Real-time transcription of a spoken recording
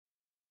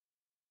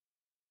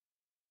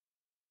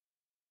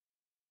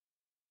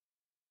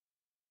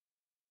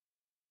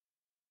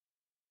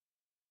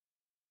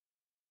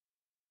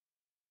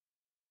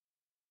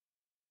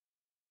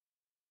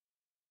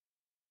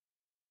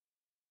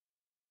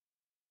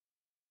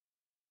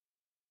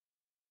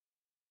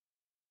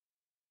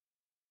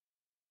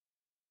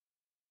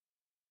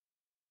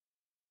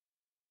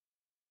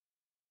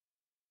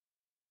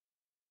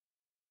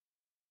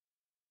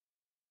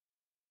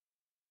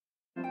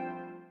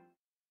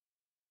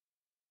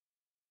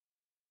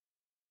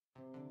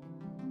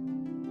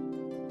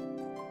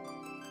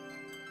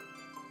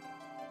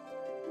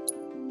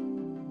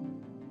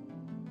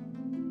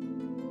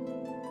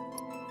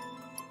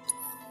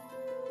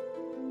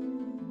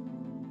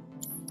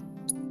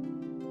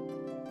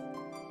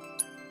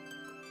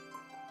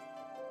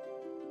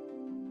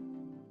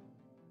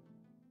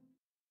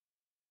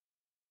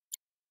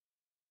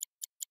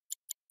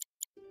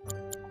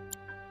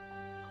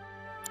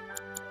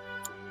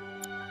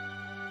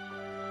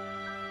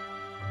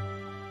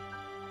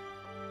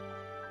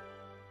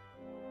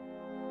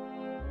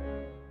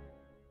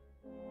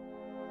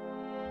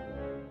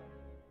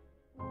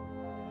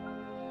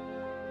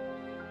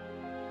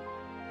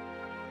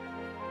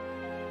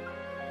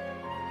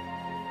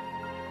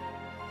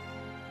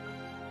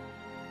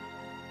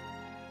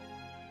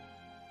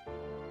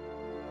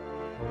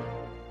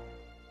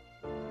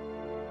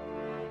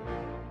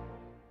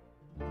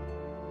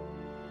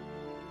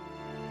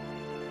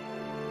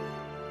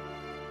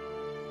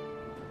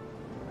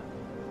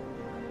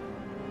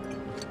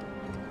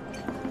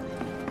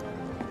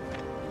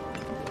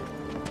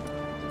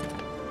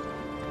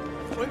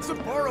When's the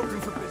bar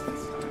open for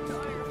business?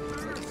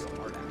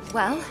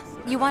 Well,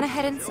 you want to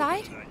head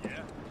inside?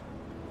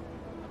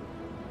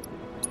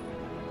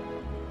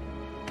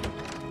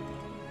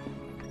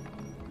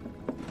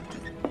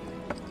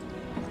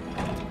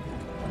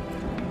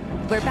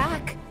 We're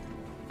back.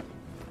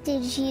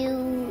 Did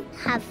you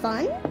have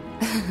fun?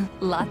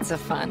 Lots of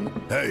fun.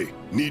 Hey,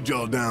 need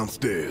y'all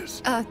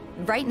downstairs.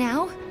 Right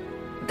now?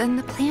 Then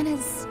the plan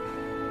is...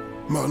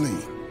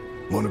 Marlene,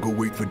 wanna go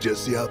wait for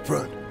Jesse out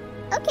front?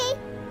 Okay.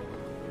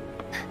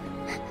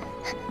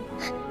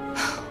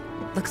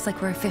 Looks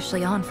like we're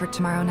officially on for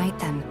tomorrow night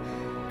then.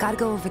 Gotta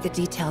go over the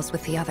details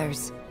with the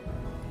others.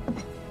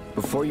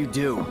 Before you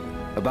do,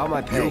 about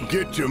my pay... You'll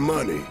get your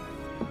money.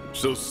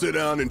 So sit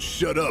down and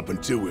shut up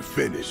until we're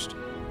finished.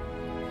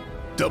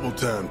 Double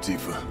time,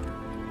 Tifa.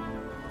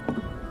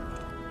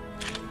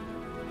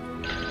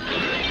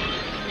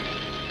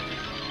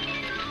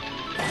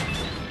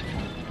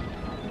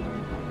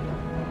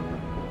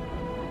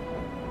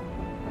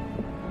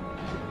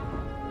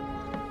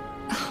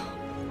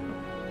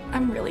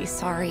 I'm really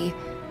sorry,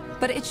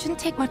 but it shouldn't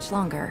take much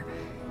longer.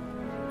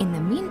 In the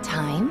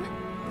meantime...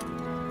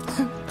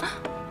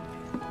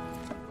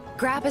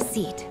 grab a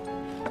seat.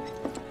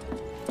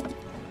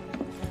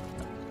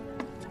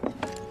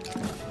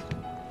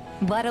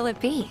 What'll it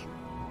be?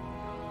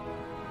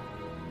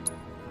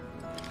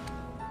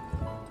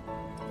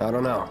 I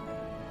don't know.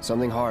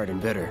 Something hard and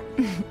bitter.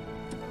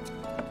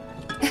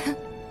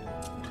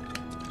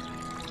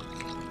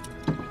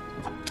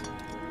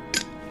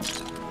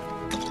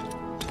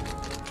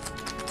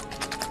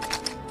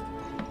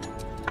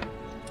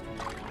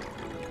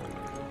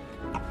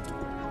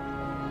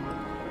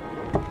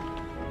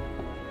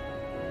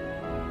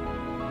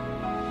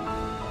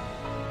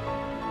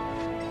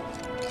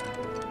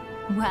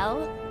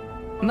 Well,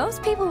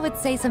 most people would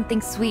say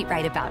something sweet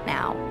right about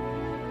now.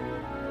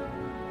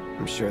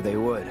 I'm sure they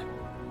would.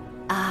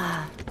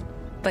 Ah,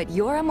 but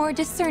you're a more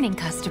discerning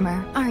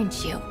customer,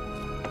 aren't you?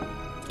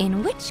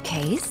 In which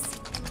case...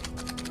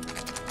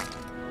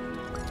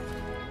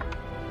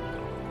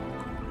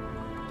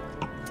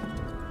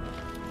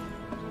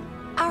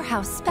 our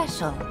house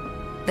special,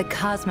 the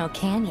Cosmo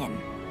Canyon.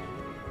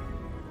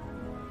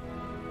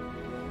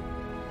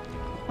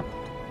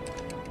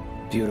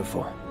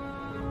 Beautiful.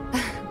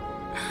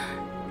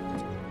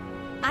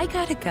 I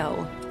gotta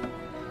go.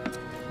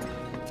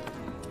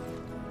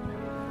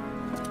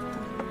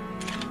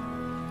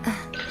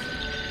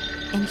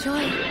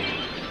 Enjoy.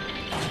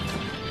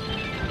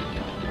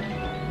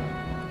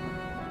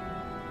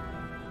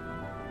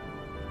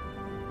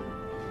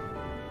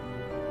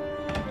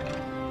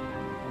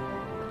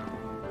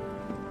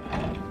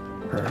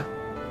 Huh?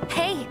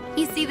 Hey,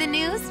 you see the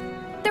news?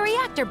 The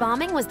reactor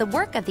bombing was the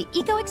work of the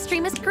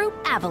eco-extremist group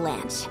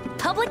Avalanche.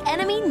 Public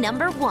enemy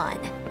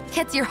 #1.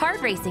 Gets your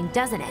heart racing,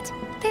 doesn't it?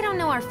 They don't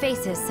know our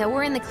faces, so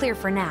we're in the clear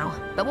for now.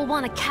 But we'll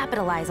want to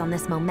capitalize on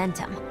this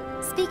momentum.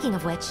 Speaking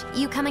of which,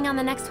 you coming on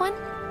the next one?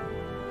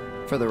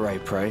 For the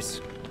right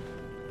price.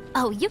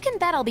 Oh, you can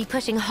bet I'll be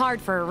pushing hard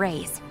for a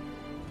raise.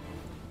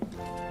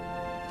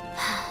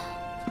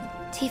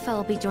 Tifa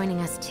will be joining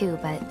us too,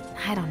 but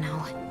I don't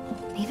know.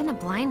 Even a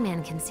blind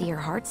man can see her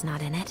heart's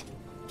not in it.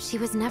 She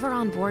was never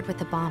on board with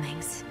the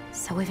bombings,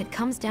 so if it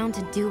comes down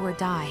to do or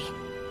die...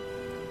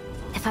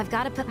 if I've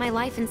got to put my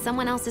life in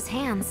someone else's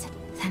hands,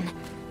 then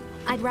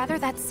I'd rather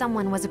that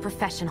someone was a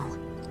professional.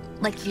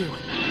 Like you.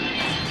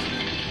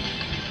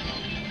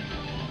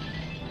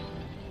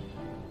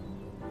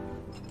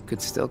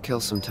 Could still kill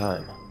some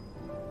time.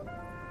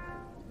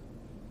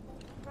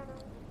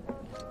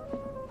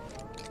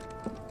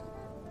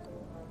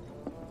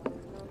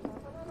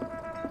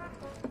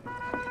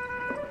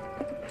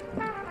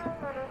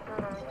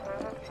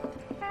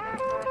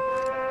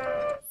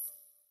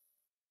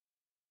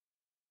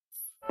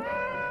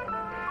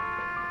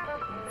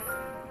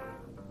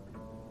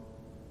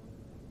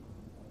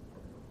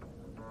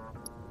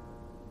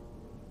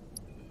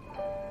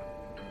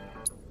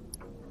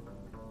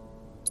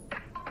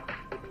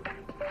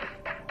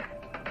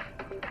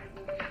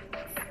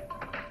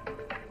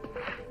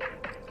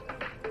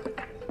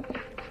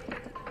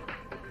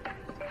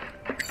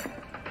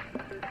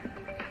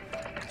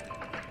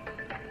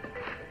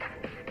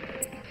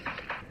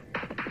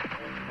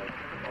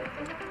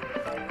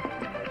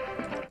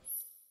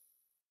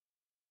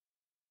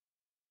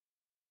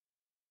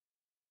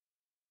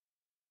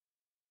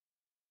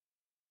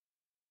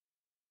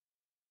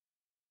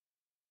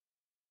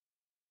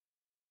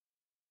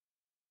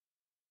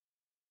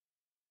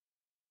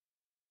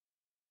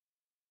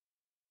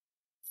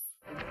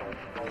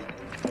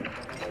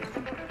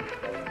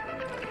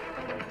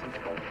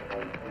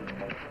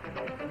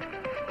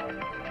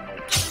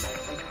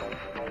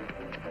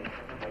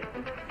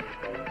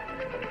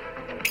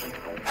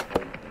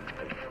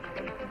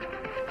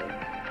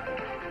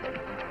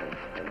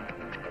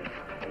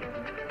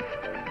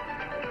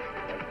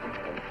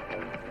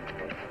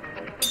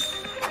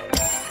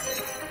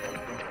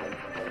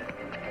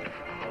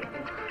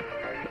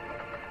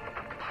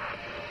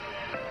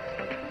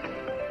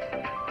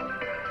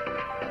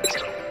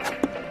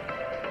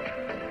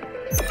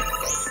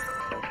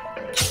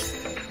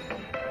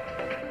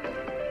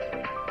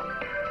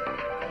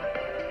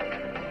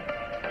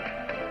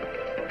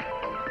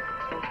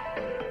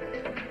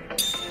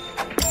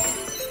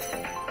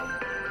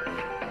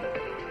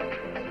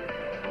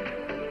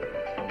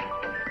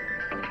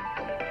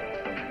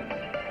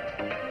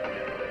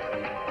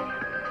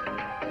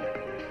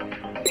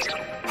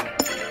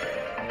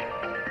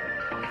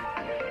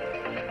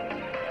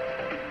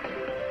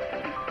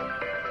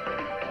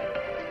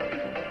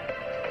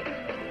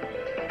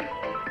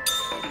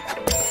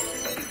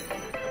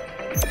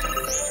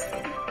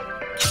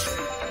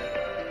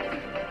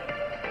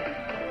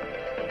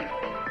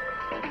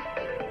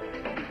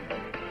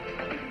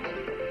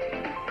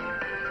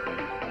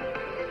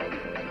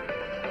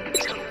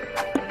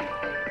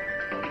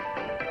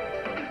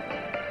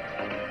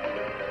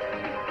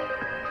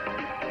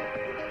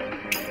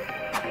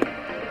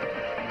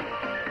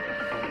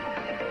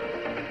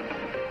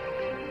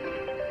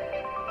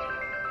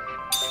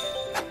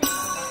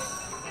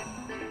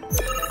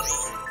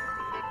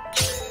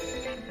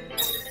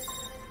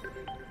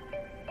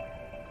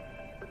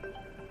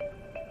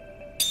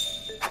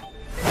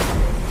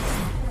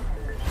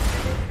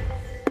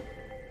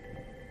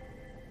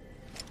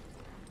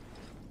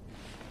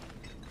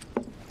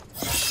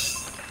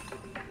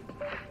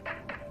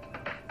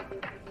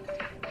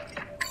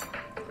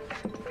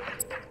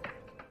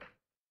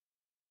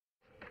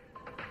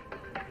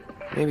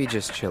 Maybe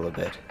just chill a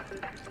bit.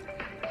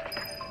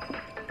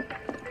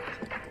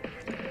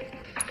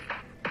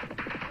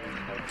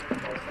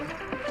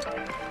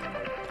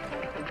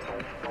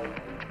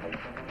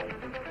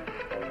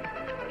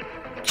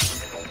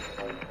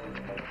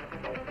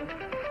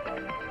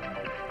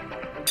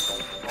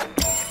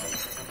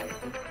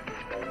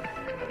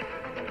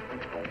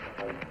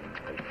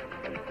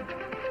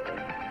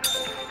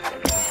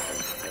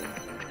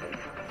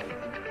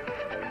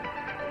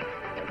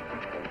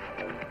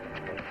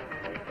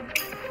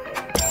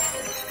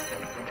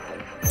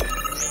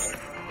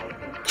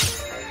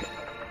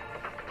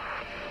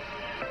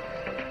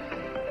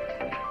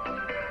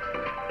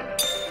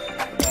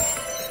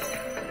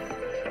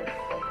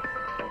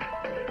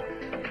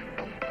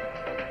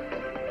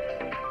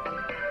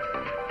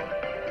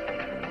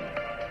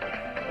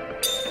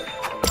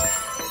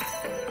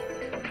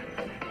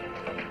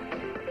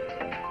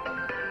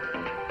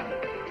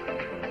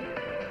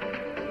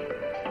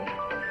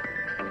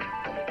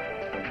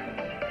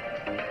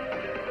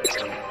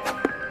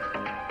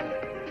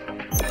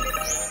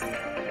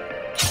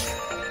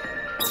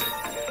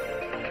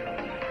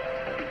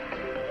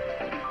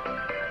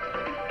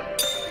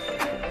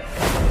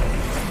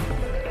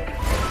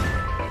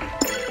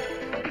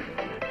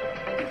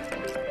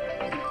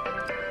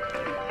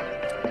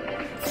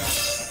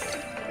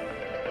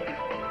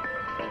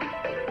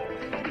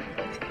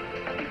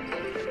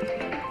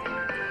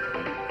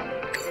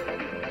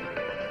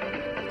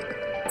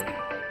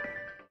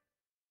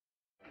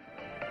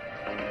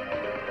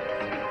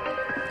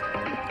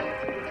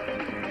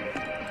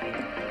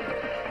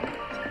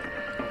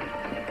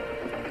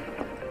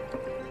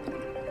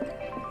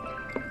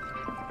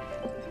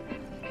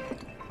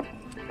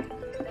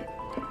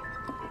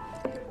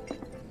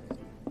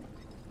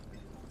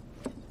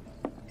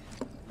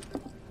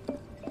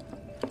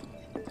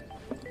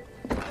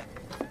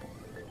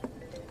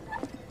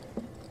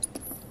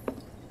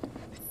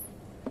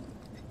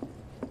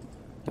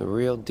 The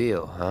real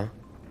deal, huh?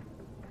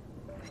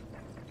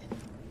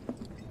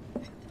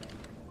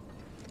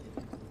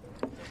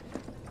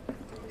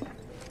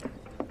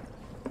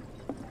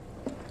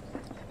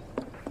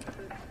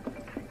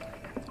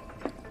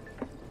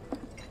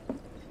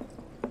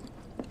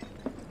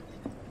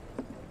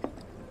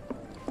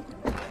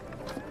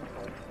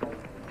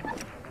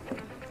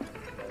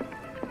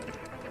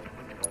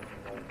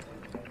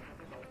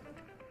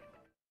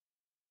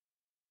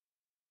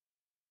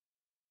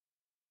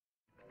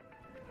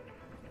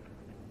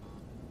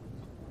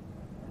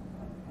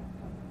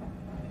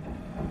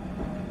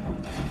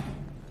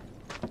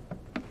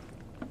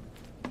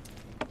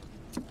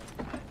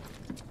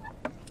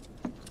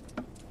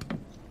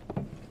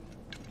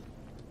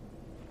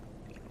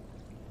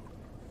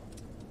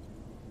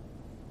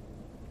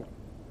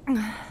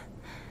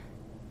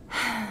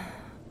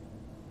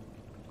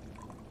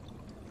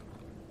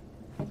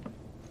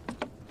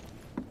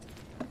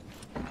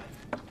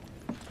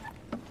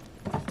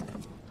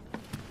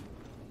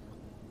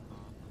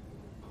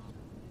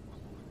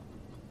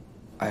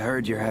 I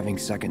heard you're having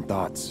second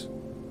thoughts.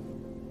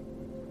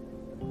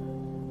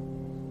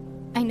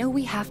 I know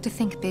we have to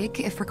think big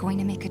if we're going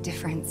to make a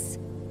difference.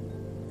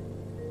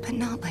 But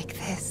not like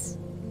this.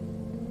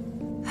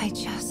 I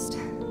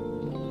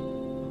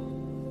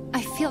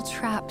feel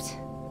trapped.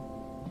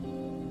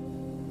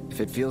 If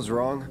it feels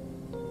wrong,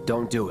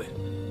 don't do it.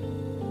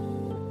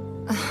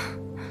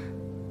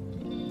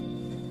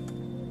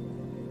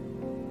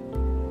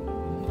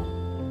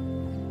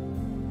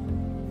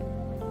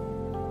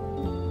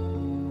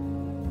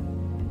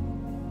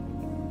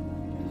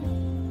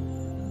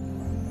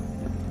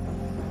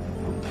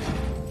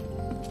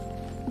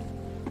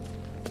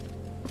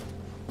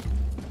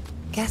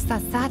 Guess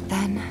that's that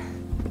then.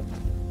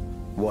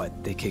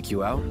 What, they kick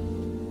you out?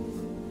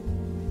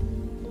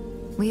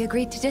 We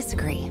agreed to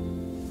disagree.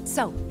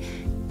 So,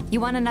 you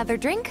want another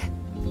drink?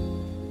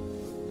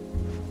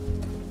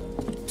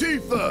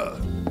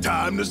 Tifa!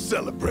 Time to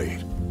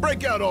celebrate.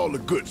 Break out all the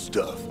good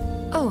stuff.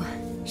 Oh,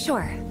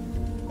 sure.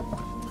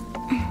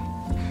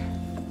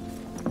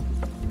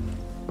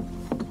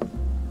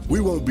 We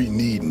won't be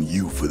needing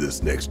you for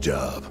this next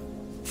job.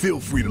 Feel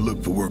free to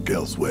look for work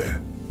elsewhere.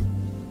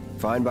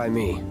 Fine by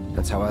me.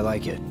 That's how I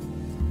like it.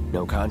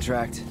 No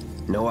contract,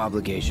 no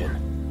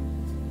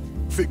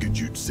obligation. Figured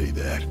you'd say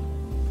that.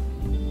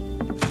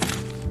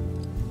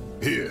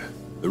 Here,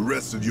 the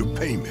rest of your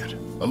payment,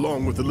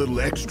 along with a little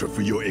extra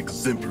for your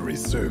exemplary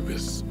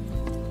service.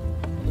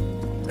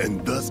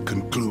 And thus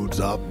concludes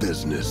our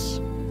business.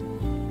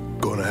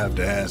 Gonna have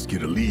to ask you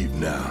to leave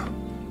now.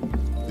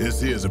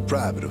 This here's a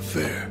private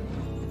affair.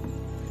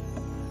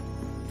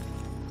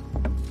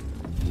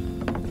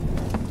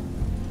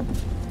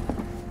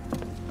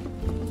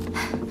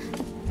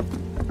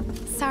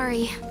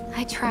 Sorry,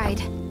 I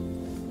tried.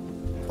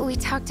 We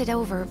talked it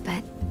over,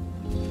 but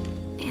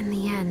in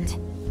the end,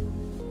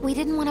 we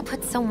didn't want to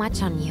put so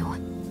much on you.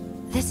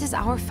 This is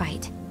our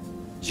fight.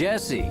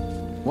 Jesse,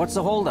 what's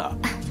the holdup?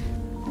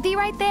 Be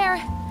right there.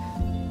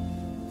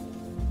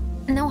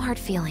 No hard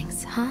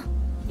feelings, huh?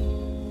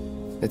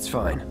 It's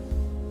fine.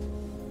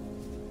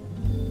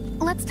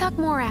 Let's talk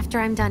more after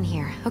I'm done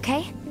here,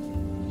 okay?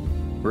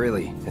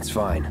 Really, it's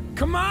fine.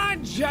 Come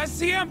on,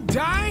 Jesse, I'm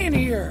dying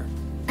here!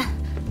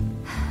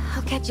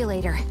 I'll catch you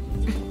later.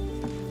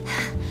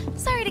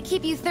 Sorry to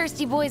keep you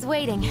thirsty boys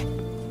waiting.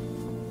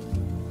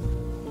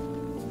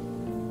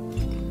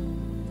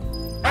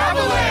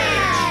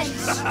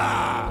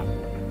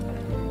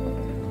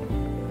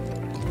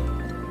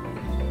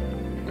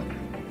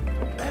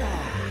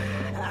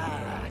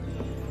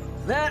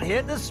 That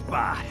hit the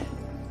spot.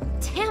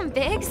 Damn,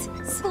 Biggs,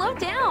 slow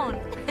down.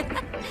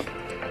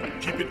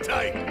 Keep it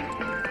tight.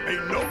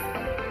 Ain't no...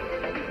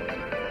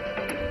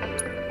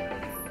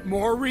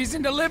 More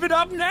reason to live it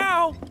up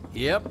now!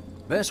 Yep.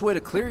 Best way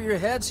to clear your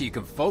head so you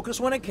can focus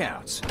when it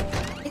counts.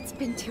 It's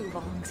been too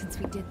long since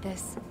we did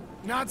this.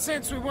 Not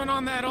since we went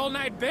on that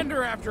all-night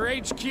bender after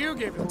HQ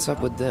gave it. What's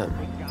up with them?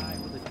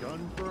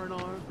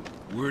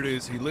 Word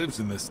is he lives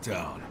in this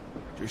town.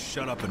 Just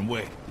shut up and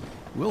wait.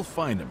 We'll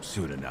find him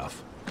soon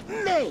enough.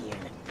 Man,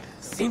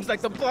 seems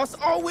like the boss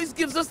always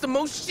gives us the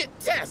most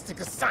shit-tastic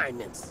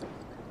assignments.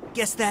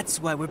 Guess that's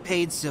why we're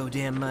paid so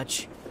damn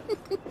much.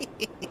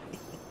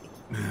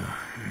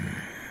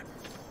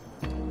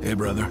 Hey,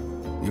 brother.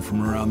 You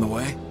from around the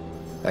way?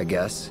 I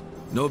guess.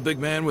 Know a big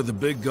man with a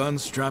big gun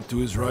strapped to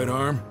his right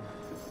arm?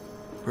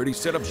 Heard he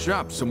set up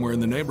shop somewhere in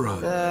the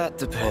neighborhood. That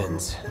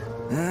depends.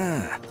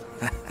 Ah.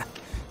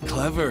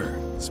 Clever.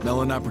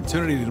 Smell an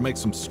opportunity to make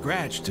some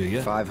scratch to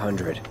you.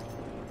 500.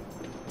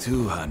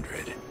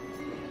 200.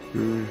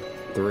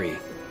 3.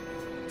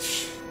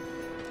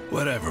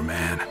 Whatever,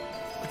 man.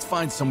 Let's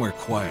find somewhere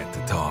quiet to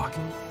talk.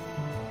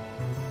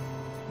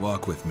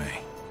 Walk with me.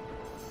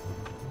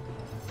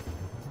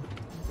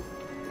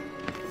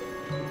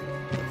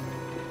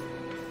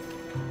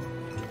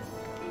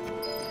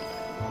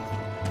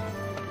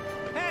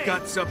 Hey.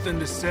 Got something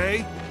to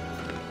say?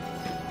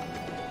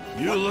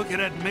 You looking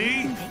at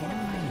me?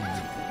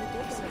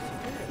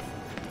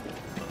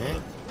 Hey.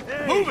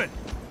 Move it!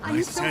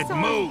 I said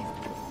move!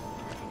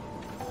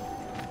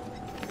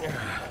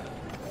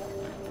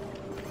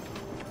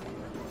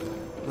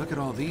 Look at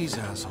all these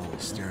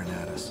assholes staring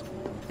at us.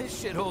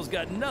 This shithole's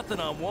got nothing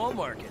on wall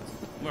markets.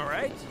 Am I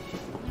right?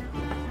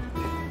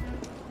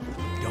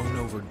 Don't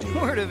overdo it.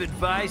 Word of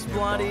advice,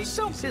 Blondie.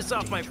 Don't piss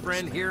off my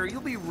friend here.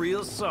 You'll be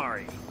real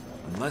sorry.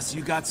 Unless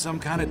you got some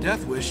kind of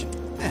death wish,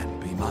 then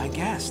be my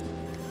guest.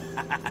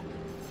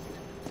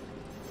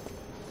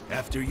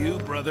 After you,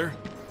 brother.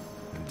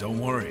 And don't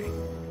worry,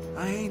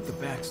 I ain't the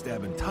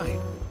backstabbing type.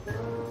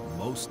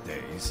 Most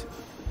days.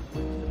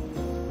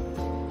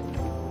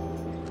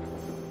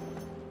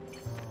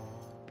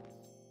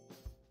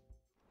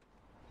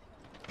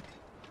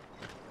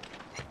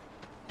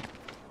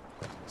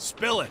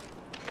 Spill it!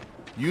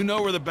 You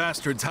know where the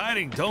bastard's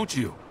hiding, don't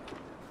you?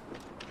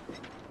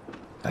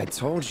 I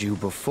told you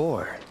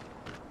before.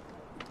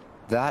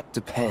 That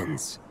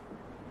depends.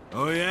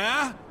 Oh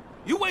yeah?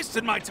 You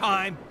wasted my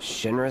time!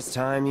 Shinra's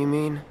time, you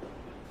mean?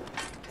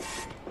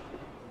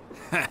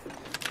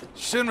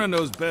 Shinra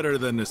knows better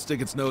than to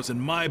stick its nose in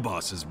my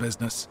boss's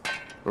business.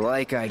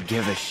 Like I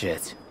give a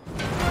shit.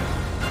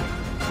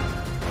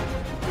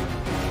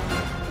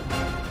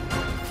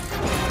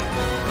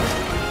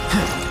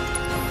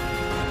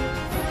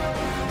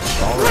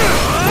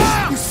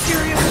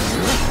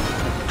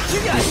 You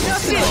got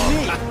nothing on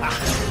me!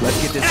 Let's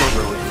get this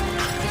over with.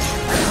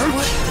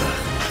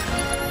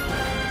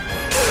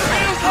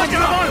 Look at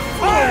him on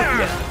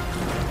fire!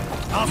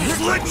 I'll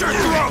slit your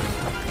throat!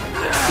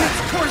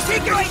 Of course he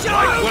can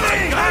shot What I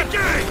me! got?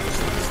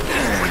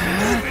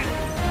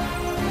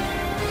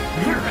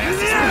 Your ass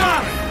is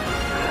mine!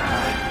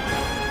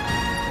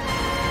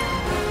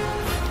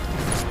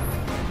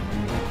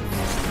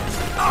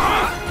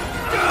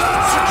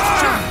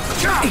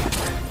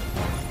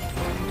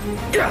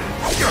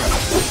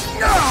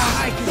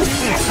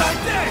 I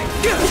can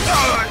do this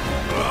all day!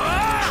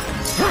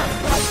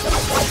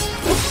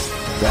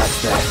 That's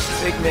that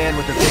big man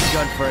with a big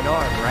gun for an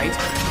arm, right?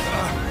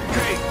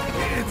 Hey,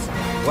 kids!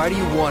 Why do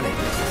you want it?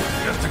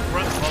 Just a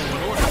grunt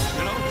following orders,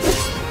 you know?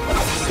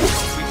 Nobody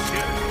else be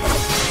scared.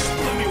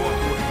 Let me walk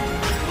away.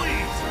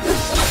 Please!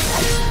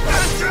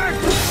 Patrick!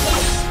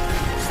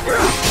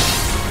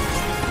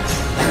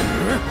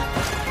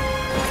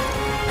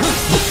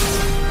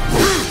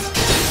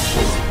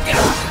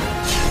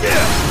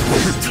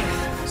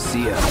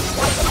 See ya.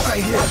 I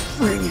hear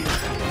ringing.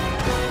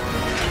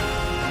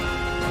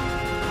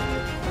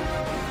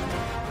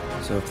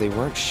 So if they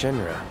weren't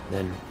Shinra,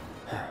 then...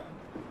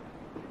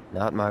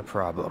 not my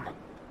problem.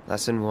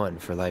 Lesson 1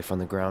 for life on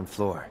the ground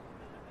floor.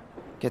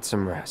 Get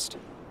some rest.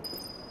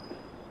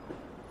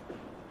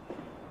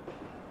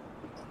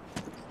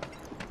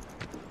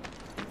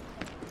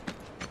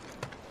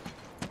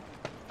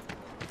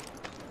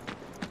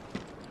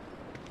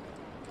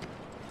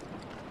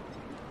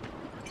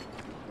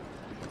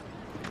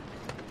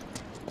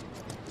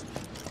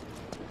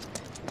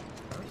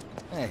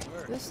 Hey,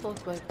 this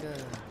looks like a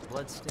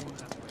bloodstain.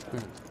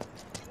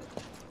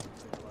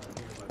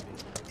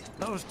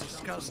 Those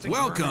disgusting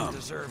Welcome!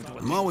 deserved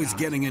what I'm they always got.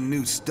 getting in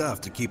new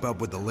stuff to keep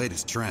up with the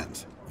latest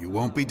trends. You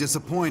won't be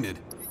disappointed.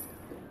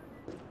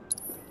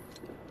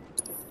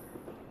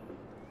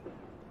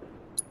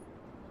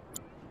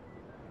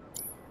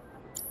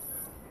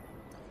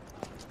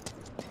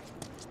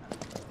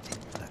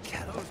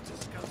 Those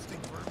disgusting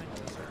vermin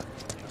deserved.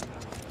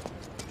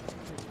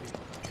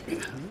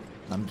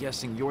 I'm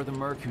guessing you're the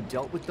merc who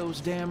dealt with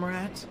those damn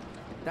rats?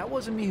 That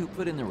wasn't me who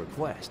put in the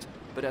request,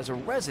 but as a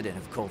resident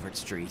of Culvert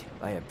Street,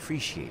 I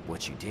appreciate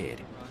what you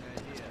did.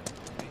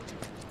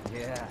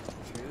 Yeah,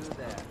 true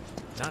that.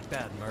 Not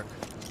bad, Merc.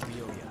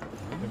 We owe ya.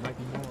 There might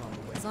be more on the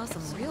way. Saw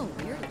some real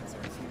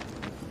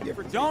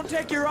weird. Don't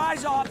take your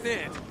eyes off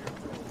it!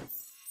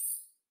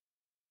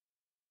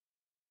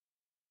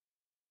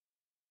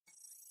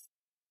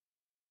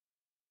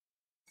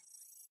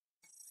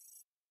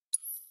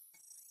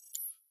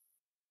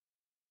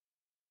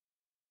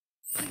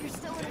 You're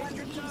still in One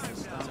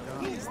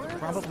Piece.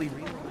 Probably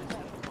real.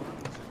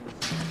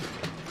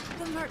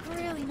 The merc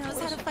really knows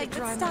how to fight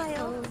with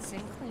style.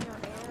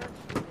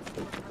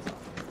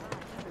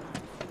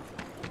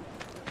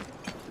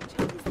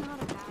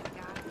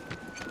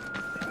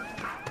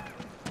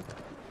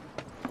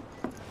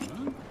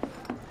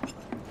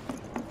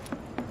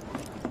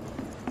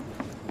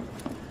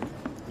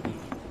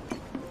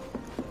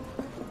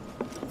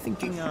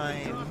 Thinking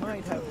I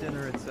might have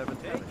dinner at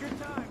 7:30. Take your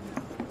time.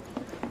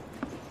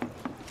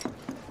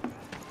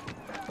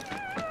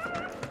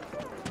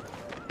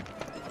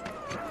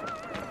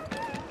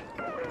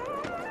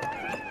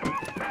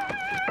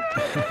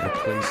 A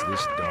place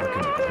this dark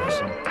and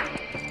depressing.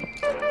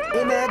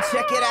 Hey man,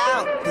 check it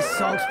out! This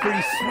song's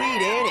pretty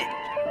sweet, ain't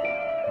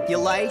it? You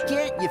like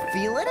it? You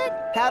feeling it?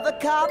 Have a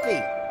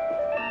copy!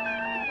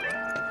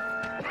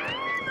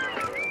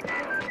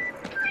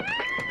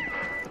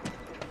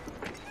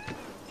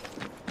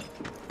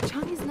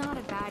 Johnny's not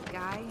a bad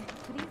guy,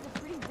 but he's a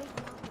pretty big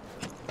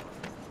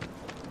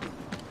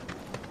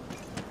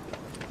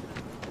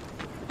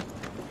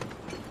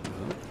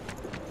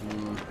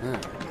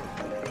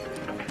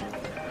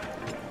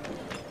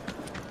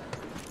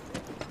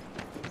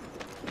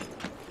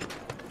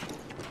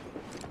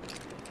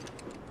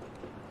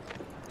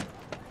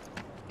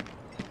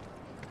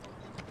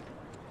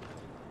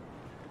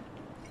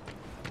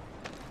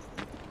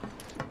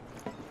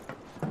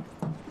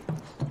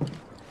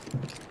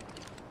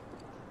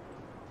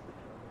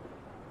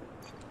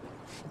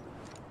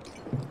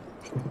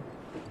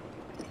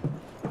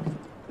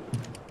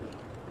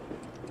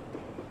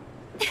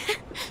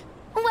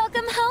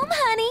Welcome home,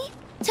 honey.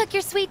 Took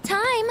your sweet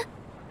time.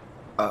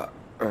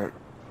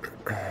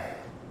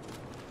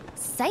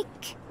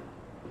 Psych.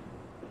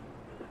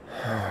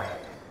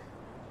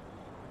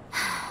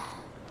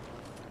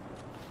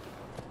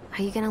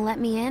 Are you gonna let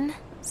me in,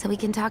 so we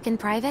can talk in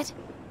private?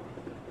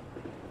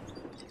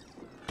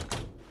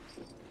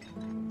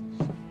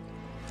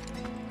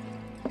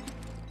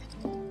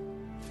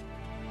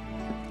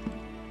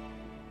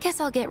 Guess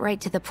I'll get right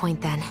to the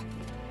point then.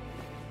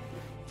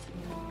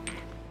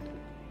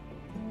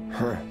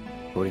 Huh.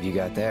 What have you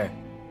got there?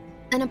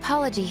 An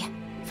apology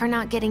for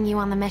not getting you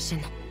on the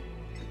mission.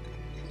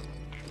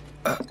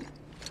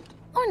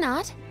 Or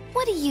not.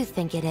 What do you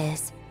think it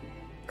is?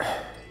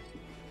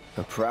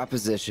 A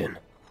proposition.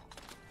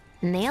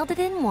 Nailed it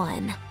in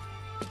one.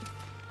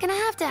 Gonna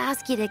have to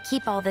ask you to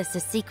keep all this a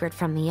secret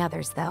from the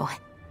others, though.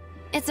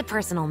 It's a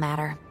personal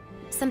matter.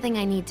 Something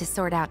I need to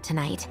sort out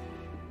tonight.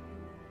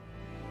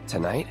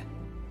 Tonight?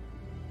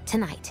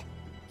 Tonight.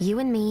 You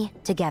and me,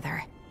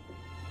 together.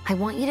 I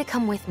want you to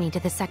come with me to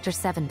the Sector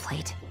 7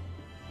 plate.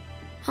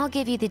 I'll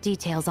give you the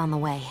details on the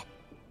way.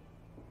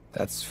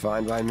 That's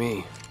fine by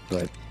me,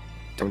 but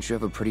don't you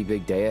have a pretty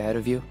big day ahead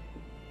of you?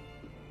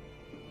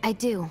 I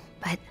do,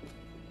 but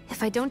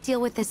if I don't deal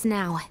with this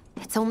now,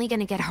 it's only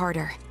gonna get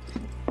harder.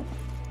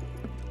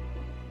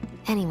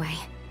 Anyway,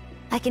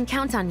 I can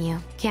count on you,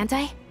 can't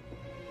I?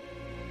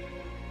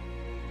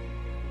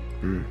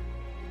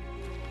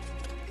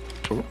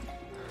 Oh.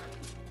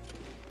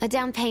 A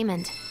down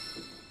payment.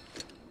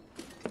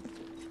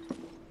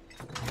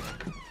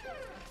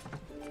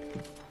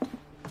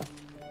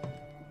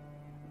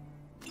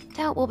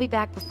 Doubt we'll be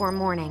back before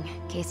morning,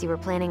 in case you were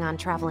planning on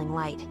traveling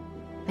light.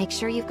 Make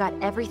sure you've got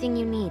everything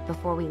you need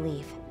before we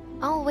leave.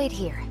 I'll wait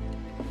here.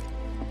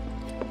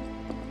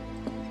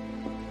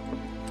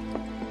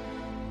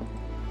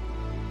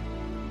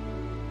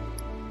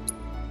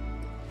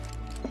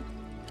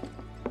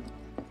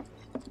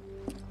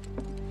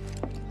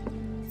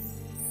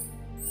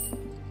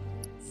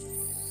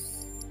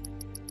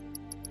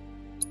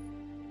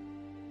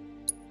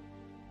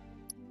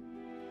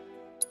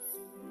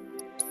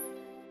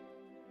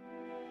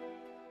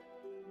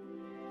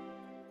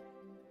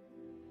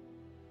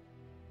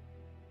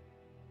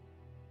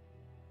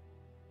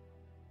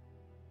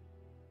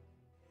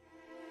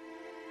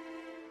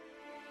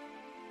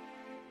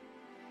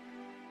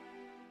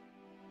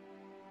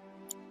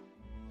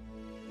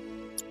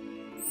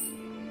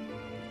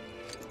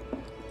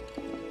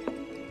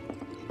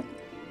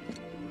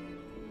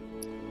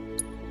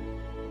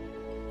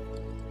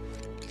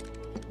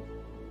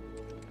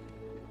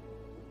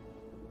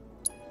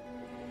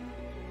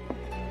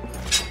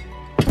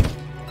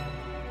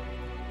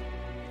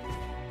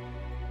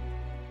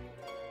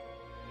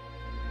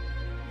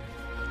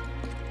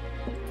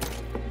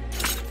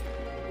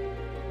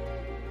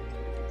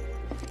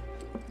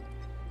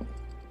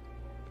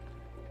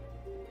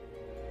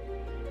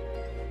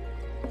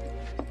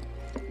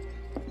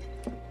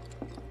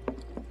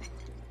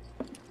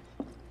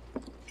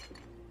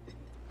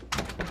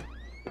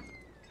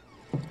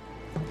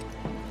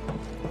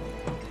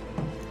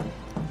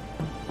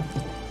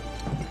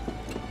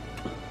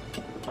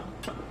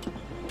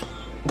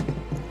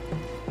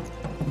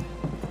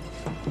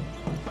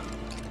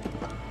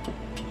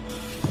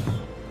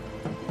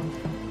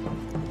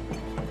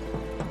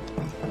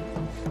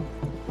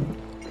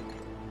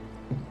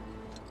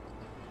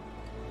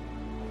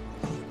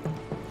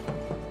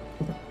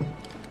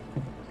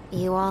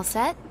 You all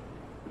set?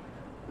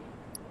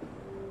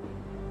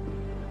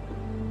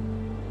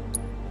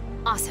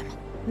 Awesome.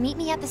 Meet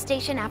me at the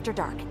station after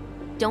dark.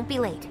 Don't be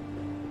late.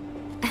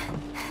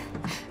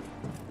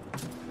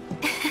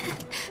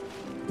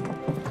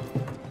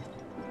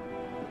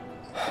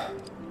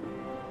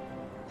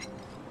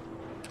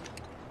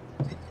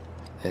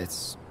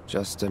 It's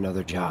just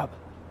another job.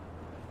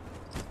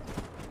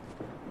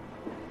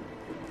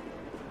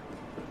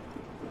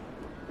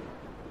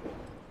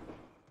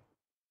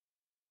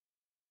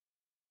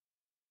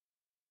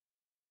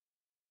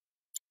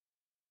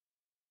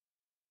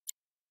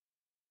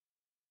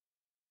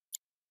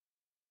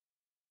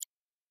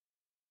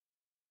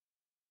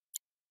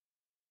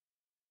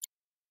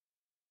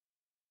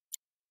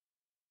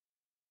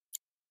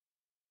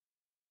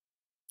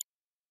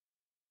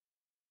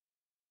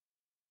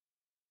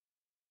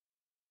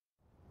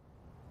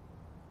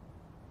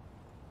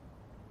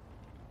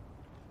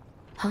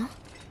 Huh?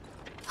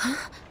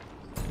 Huh?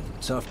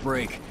 Tough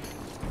break.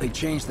 They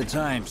changed the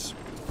times.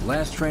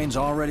 Last train's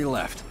already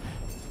left.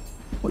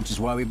 Which is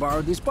why we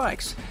borrowed these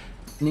bikes.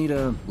 Need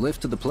a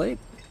lift to the plate?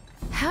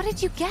 How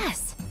did you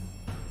guess?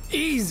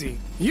 Easy.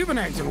 You've been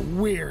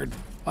acting weird.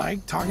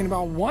 Like talking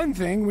about one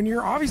thing when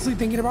you're obviously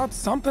thinking about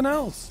something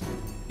else.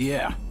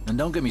 Yeah, and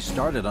don't get me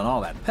started on all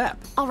that pep.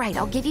 All right,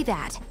 I'll give you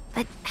that.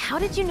 But how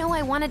did you know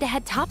I wanted to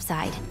head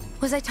topside?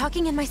 Was I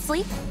talking in my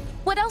sleep?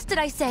 What else did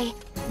I say?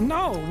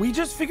 No, we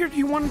just figured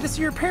you wanted to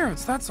see your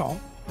parents, that's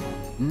all.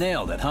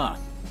 Nailed it, huh?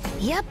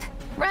 Yep,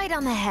 right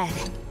on the head.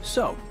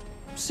 So,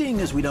 seeing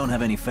as we don't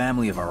have any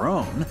family of our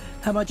own,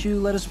 how about you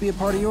let us be a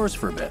part of yours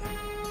for a bit?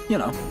 You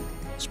know,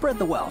 spread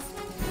the wealth.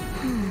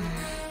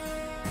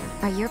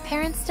 Are your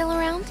parents still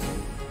around?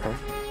 Huh?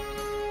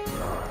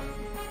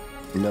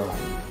 No.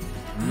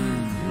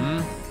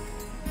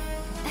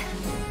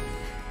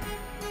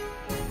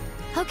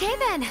 Okay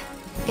then.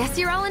 Guess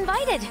you're all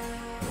invited.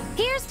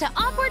 Here's to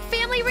awkward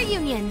family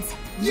reunions.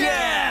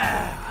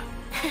 Yeah!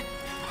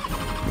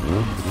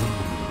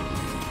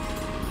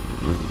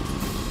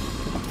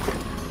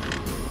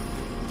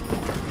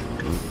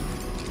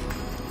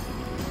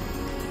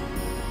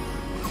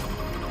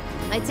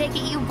 I take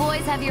it you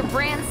boys have your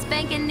brand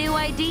spanking new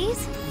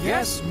IDs?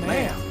 Yes,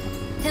 ma'am.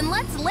 Then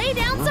let's lay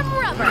down some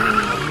rubber.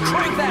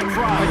 Crank that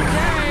frog!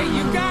 Okay,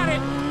 you got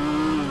it.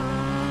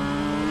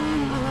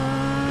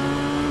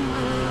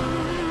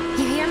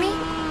 You hear me?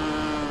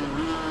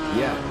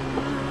 Yeah.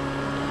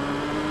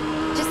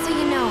 Just so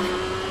you know,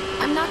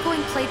 I'm not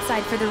going places light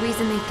side for the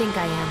reason they think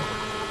I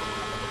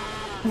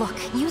am. Look,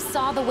 you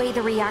saw the way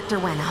the reactor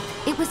went up.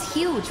 It was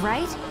huge,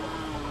 right?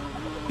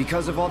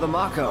 Because of all the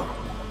Mako.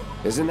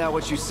 Isn't that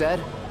what you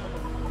said?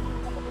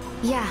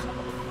 Yeah.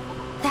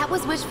 That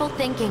was wishful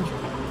thinking.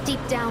 Deep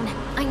down,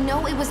 I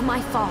know it was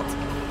my fault.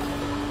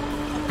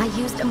 I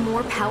used a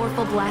more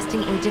powerful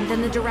blasting agent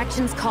than the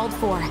directions called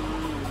for.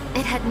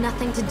 It had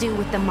nothing to do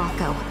with the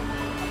Mako.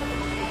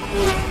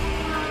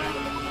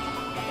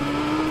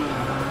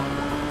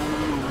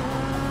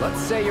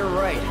 Let's say you're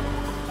right.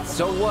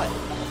 So what?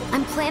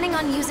 I'm planning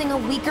on using a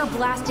weaker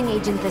blasting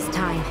agent this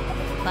time.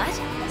 But,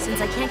 since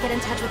I can't get in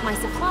touch with my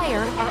supplier,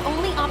 our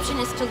only option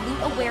is to loot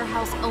a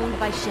warehouse owned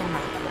by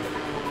Shinra.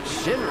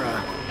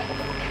 Shinra?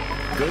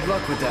 Good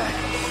luck with that.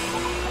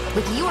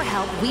 With your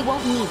help, we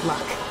won't need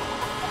luck.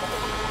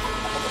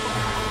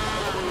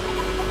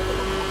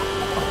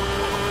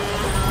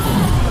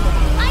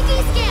 ID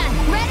scan!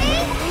 Ready?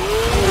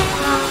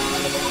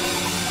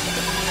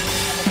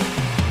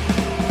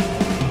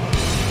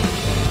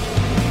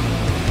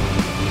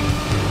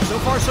 So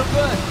far, so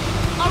good.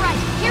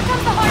 Alright, here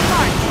comes the hard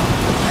part.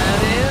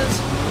 That is...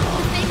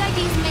 The fake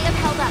IDs may have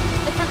held up,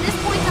 but from this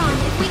point on,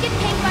 if we get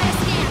pinged by a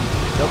scan...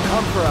 They'll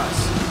come for us.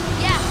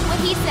 Yeah, what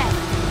he said.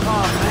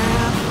 Oh,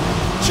 man.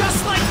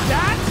 Just like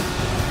that?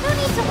 No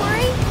need to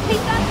worry.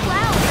 We've got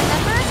Cloud,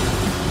 remember?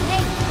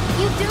 Hey,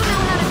 you do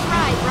know how to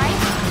drive, right?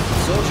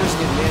 Soldiers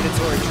get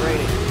mandatory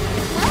training.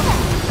 Well then,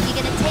 you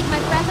gonna take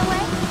my breath away?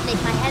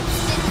 Make my head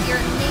spin with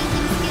your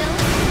amazing skills?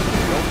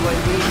 Don't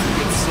blame me, you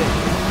get sick.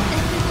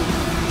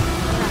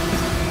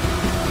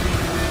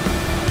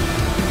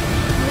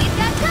 We've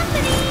got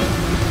company!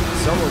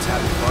 Someone's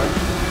having fun.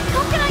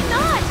 How can I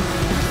not?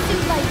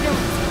 Pursued by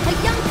villains, a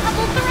young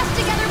couple thrust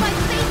together by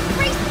fate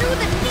race through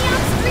the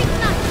neon street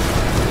night.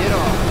 Get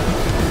off.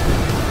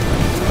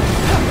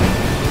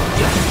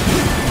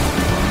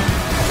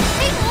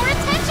 Pay more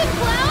attention,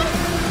 Cloud!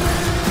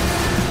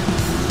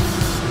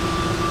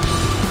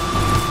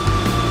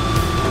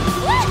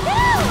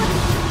 Woohoo!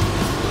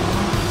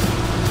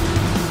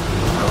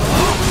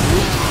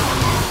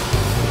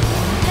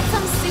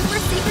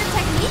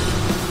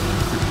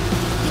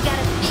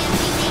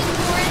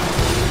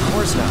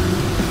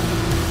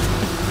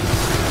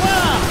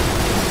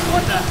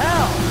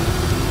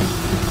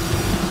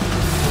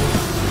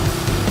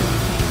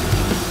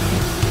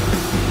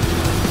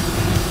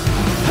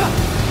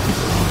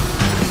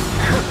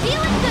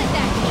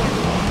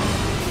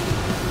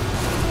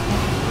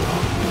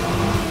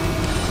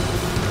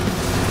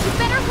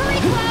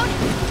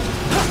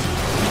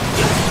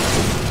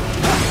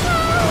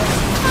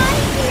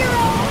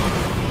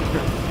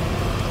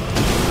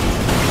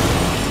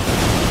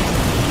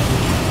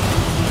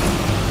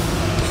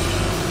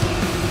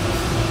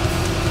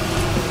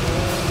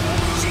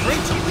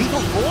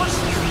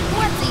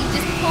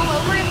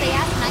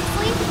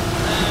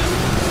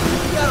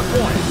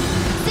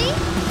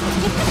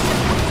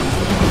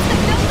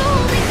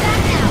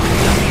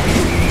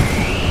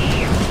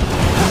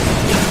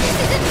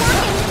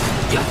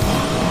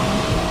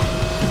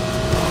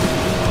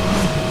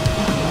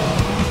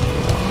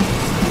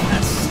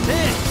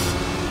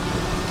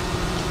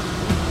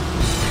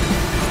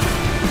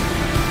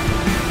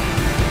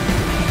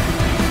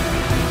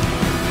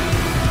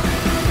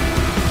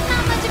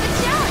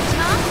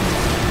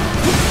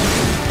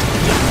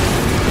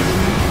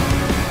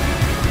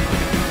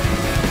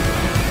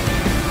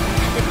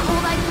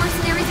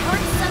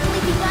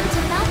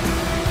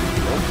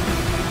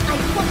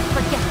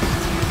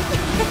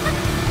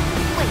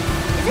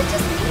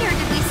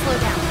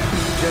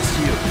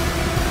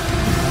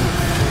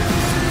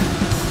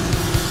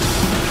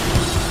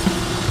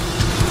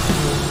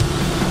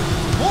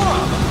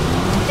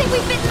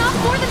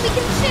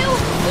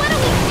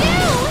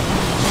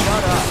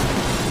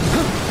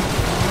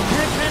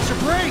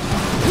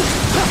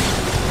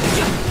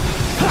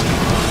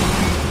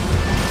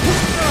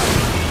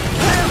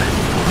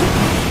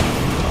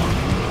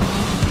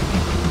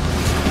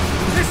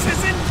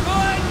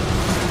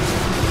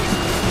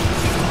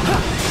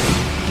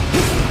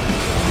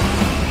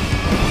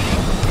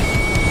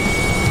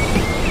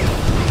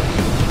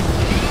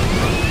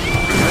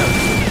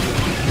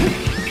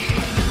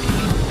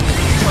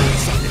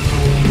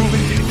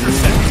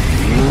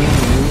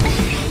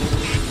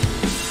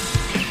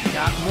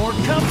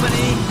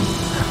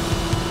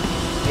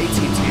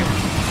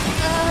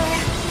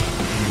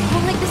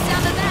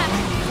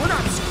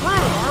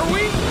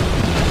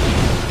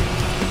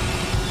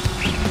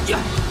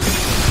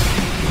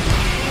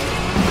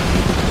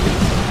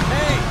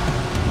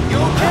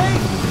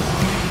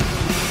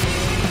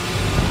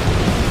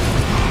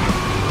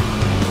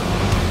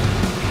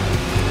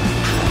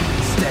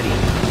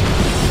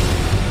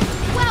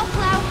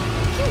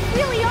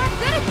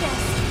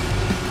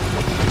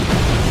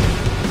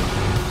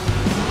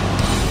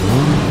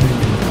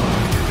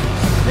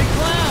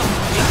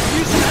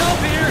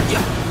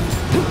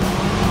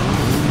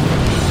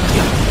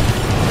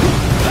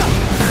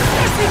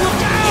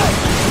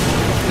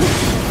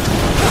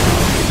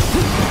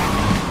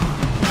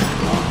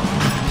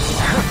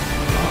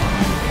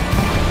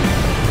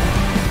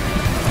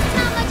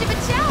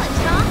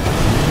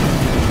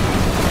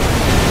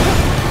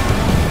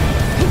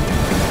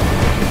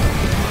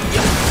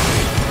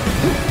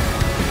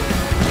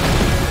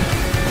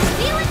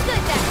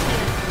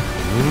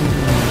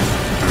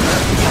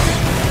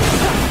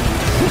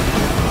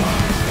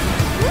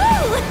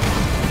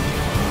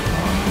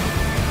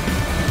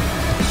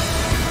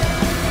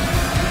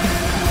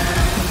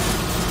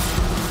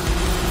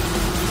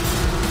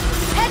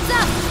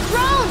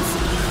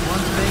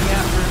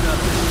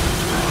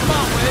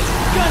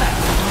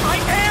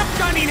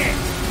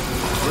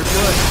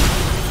 good.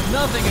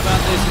 Nothing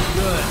about this is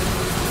good.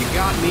 You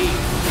got me.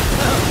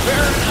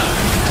 Fair enough.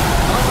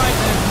 All right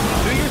then,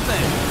 do your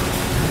thing.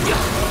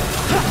 Yes,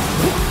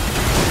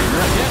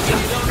 you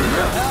don't need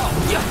your help.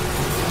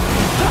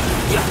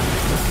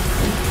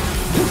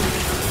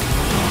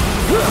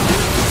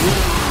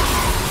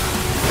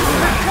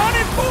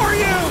 Coming for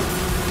you!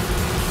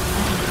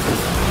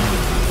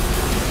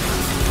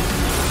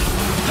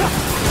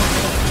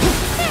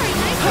 Very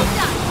nicely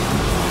done.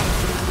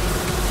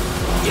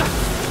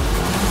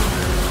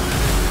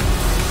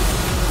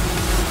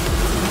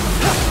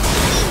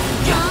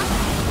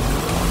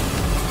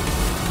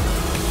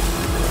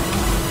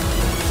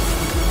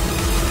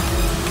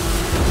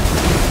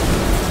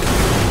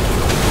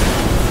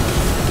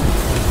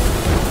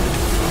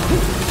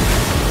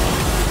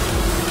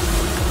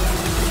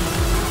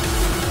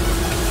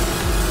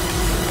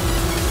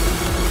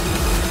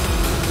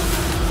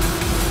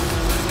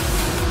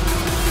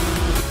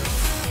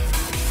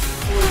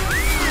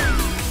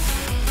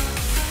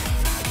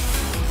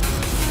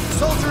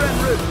 Soldier en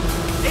route.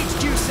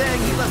 HQ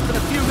saying he less than a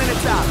few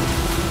minutes out.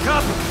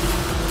 Copy.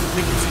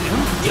 Think it's him?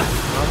 Yeah.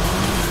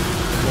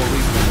 More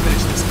reason to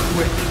finish this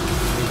quick.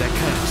 Need that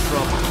kind of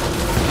trouble.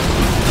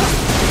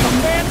 The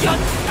man's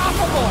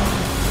unstoppable!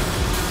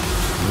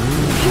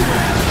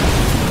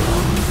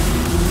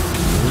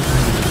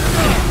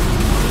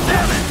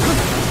 Damn it!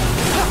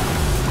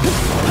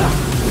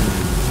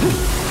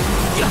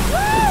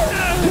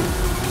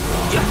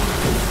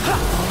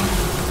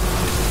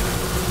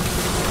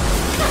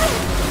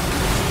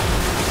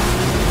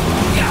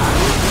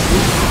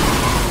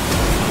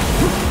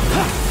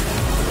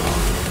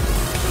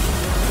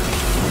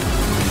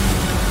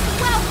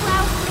 Wow,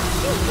 Cloud,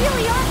 you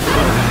really are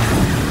good.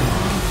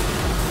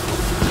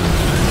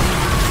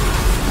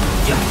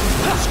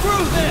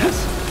 Screw this!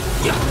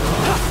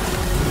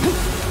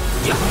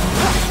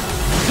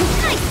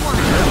 Nice one.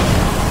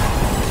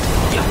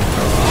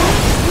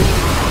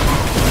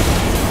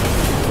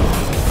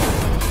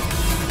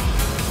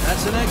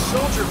 That's an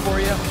ex-soldier for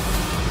you.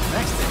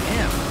 Next to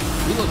him,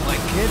 we look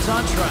like kids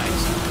on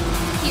trikes.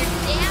 You're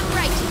damn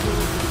right you do.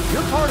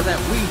 You're part of that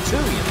we too,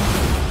 you know.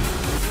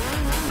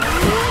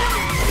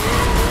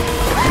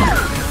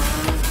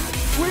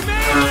 We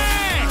made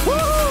it!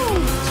 Woo!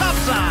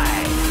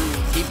 Topside!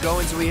 Keep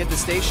going till we hit the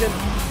station?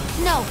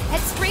 No,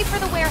 head straight for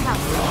the warehouse.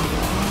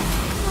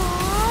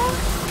 Aww.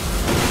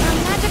 Our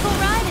magical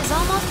ride is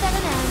almost at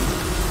an end.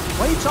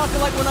 Why are you talking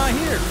like we're not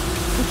here?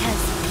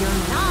 Because you're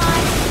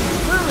not.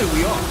 Clearly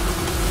we are.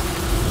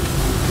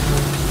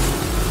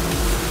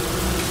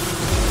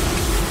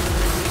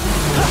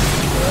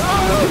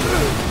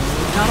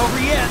 Not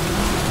over yet.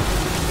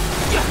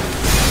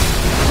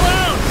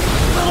 Clown!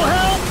 Little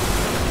help!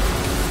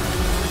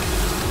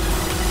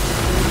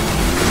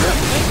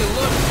 Make it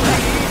look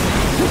pretty easy.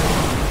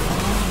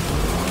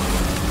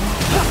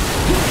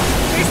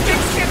 These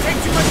things can't take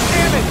too much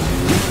damage!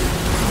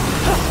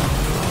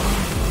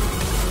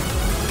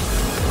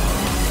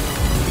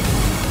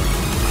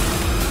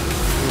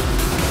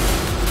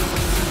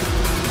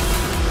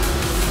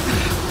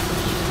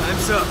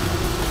 Time's up.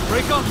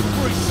 Break off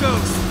before he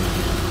shows.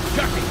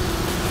 Copy.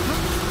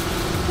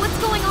 What's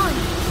going on?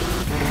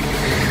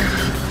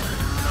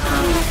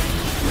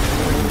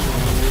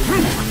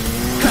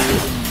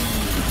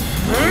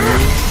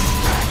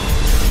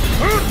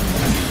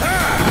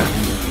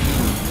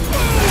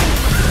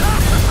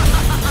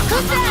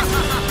 Who's that?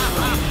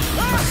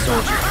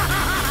 Soldier.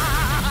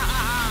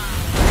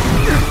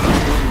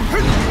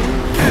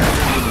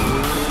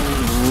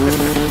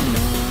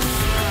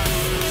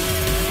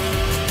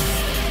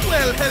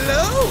 Well,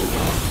 hello!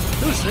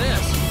 Who's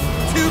this?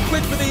 Too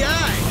quick for the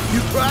eye. You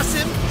cross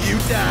him, you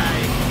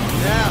die.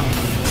 Now,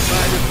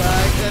 mind if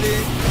I cut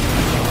in?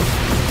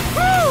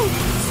 Woo!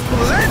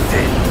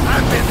 Splendid!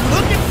 I've been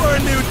looking for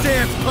a new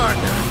dance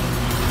partner.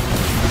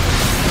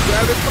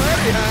 Private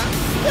party, huh?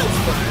 That's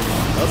fine.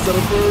 I'll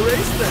settle for a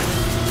race then.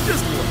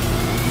 Just one.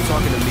 You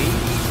talking to me?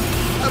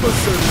 I most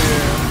certainly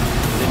am.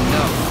 Then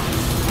no.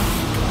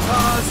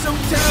 So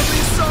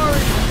terribly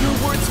sorry. Your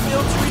words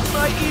failed to reach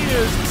my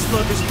ears,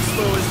 sluggish and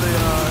slow as they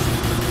are.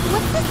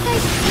 What's this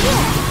guy's deal?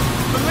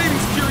 The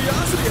lady's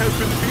curiosity has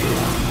been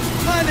piqued.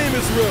 My name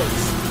is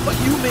Rose, but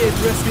you may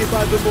address me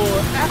by the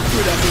more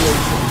accurate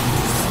appellation,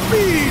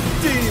 Speed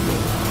Demon.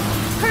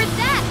 Heard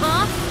that,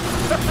 huh?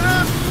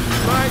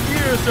 My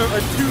ears are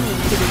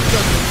attuned to the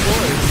subtle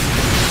voice.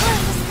 Oh,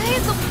 this guy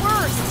is the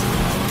worst.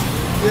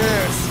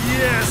 Yes,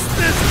 yes,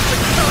 this is the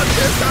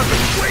contest I've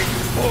been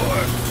waiting for.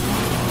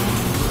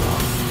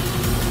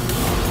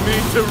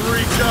 Need to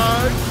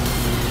recharge?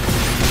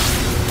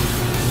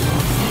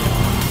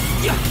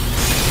 Yeah.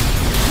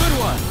 Good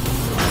one.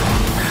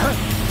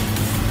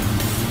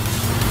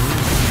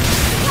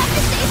 You have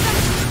to save him.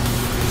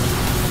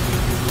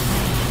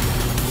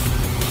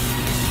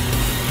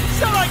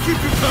 Shall I keep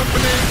you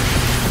company?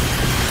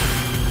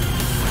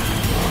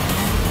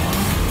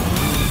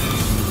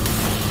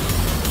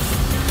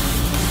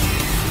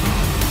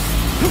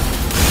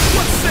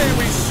 What say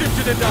we shift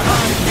it into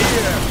high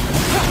gear?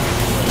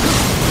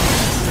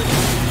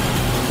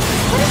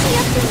 What does he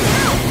have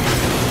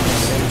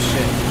Same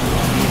shit.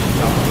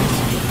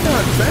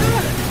 Not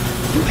bad.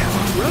 You have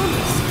a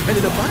promise and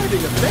an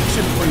abiding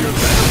affection for your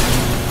family.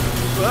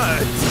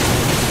 But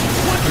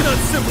one cannot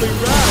simply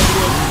ride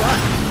your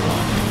bike.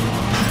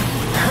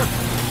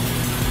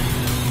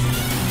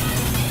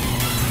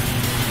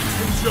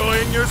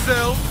 Enjoying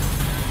yourself?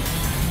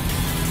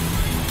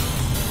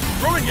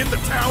 Throwing in the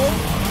towel?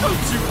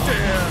 Don't you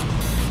dare!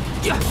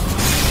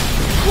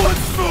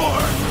 Once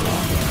more!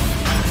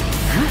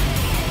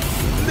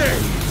 Nay,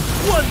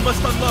 one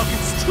must unlock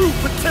its true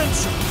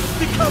potential.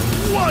 Become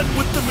one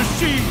with the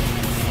machine.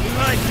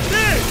 Like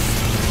this!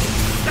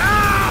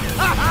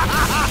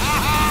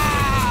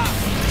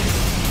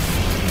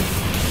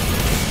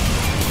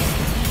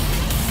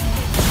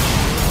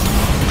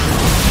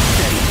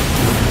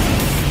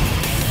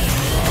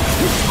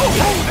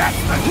 Oh,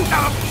 that's the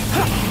stuff!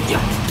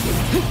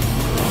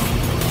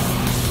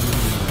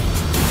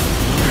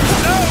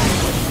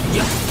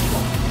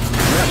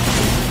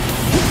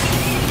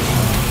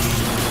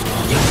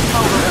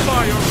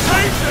 Fire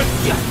raging!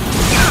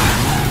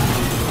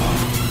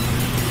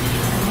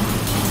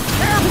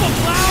 Careful,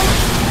 Cloud!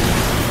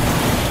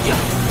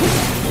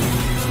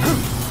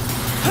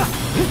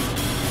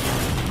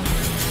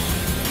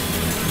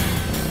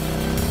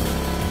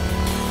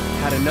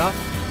 Had enough?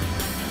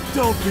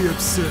 Don't be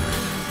absurd.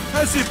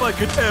 As if I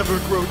could ever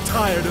grow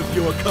tired of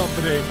your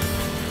company.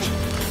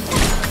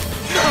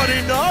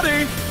 Naughty,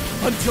 naughty!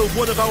 Until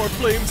one of our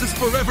flames is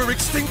forever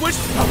extinguished,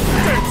 our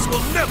dance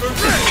will never end!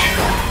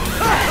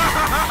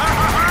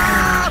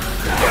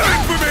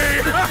 Wait for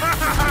me!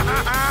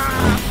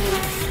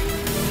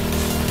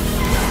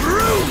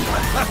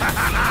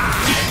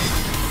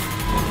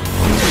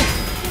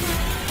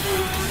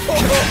 Ho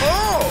ho ho!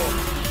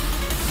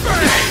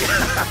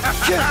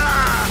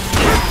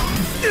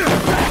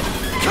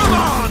 Come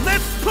on,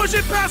 let's push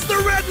it past the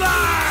red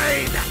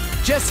line!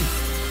 Jesse,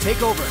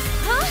 take over.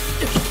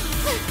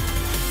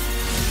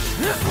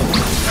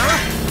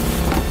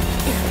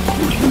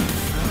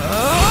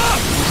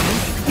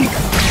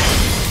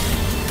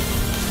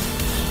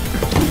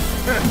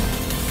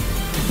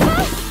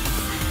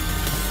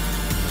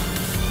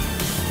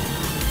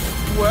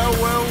 Well,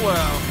 well,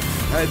 well.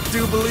 I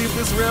do believe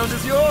this round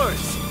is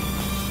yours.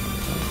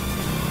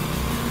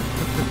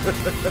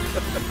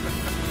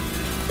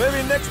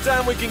 Maybe next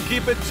time we can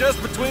keep it just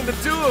between the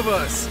two of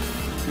us.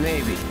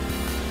 Maybe.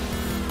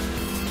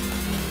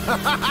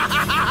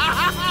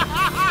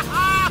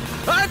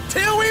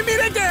 Until we meet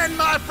again,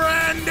 my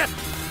friend!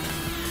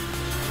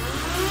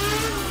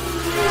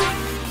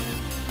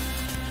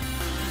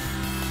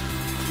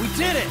 We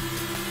did it!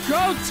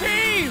 Go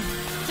team!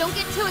 Don't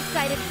get too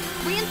excited.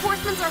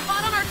 Reinforcements are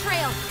hot on our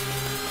trail.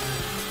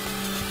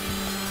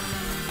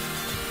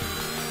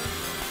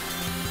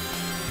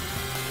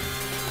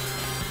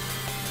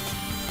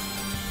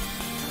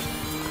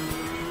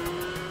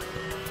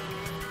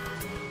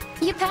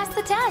 You passed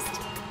the test.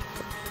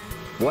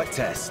 What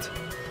test?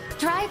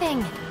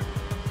 Driving.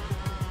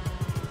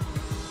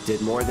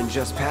 Did more than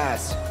just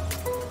pass.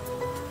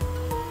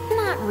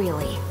 Not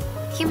really.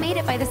 You made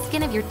it by the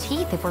skin of your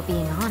teeth, if we're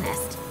being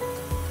honest.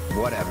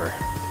 Whatever.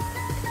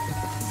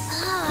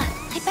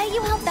 I bet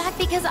you held back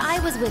because I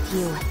was with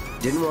you.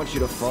 Didn't want you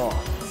to fall.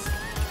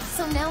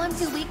 So now I'm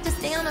too weak to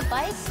stay on a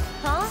bike?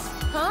 Huh?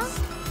 Huh?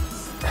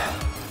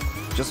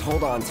 Just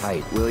hold on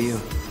tight, will you?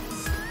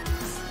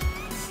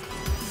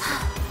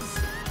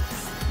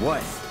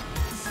 What?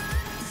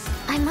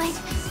 I might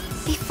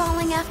be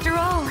falling after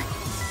all.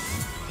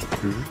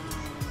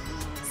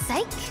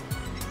 Psych?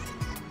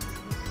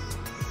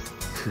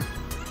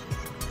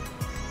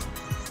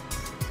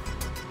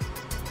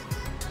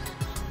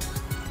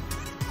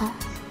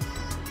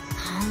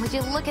 Oh, would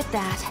you look at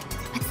that?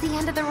 It's the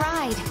end of the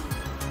ride.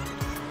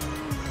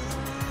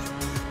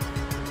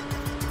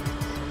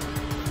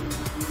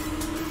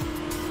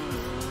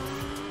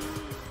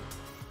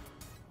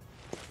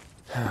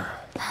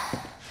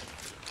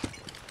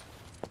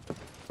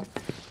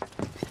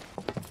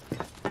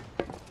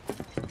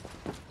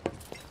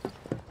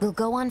 We'll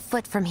go on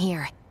foot from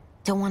here.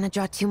 Don't want to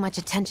draw too much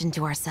attention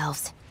to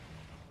ourselves.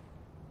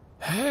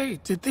 Hey,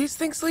 did these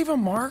things leave a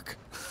mark?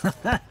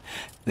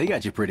 They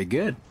got you pretty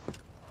good.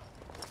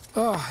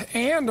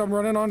 And I'm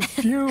running on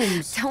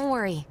fumes. Don't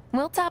worry.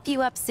 We'll top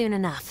you up soon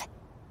enough.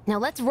 Now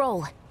let's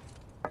roll.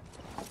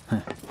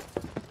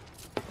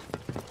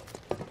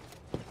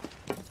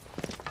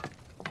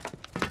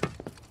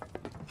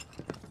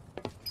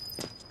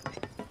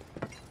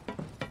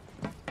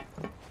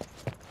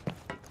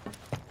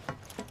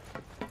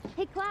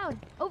 Hey, Cloud,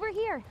 over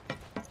here.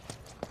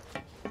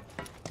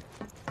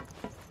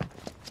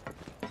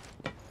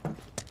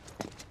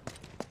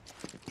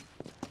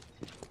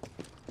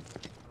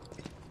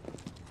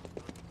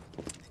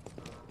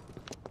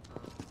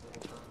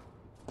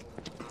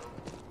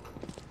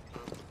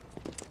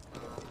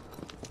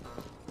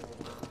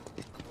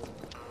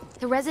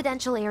 The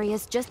residential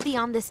area's just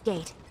beyond this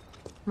gate.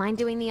 Mind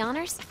doing the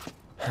honors?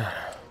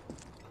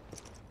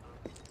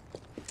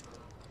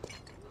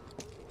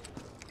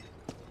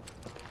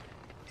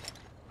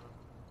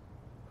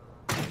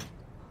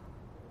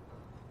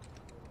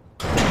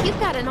 You've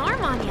got an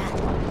arm on you.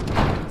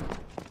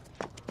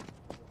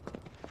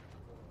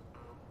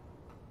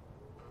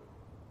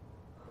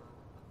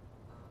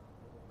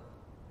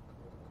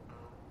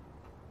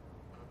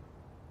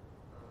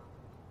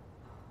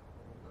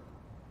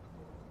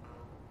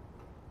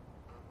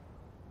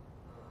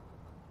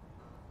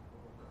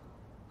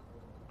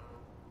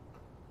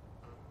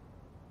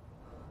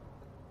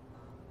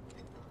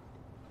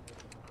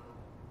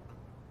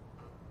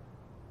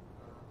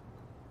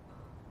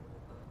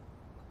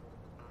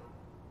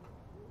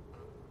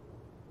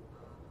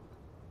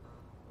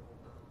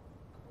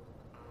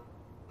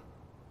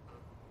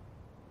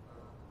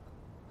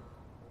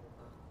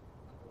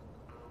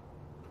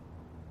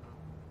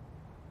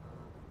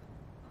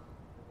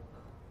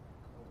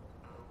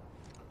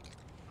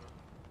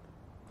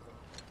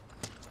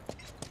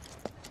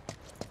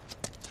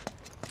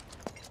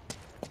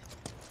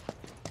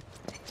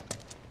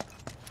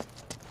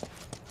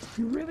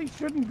 You really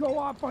shouldn't go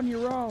off on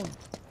your own.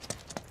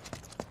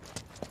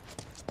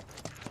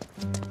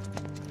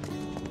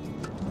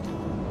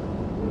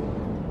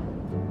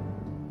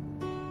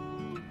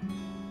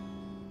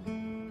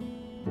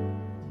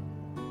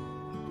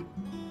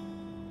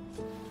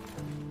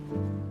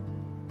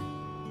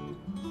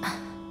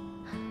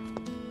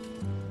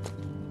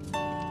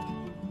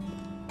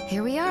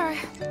 Here we are.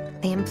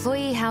 The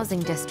Employee Housing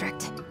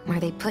District, where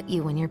they put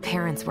you when your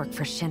parents work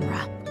for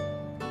Shinra.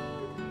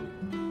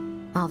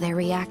 While their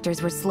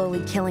reactors were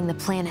slowly killing the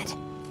planet,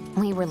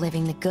 we were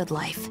living the good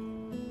life.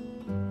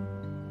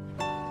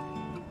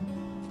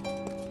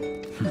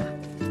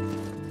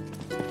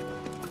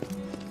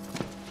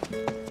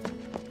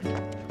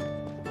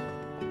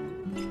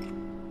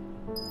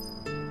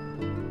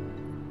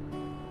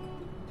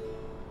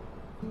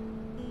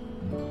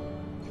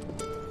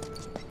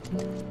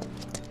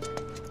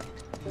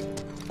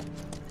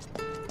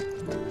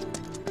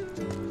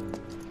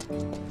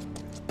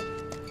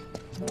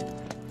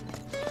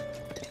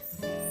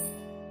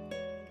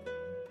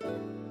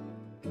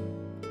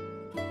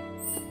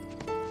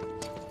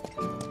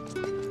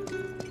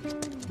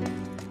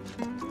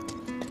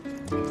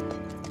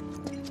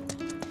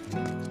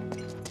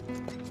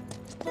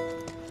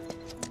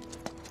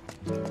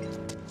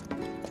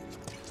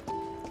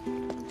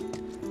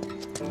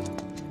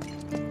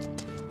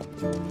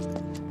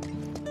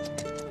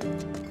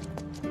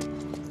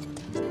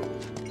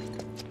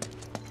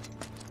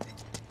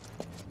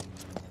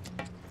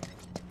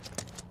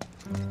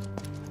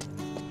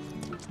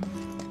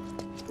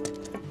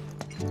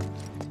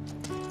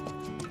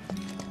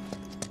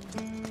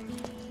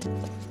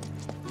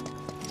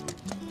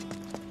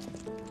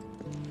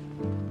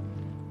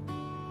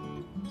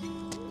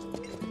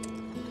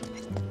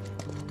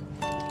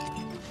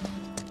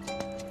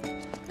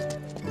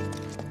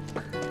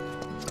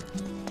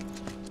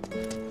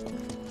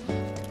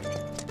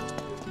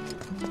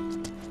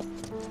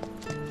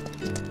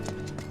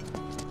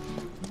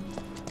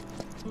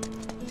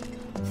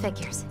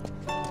 Figures.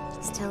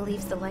 Still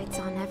leaves the lights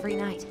on every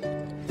night.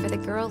 For the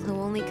girl who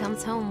only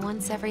comes home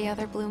once every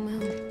other blue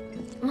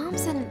moon.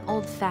 Mom's an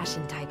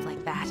old-fashioned type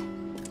like that.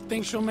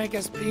 Think she'll make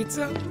us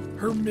pizza?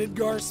 Her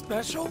Midgar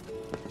special?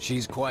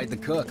 She's quite the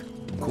cook.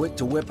 Quick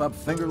to whip up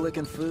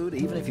finger-licking food,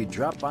 even if you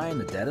drop by in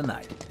the dead of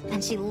night.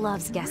 And she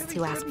loves guests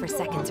who ask for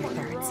seconds or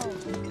thirds.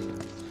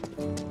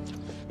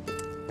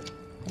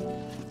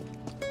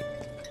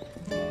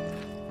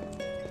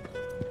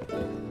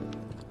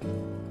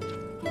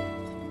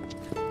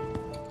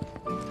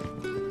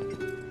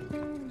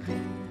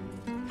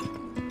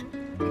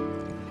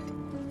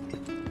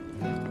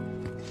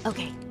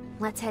 Okay,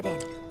 let's head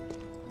in.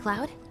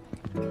 Cloud,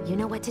 you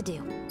know what to do.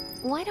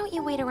 Why don't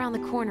you wait around the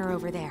corner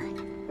over there?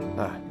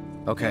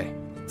 Okay.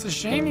 It's a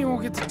shame you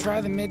won't get to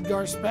try the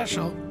Midgar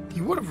special.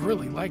 You would have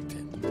really liked it.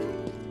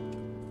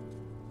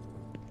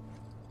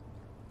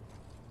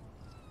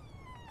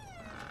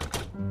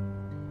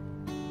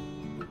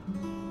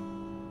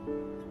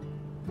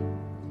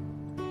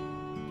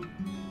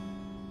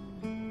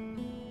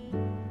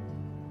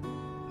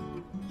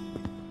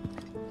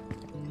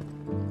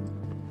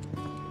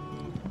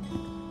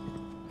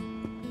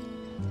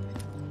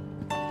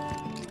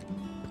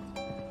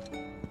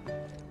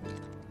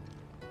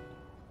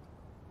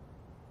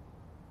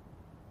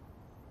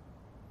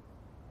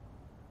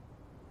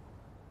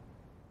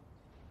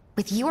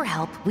 With your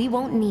help, we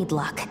won't need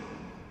luck.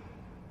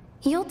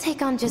 You'll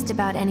take on just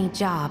about any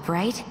job,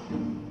 right?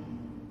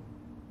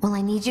 Well,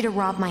 I need you to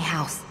rob my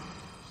house.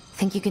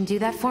 Think you can do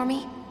that for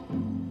me?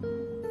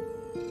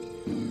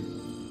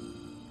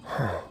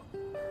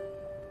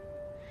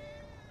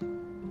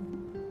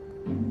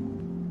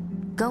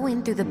 Go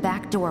in through the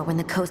back door when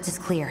the coast is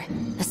clear.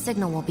 The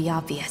signal will be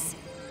obvious.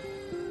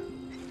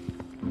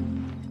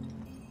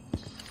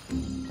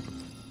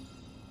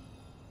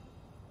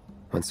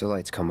 Once the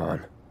lights come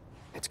on,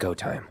 it's go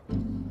time.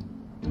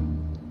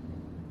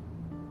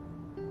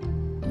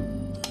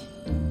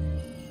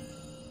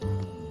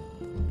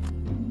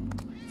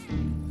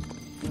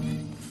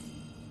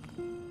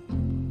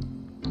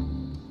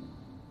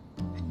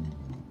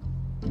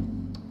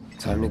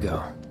 Time to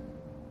go.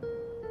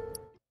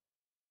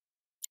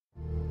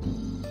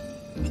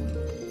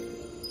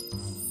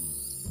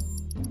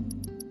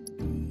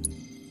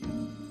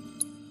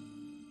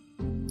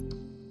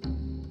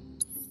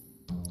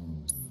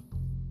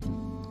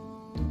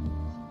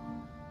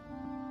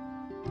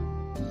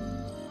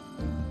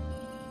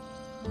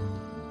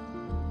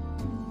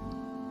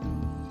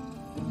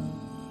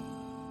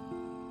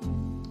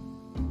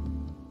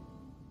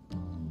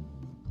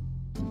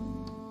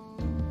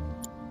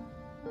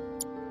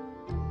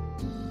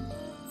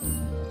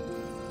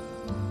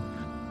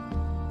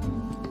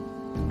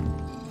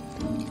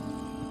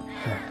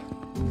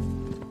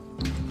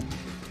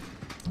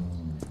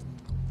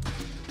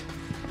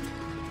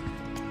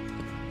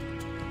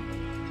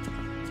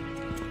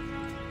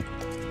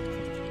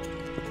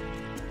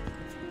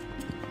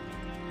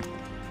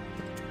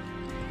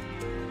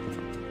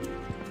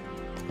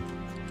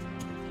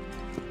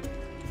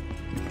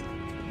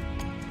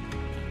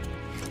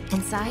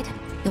 inside,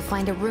 you'll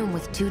find a room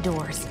with 2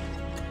 doors.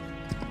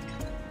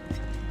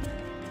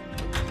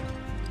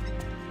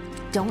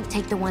 Don't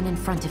take the one in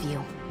front of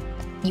you.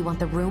 You want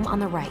the room on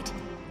the right.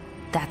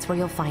 That's where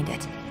you'll find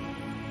it.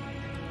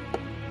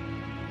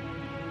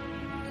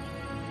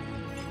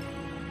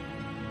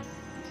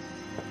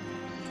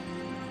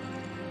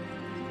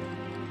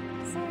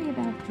 Sorry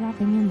about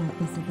dropping in like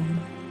this again.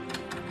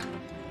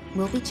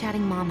 We'll be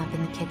chatting Mom up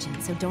in the kitchen,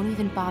 so don't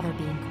even bother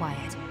being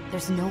quiet.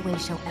 There's no way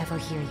she'll ever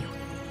hear you.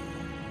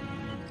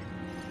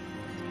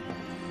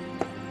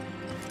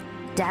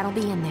 Dad'll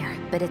be in there,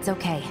 but it's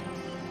okay.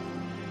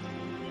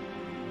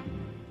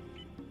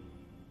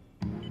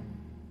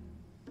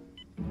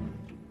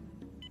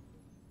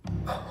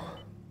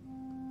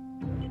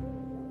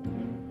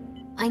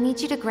 I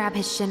need you to grab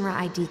his Shinra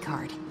ID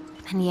card.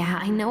 And yeah,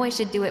 I know I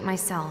should do it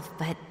myself,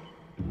 but...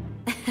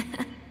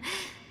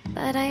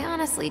 but I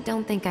honestly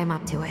don't think I'm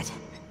up to it.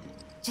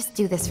 Just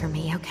do this for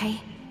me,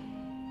 okay?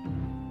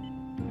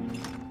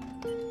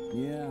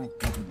 Yeah,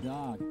 like a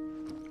dog.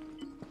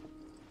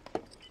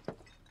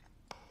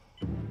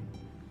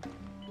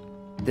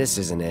 This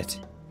isn't it.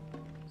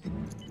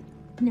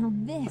 Now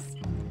this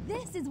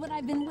is what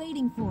I've been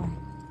waiting for.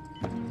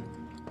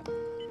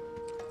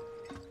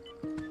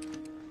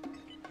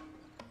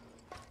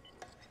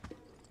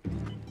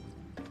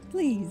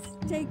 Please,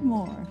 take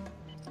more.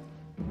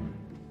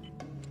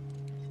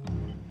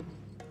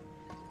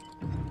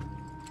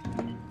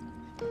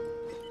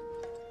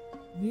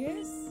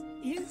 This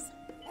is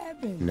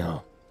heaven.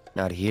 No,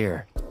 not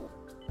here.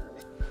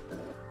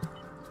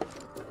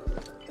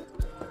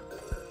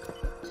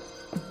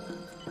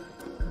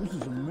 This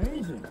is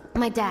amazing.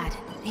 My dad.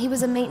 He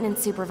was a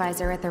maintenance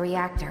supervisor at the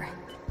reactor.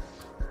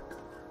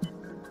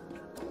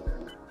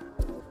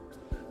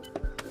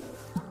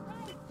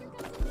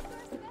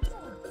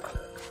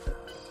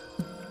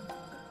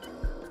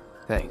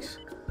 Thanks.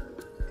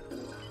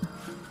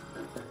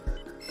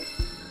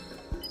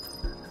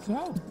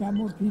 So, got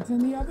more pizza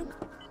in the oven?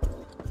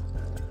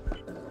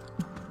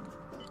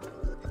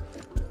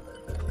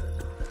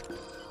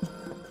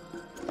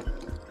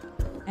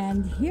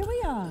 And here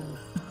we are.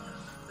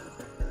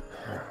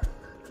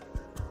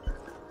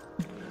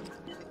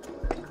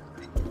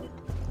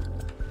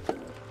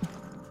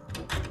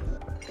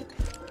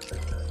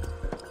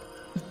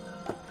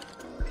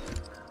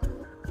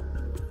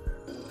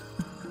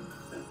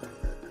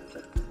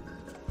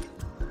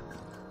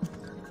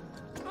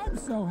 I'm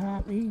so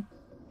happy.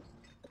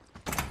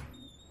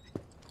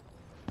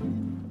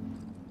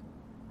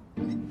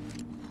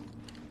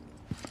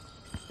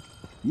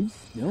 You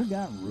still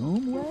got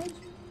room, Wedge?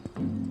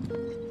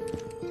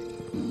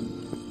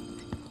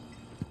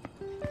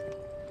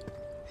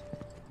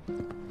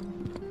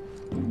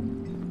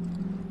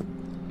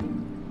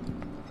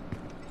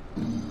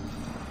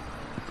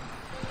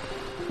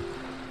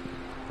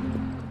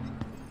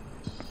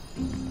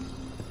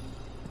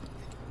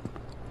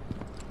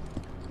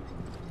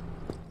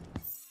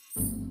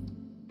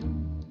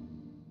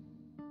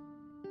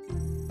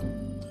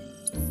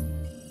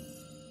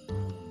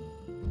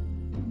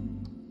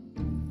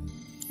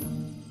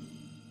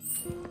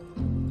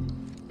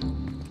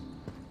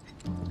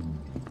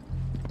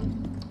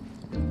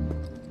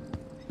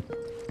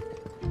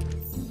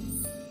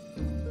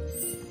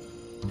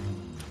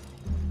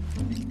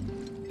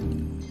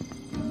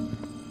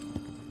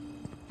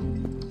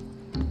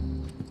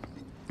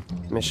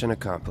 Mission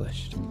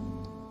accomplished.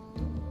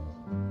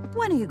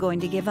 When are you going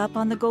to give up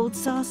on the gold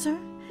saucer?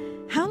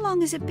 How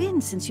long has it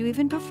been since you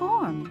even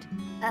performed?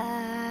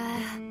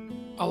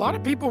 A lot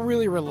of people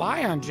really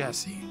rely on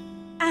Jesse.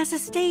 As a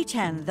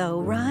stagehand, though,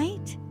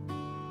 right?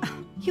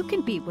 You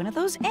can be one of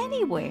those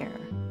anywhere.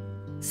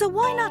 So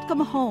why not come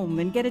home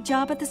and get a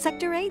job at the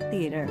Sector 8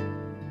 theater?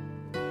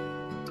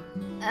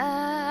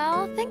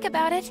 I'll think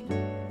about it.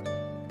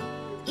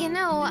 You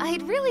know,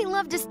 I'd really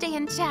love to stay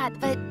and chat,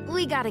 but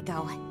we gotta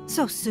go.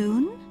 So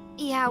soon?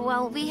 Yeah,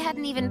 well, we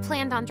hadn't even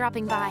planned on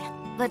dropping by.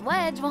 But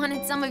Wedge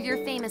wanted some of your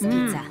famous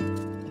pizza.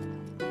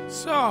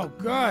 So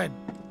good.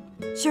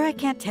 Sure I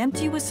can't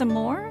tempt you with some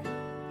more?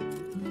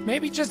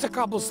 Maybe just a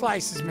couple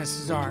slices,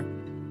 Mrs. R.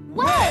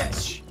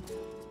 Wedge!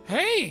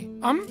 Hey,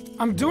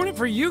 I'm doing it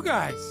for you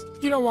guys.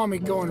 You don't want me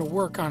going to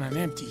work on an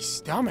empty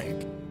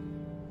stomach.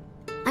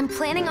 I'm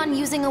planning on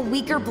using a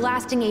weaker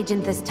blasting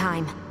agent this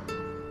time.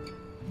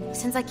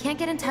 Since I can't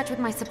get in touch with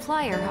my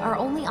supplier, our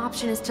only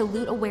option is to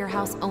loot a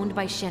warehouse owned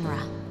by Shinra.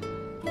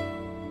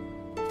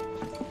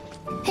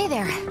 Hey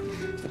there.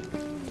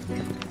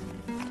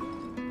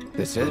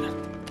 This it?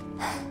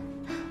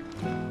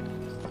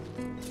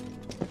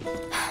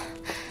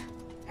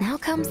 Now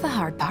comes the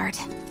hard part.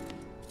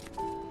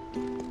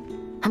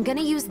 I'm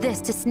gonna use this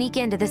to sneak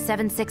into the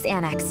 7-6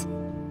 annex.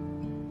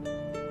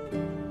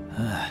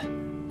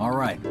 All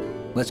right,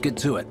 let's get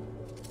to it.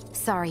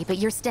 Sorry, but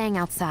you're staying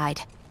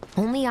outside.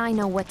 Only I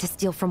know what to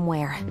steal from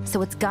where,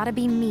 so it's gotta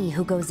be me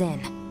who goes in.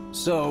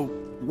 So,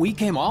 we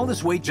came all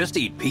this way just to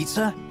eat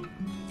pizza?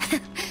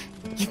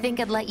 You think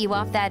I'd let you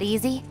off that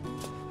easy?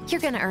 You're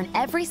gonna earn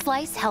every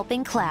slice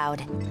helping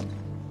Cloud.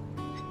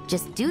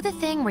 Just do the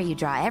thing where you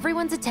draw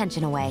everyone's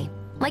attention away,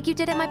 like you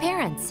did at my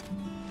parents'.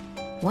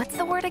 What's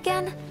the word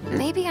again?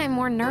 Maybe I'm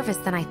more nervous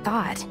than I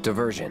thought.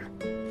 Diversion.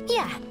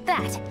 Yeah,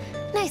 that.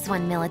 Nice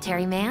one,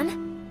 military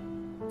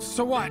man.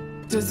 So what?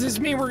 Does this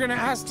mean we're gonna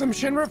ask some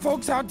Shinra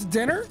folks out to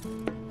dinner?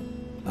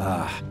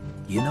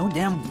 You know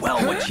damn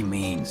well what she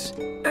means.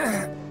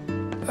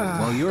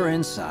 While you're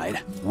inside,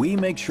 we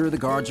make sure the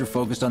guards are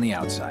focused on the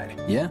outside,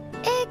 yeah?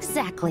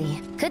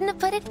 Exactly. Couldn't have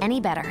put it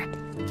any better.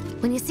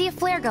 When you see a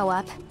flare go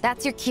up,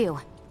 that's your cue.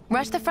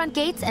 Rush the front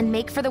gates and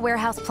make for the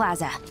warehouse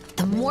plaza.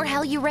 The more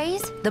hell you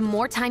raise, the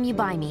more time you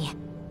buy me.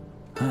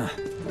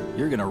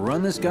 You're gonna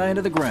run this guy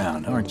into the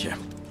ground, aren't you?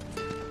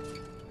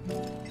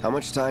 How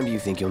much time do you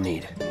think you'll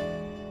need?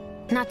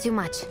 Not too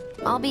much.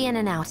 I'll be in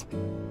and out.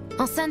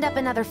 I'll send up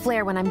another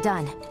flare when I'm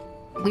done.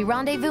 We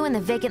rendezvous in the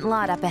vacant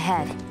lot up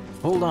ahead.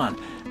 Hold on.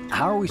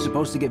 How are we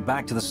supposed to get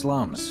back to the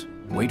slums?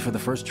 Wait for the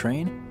first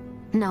train?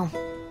 No.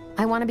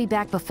 I want to be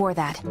back before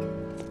that.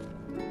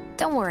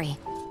 Don't worry.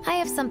 I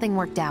have something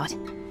worked out.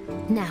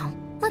 Now,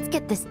 let's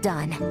get this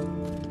done.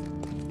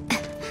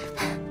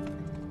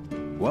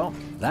 Well,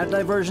 that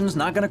diversion's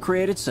not gonna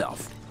create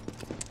itself.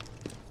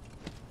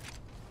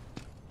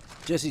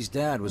 Jesse's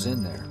dad was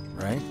in there,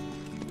 right?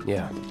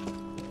 Yeah.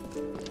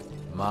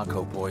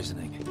 Mako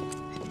poisoning.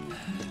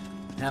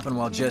 Happened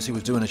while Jesse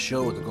was doing a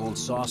show with the Gold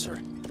Saucer.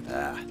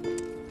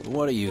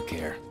 What do you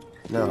care?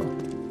 No.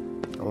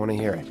 I want to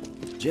hear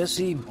it.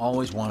 Jessie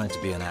always wanted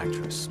to be an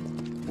actress.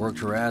 Worked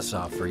her ass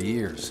off for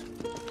years.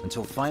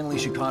 Until finally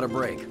she caught a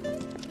break.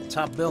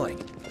 Top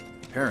billing.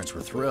 Parents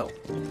were thrilled.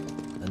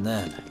 And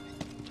then,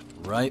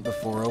 right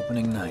before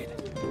opening night...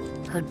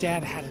 Her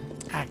dad had an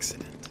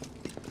accident.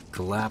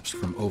 Collapsed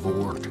from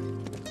overwork.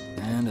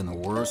 And in the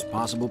worst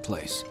possible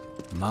place.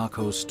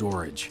 Mako's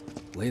storage.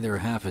 Lay there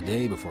half a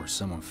day before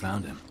someone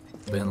found him.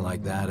 Been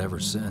like that ever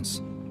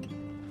since.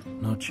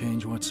 No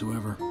change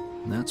whatsoever.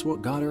 And that's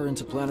what got her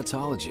into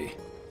planetology.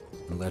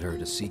 And led her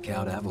to seek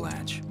out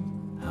Avalanche.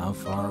 How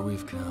far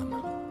we've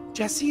come.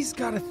 Jesse's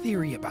got a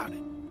theory about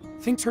it.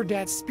 Thinks her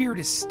dad's spirit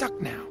is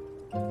stuck now,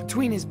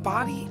 between his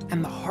body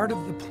and the heart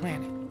of the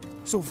planet.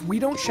 So if we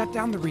don't shut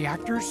down the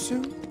reactors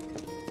soon...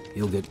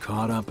 He'll get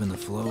caught up in the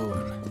flow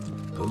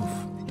and poof.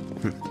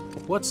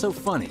 What's so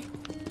funny?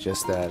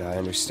 Just that I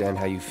understand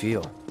how you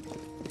feel.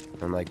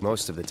 Unlike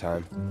most of the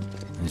time.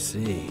 I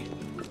see.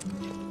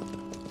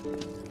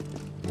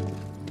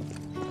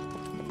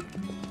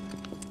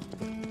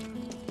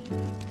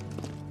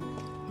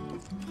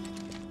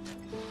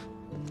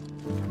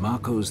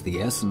 Mako's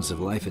the essence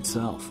of life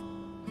itself.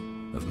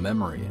 Of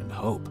memory and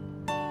hope.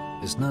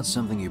 It's not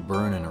something you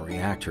burn in a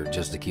reactor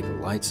just to keep the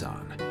lights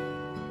on.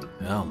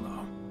 Hell no.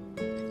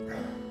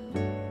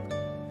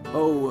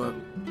 Oh,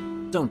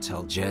 don't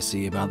tell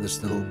Jessie about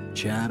this little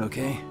chat,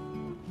 okay?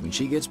 When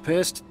she gets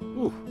pissed,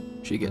 ooh,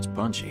 she gets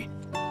punchy.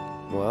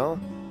 Well,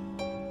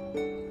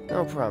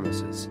 no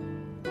promises.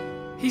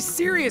 He's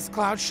serious,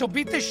 Cloud. She'll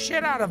beat the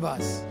shit out of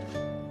us.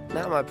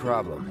 Not my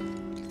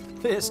problem.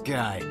 This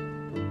guy.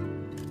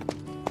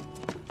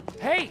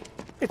 Hey,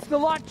 it's the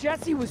lot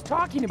Jesse was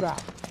talking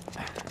about.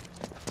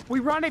 We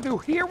rendezvous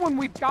here when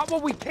we've got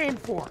what we came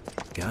for.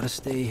 Gotta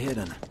stay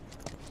hidden.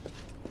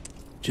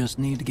 Just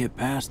need to get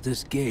past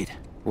this gate.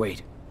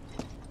 Wait.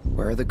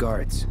 Where are the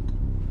guards?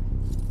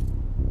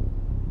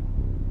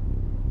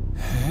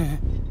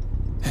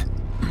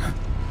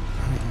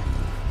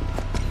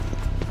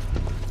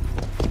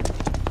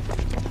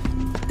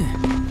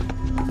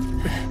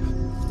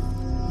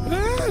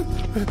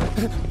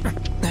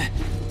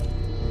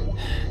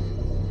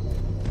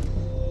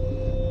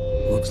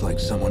 Looks like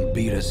someone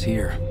beat us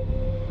here.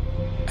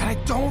 And I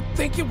don't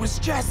think it was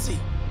Jesse.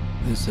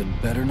 This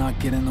had better not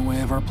get in the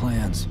way of our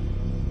plans.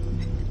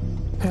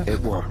 It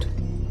won't.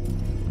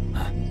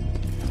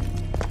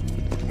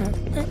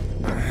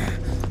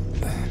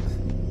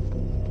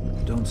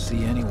 Don't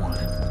see anyone.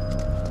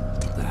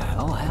 What the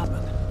hell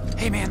happened?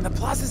 Hey man, the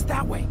plaza's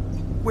that way.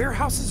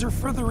 Warehouses are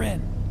further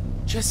in.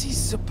 Jesse's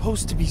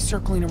supposed to be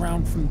circling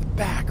around from the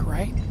back,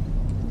 right?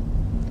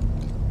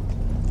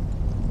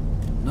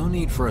 No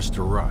need for us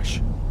to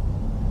rush.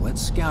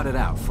 Let's scout it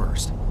out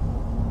first.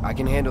 I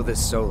can handle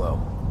this solo.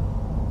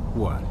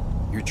 What?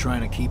 You're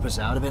trying to keep us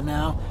out of it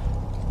now?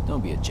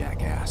 Don't be a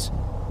jackass.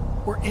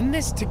 We're in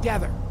this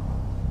together.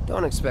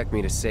 Don't expect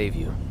me to save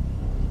you.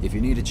 If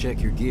you need to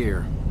check your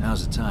gear,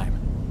 now's the time.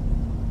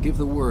 Give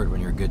the word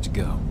when you're good to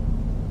go.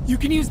 You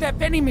can use that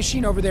vending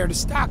machine over there to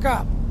stock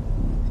up.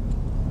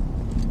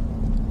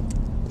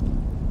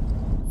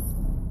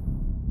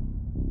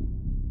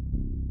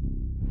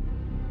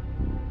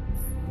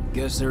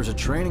 Guess there's a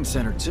training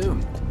center too.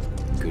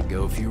 Could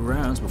go a few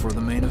rounds before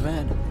the main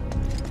event.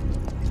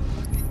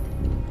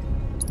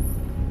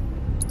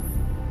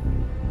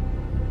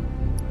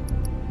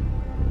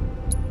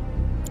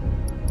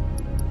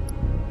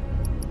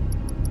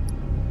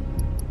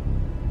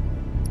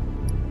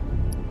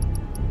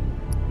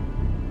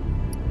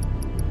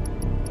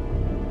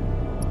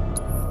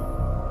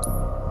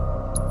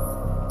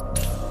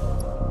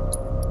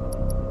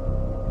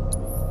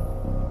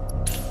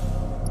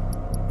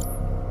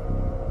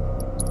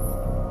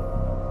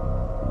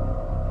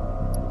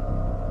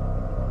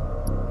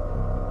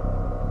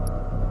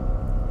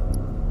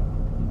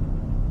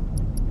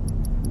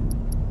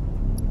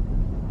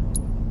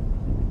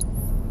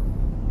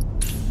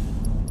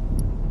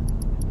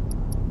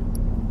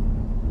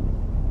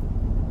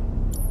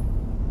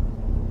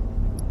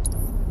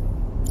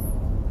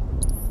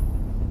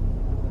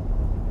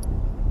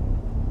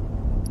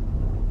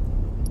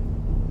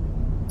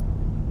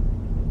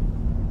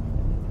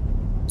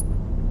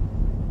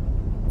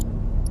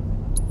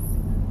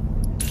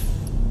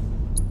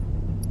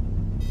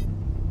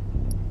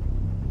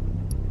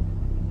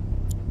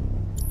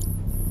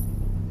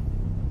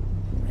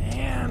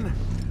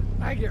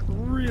 I get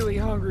really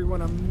hungry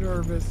when I'm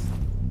nervous.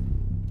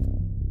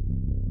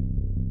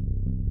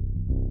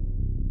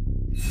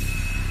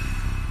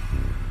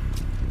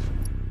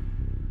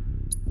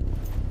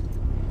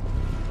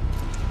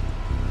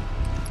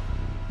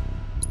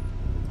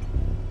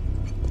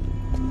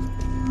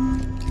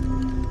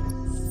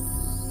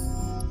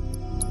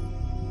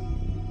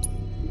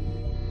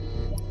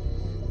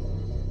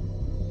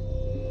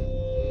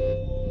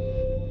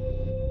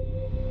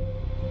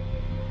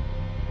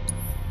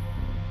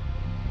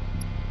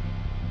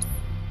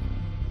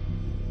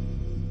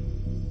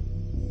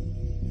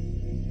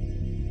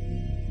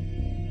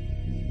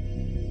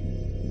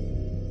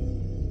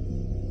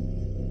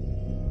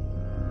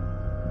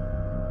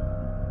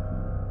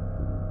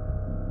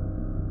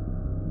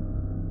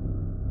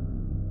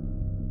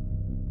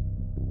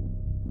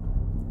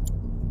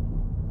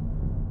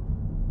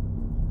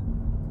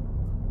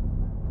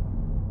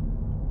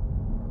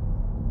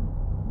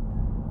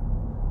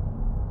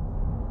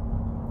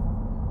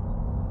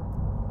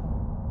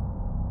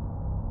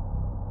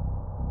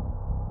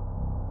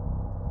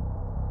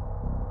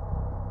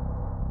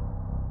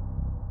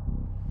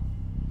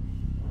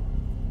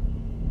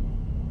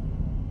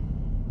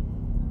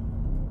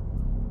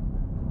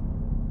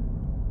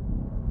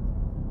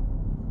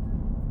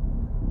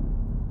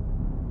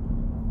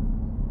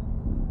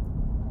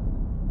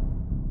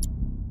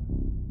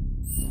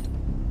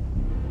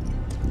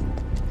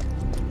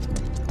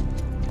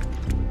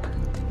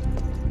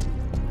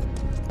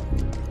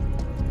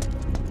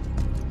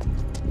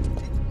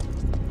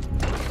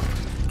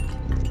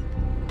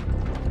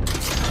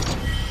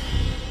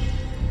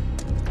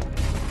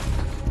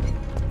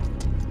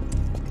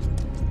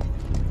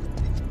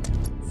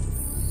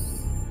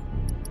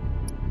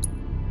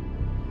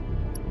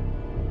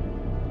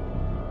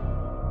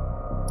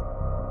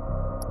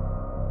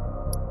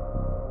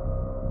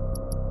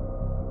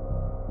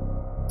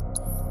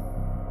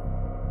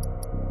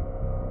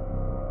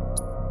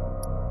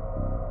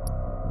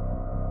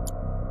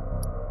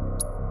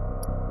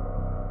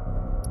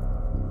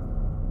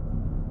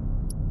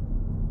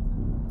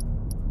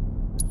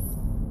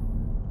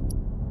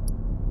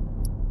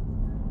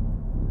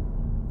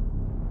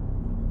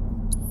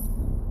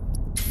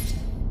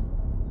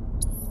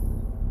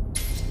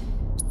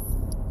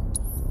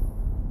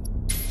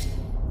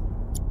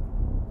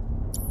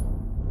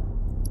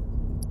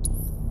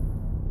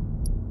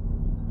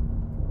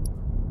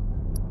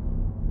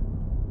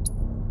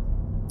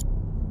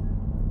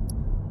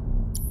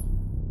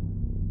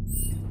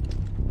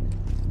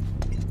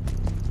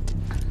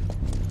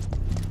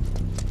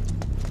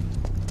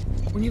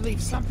 When you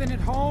leave something at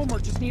home or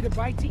just need a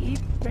bite to eat,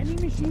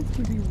 vending machines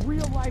can be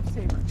real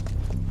lifesavers.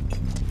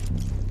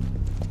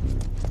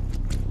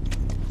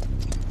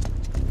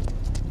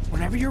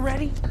 Whenever you're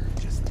ready,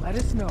 just let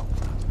us know.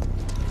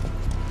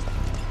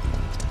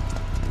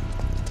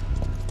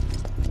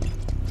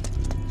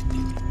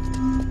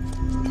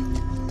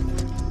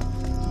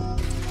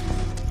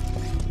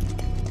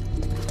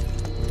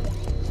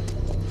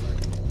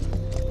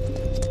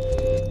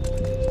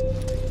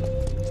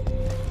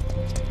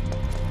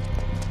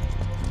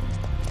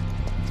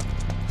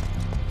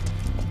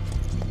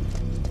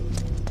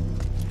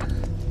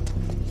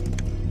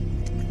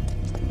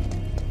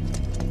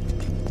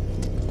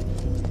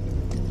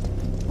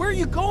 Where are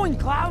you going,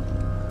 Cloud?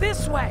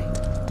 This way!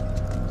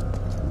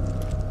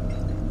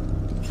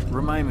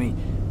 Remind me,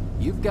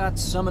 you've got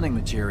summoning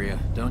materia,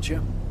 don't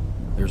you?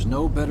 There's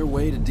no better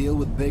way to deal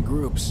with big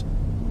groups.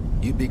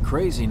 You'd be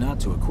crazy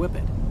not to equip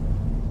it.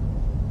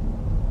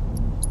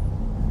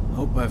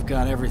 Hope I've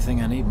got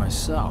everything I need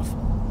myself.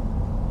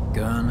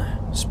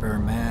 Gun, spare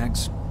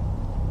mags.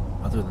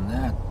 Other than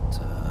that,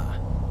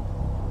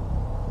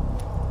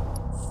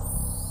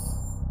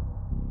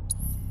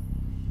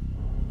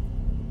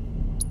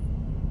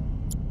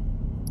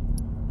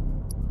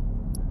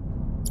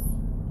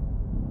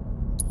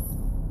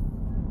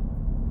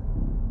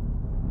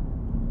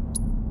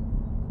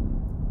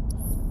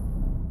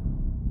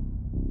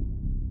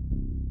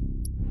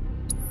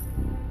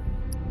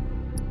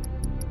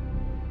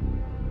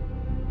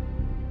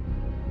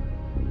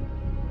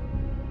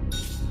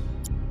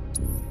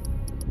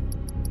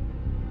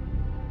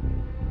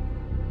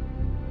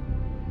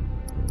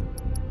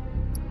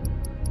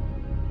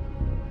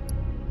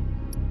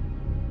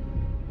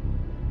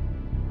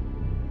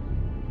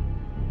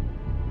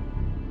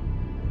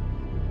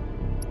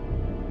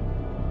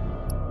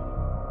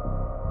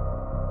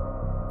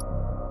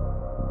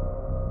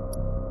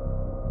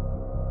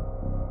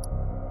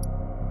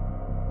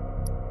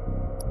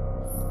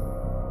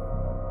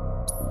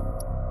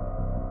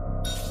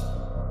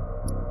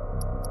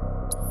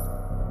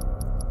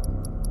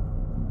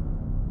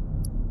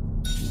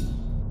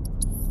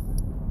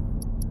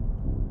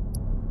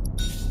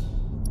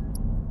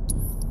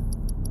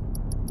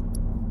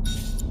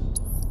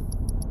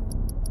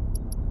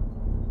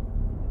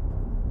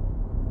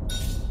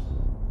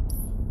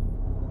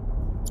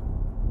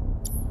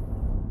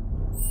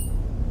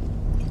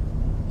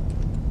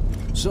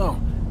 So,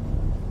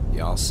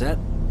 you all set?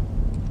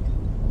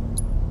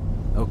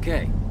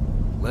 Okay,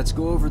 let's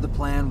go over the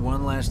plan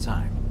one last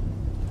time.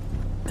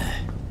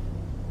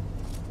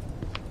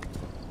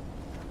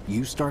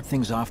 You start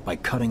things off by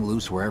cutting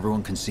loose where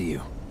everyone can see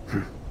you.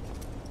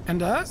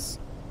 And us?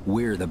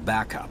 We're the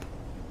backup.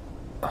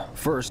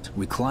 First,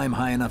 we climb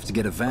high enough to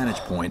get a vantage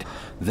point,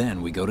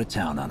 then we go to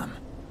town on them.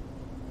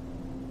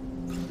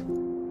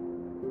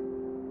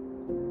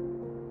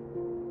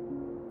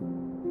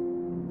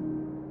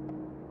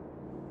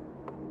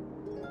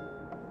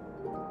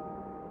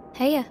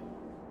 Heya.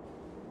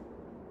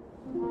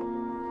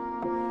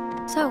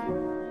 So,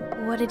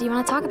 what did you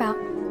want to talk about?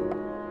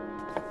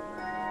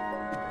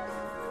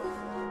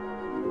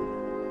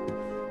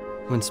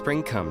 When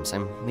spring comes,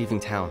 I'm leaving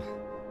town.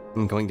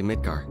 I'm going to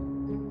Midgar.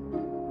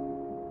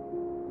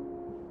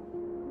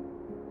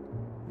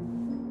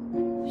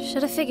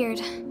 Should have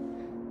figured.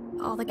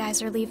 All the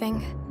guys are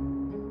leaving.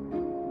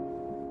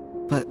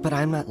 But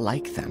I'm not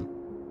like them.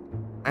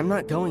 I'm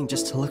not going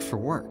just to look for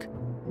work.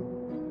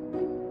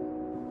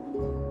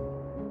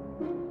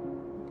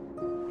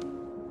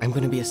 I'm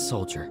gonna be a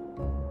soldier.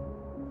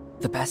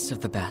 The best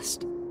of the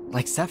best.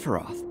 Like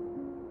Sephiroth.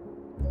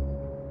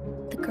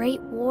 The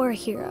Great War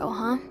hero,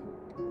 huh?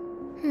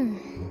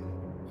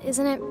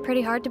 Isn't it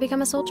pretty hard to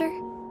become a soldier?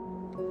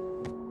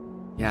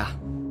 Yeah.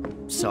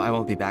 So I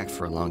won't be back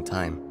for a long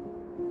time.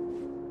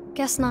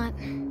 Guess not.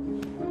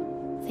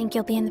 Think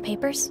you'll be in the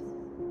papers?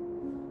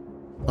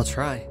 I'll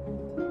try.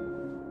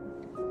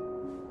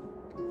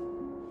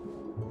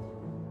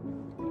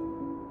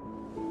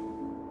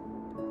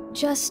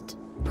 Just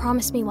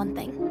promise me one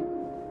thing.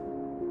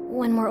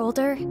 When we're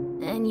older,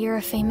 and you're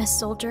a famous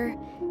soldier,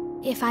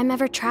 if I'm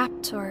ever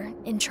trapped or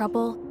in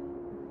trouble,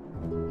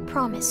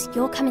 promise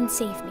you'll come and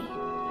save me.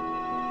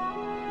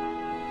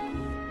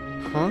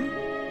 Huh?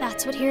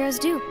 That's what heroes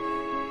do.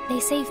 They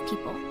save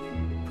people.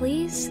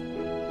 Please?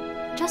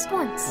 Just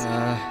once.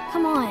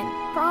 Come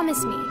on,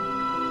 promise me.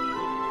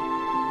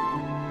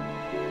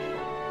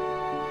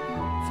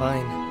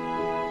 Fine.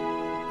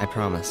 I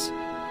promise.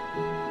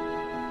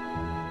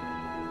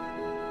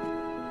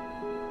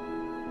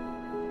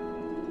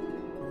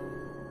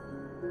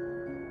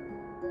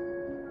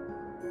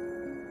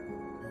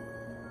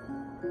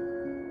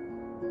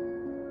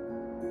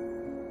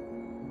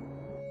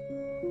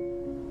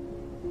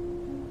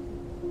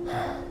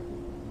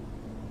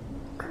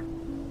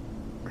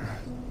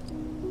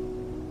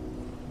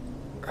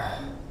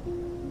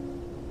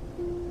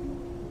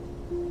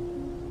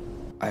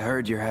 I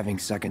heard you're having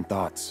second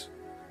thoughts.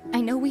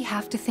 I know we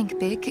have to think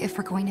big if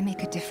we're going to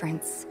make a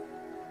difference.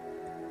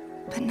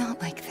 But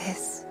not like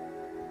this.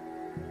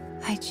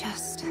 I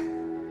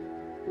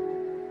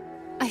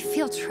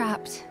feel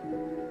trapped.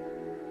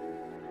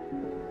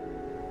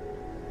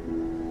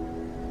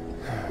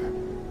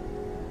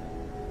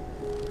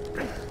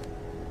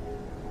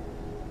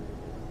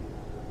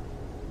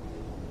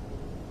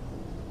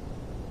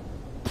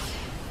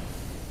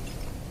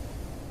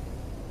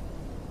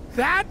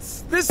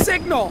 That's the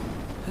signal!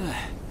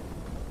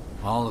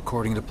 All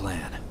according to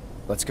plan.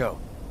 Let's go.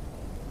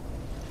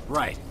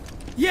 Right.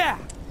 Yeah!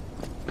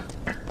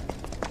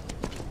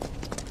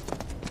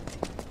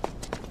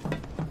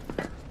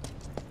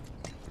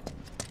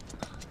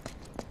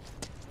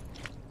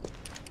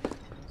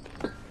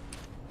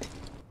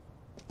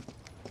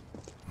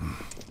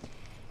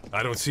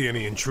 I don't see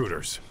any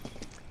intruders.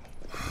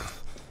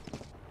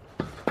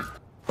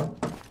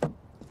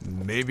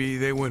 Maybe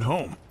they went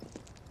home.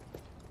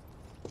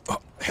 Oh,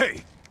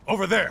 hey,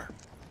 over there!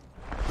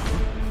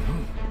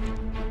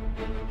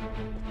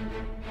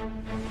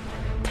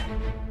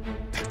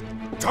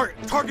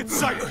 Target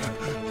sighted!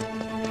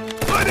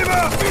 Light him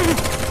up!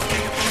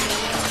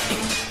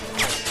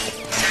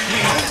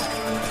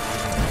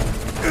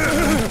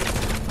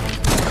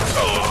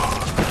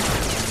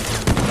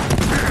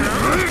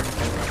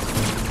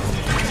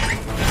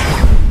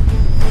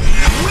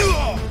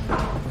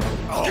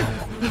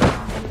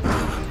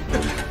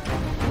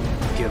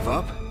 Give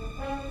up?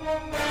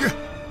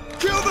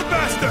 Kill the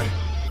bastard!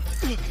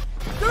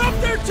 They're up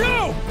there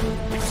too!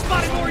 We've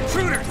spotted more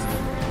intruders!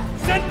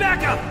 Send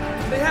backup!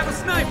 They have a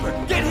sniper!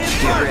 Get him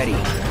first! Get ready.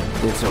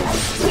 It's over.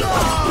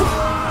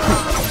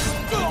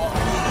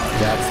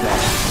 That's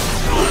that.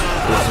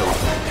 It's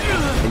over.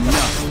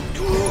 Enough.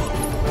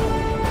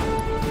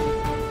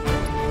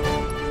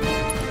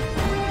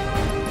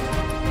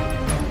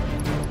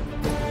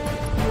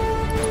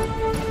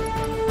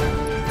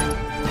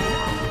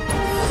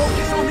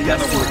 Focus on the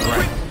other one!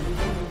 Quick!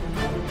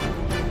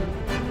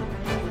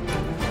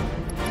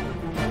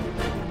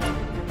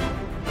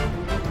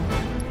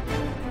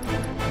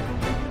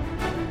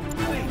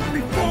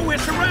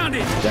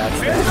 That's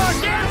that.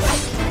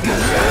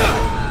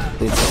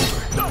 It's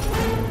over.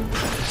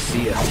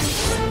 See ya.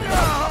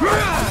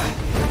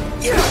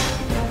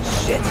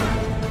 Shit.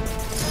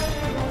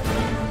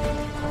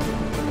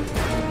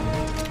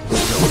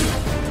 It's over.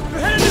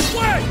 They're headed this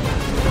way!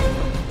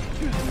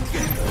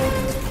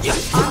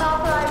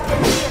 Unauthorized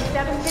entry in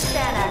 76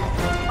 Annex.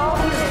 All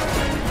units,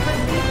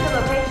 proceed to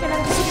location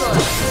and destroy.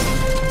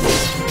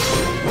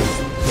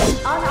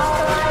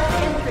 Unauthorized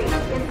entry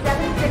in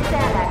 76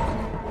 Annex.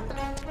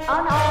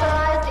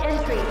 Unauthorized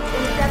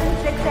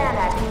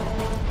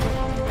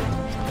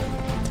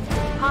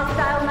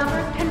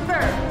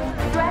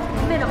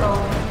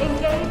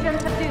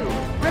and subdue.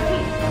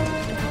 Repeat.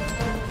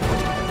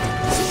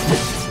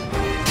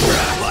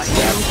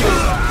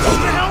 Who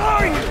the hell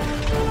are you?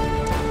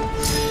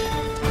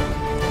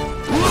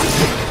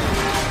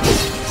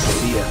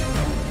 See ya.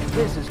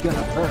 This is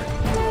gonna hurt.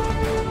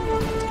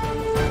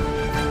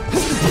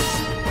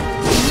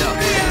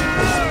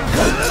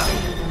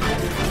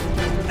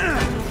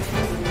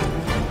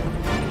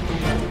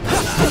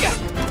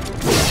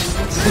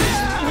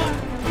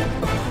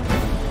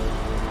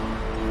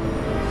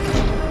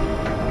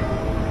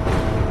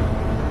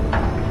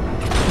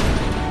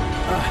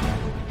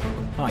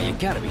 Oh, you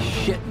gotta be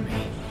shitting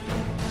me.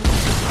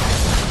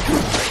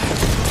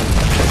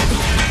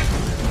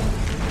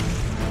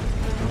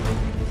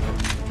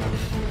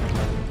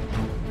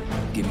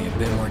 Give me a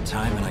bit more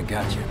time and I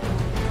got you.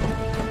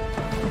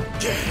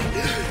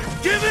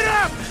 Give it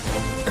up!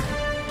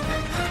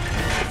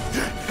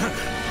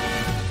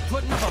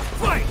 Putting up a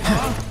fight,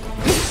 huh?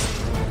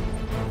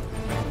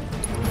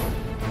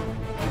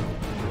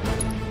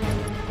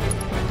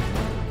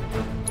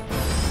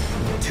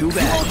 Too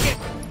bad.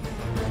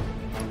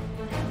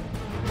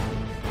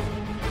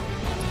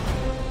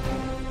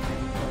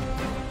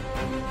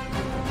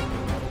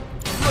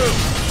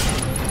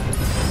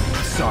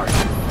 Sorry.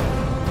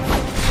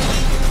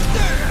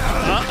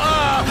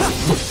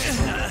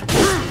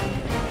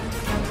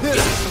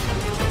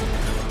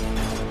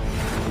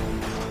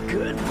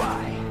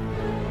 Goodbye.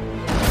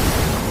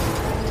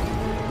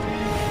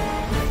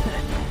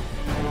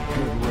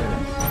 Good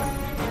riddance.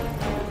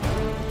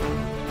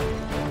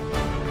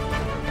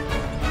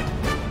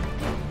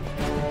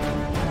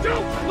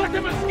 Don't let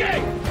them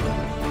escape!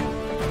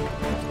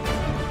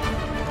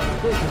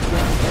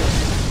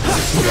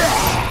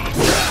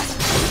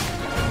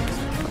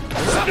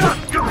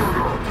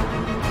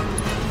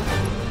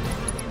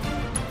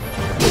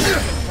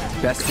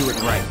 Best do it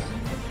right.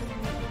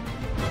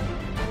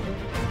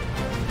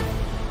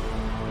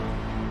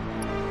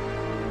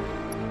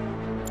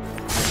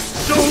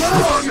 So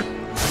long!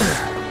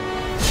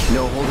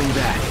 No holding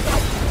back.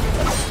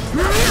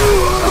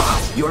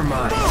 You're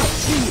mine.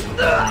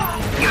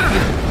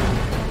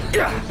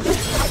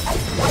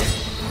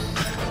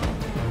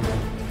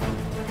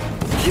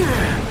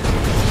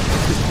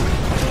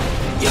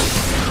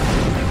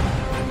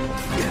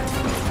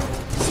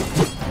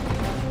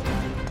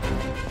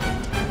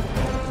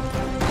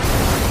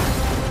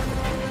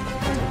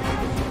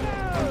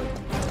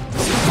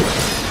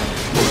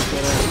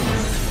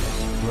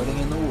 Putting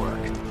in the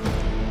work.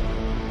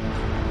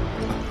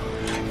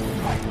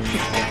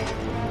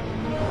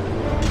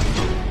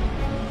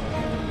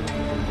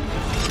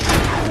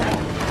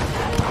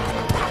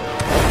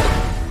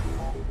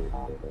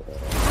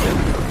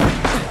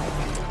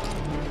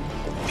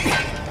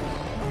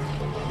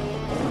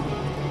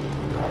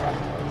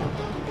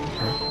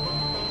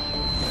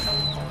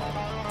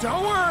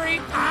 Don't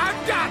worry,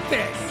 I've got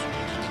this!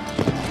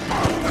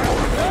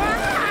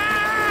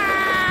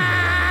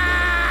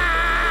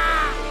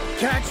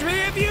 Catch me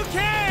if you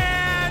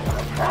can!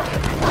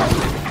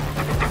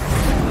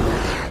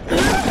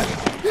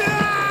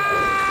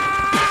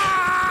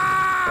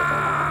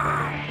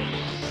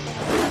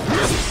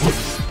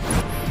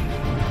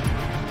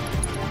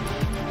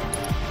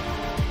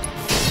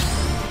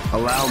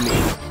 Allow me.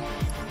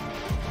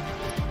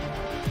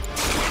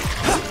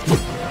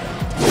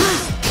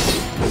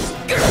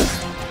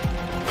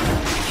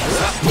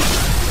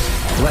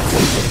 Let's do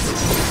this.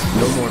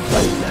 No more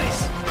playing nice.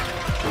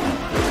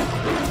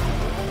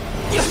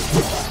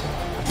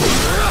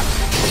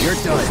 You're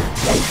done.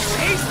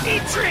 Tasty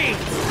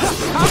treats!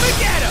 Come and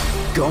get 'em!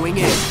 Going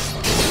in.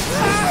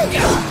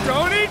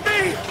 Don't eat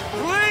me!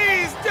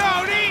 Please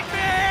don't eat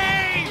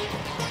me!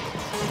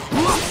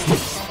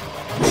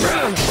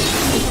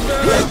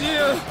 Bad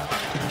idea.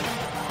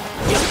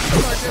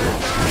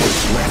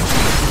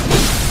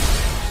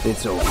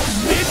 It's over.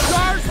 It's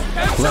our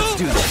special! Let's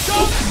do this.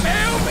 Don't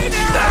fail me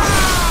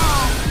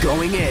now!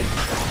 Going in.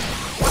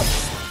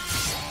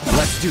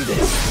 Let's do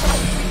this.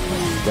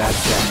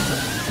 That's that.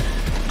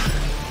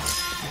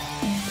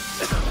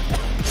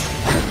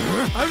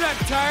 I'm not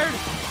tired.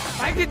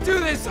 I can do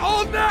this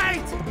all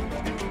night!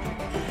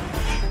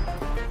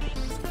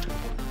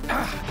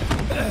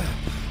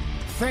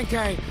 Think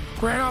I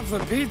ran off the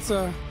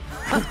pizza.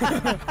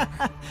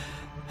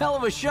 Hell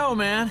of a show,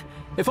 man.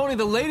 If only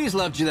the ladies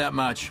loved you that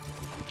much.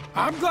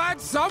 I'm glad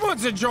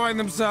someone's enjoying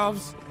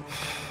themselves.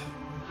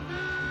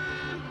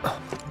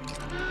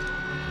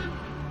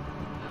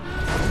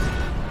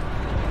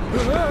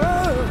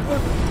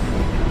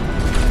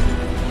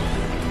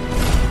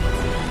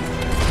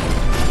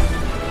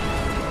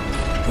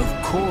 Of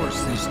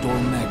course they store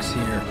mechs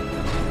here.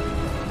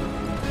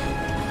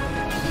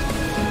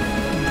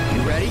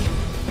 You ready?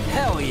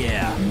 Hell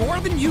yeah! More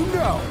than you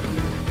know.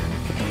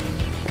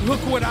 Look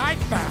what I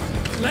found.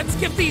 Let's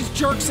give these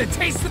jerks a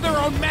taste of their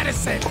own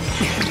medicine.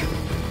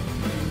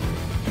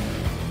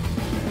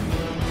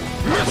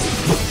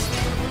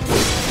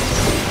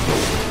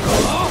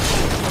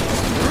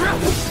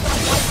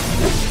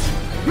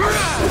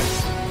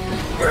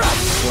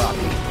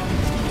 Sloppy.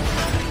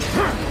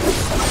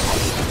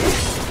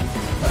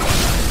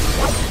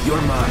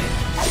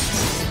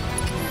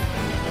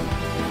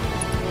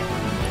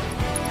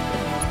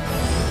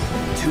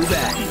 Too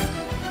bad.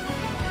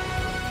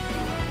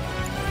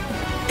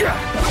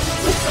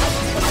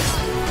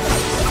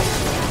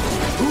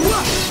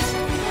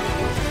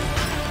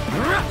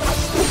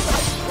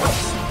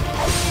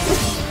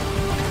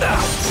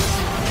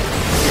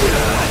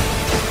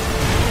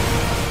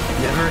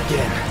 Never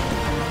again.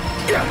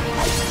 You're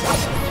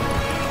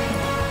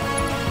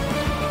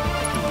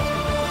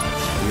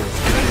as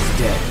good as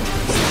dead.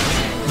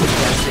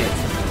 That's it.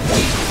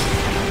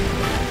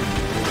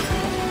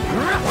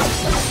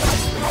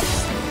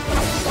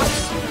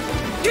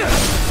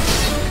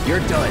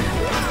 You're done.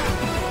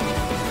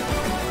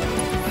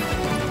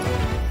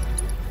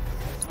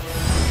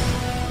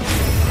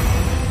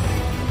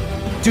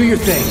 Do your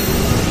thing.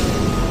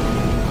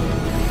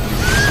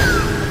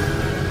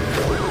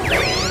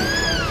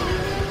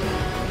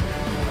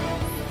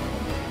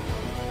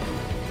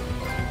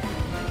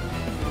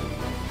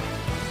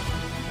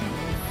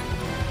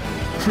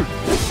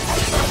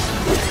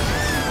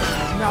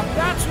 Now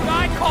that's what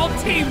I call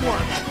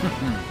teamwork!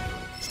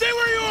 Stay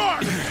where you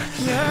are!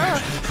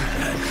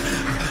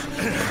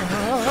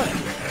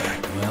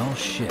 Well,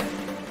 shit.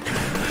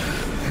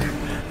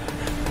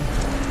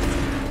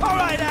 All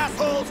right,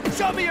 assholes,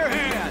 show me your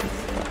hands.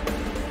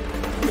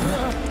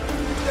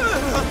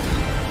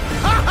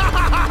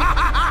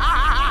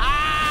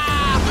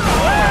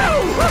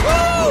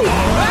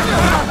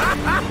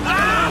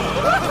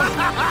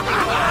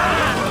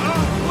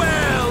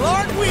 Well,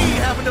 aren't we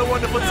having a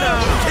wonderful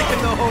time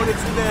kicking the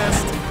hornet's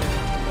nest?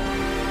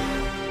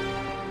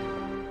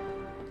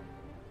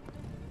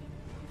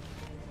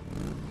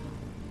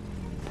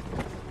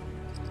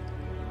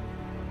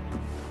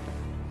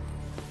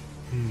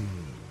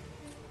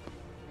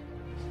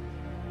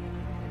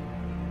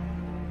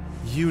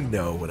 You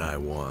know what I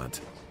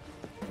want.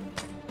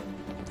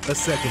 A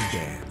second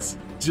dance.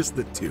 Just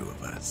the two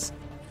of us.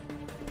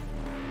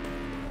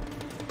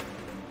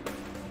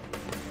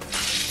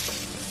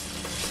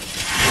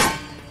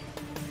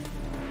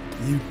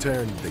 You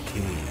turned the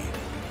key.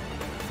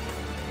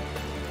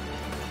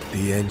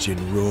 The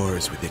engine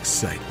roars with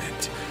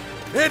excitement.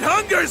 It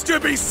hungers to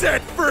be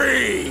set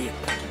free!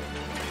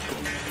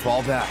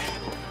 Fall back.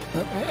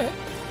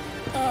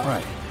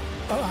 Right.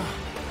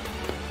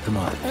 Come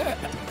on.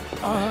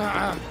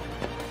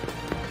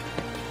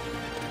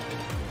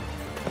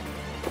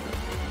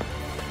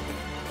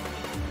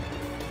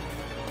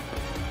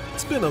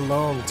 It's been a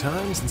long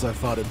time since I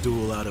fought a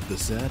duel out of the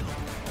saddle.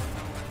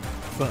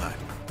 But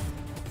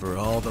for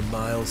all the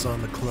miles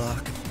on the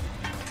clock,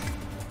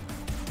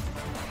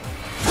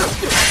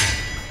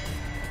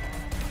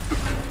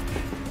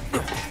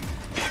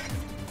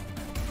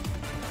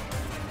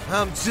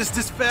 I'm just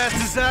as fast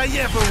as I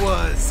ever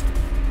was.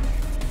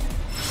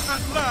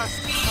 At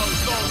last, our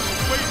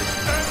long-awaited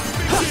dance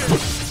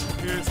begins!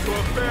 Here's to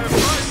a fair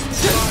fight,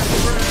 my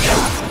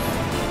friends!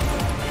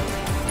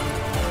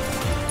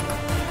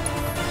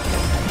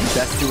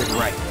 Best do it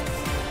right.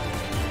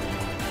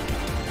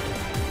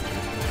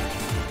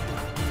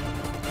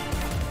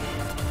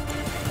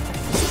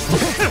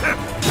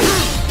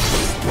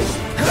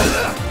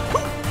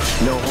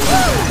 No holding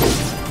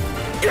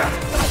back.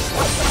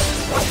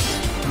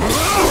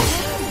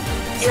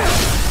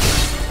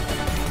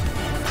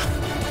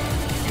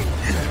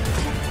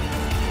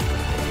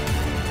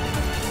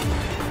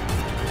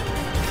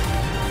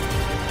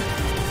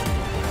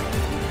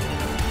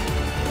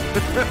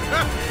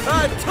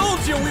 I told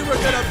you we were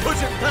gonna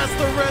push it past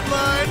the red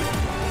line!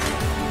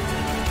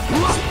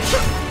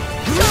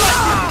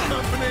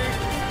 Company!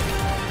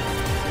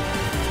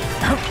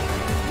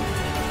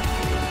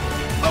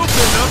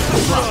 Open up the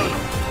front!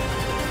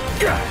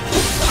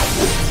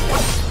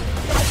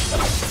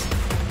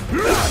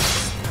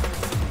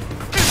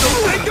 In the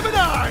blink of an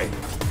eye!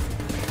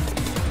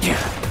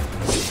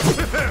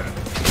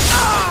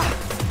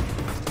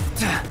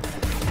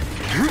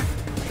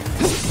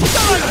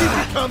 I'll keep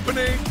you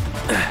company!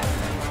 In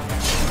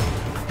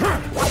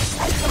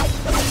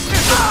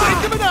the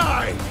blink of an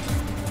eye!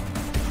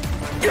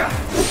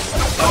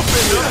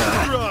 Open up the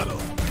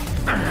throttle!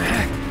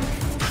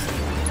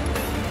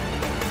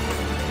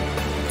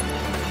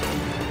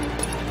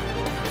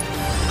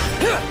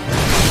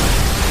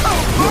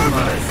 Oh,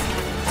 marvelous!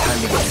 Time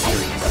to get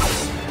serious.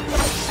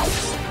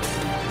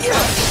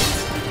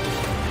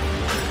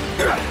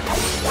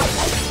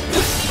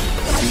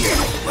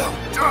 Well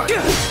done!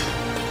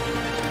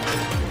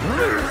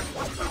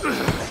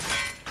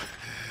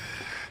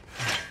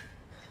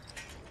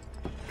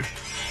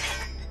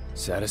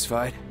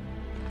 Satisfied?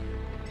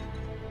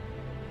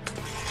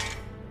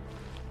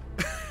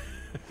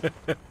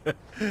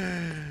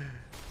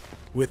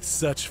 With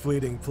such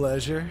fleeting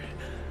pleasure?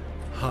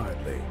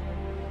 Hardly.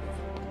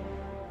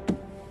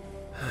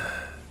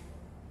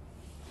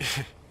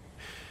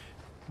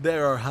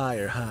 There are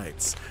higher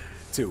heights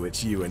to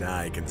which you and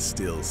I can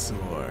still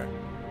soar.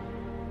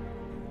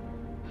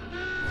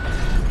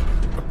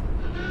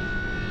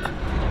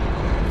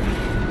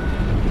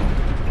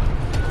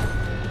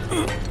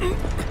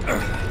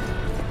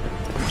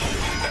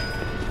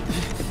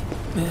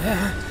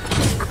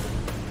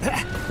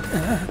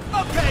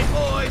 Okay,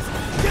 boys,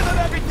 give him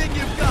everything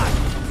you've got,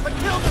 but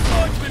kill the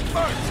swordsman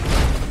first!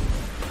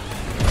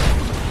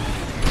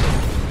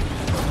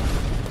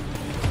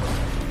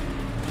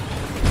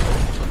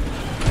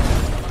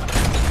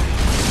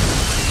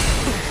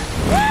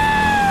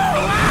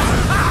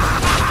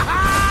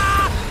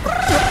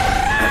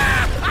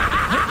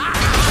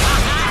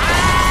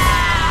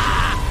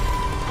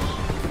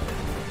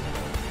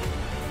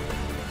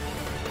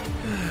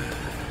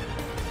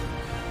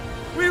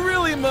 We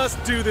really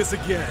must do this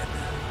again.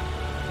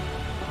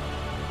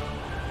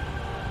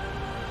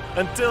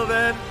 Until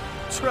then,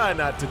 try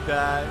not to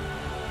die.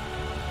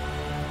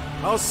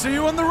 I'll see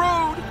you on the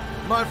road,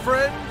 my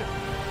friend.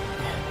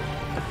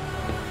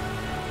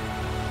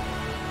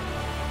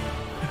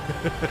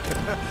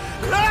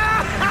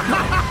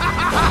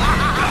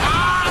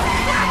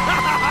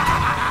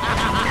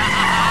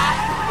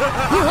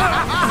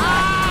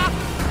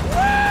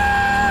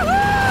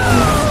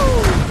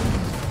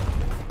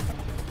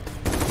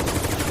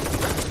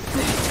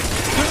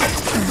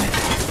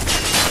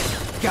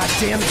 God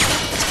damn it!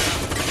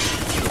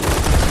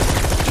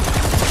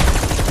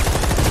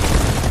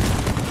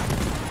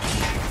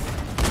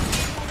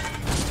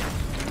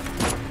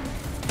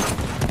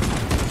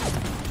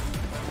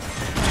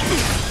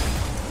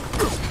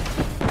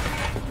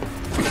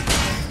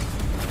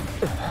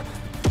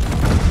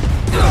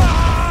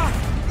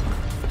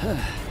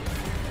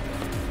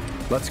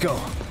 Let's go.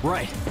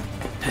 Right.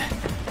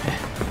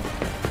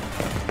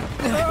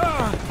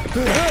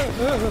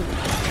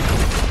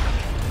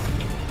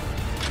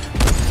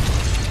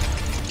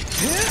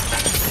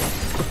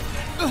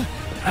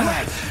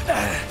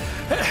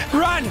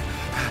 Run!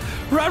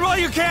 Run while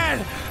you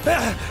can!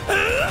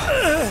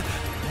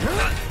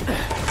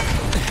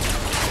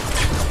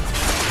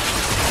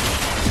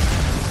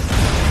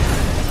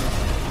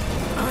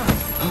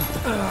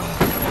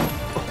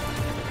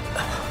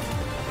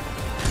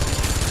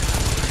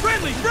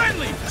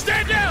 Friendly!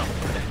 Stand down!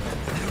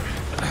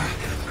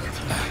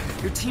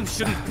 Your team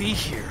shouldn't be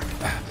here.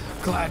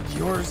 Glad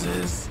yours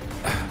is.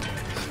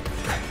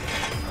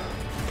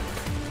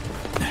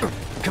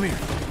 Come here.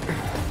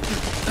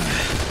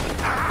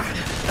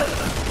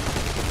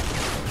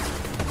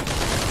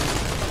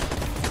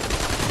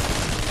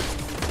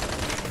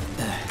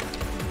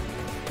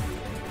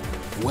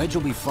 Wedge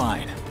will be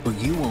fine, but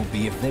you won't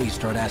be if they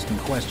start asking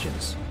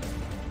questions.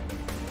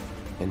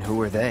 And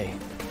who are they?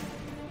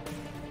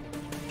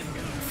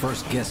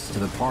 First guests to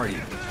the party,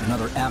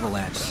 another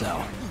Avalanche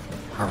cell.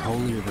 Our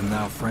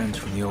holier-than-thou friends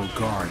from the old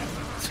guard.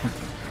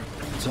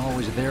 It's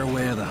always their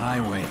way or the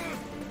highway.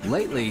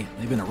 Lately,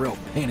 they've been a real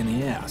pain in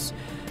the ass.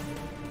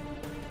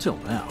 Till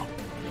now.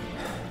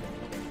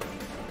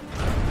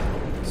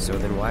 So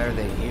then why are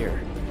they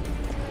here?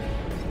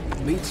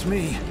 Beats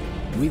me.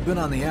 We've been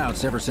on the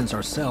outs ever since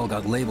our cell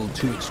got labeled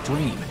too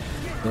extreme.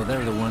 Though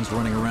they're the ones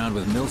running around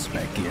with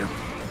mil-spec gear.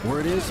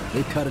 Word is,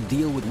 they've cut a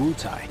deal with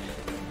Wutai.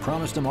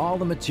 Promised them all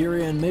the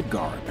materia in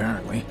Midgar,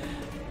 apparently.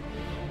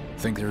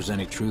 Think there's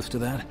any truth to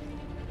that?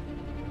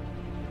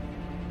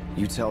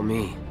 You tell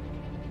me.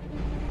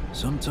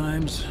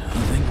 Sometimes, I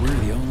think we're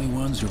the only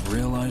ones who've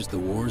realized the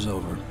war's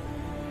over.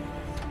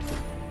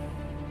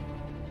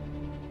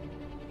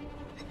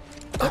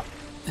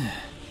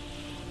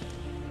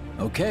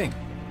 Okay,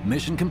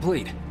 mission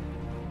complete.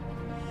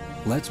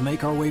 Let's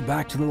make our way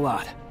back to the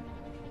lot.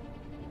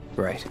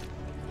 Right.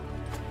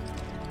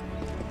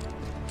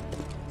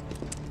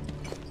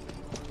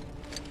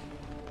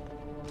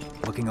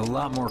 Looking a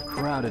lot more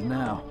crowded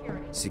now.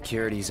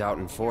 Security's out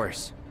in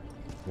force.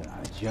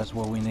 Just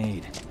what we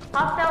need.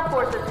 Hostile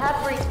forces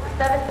have breached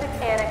the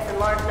 7-6 Annex in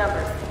large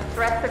numbers.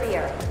 Threat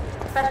severe.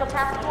 Special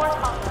task force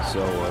hostile.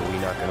 So are we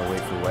not gonna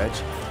wait for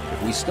Wedge?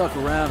 If we stuck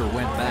around or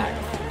went back,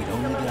 we'd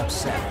only get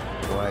upset.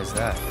 Why is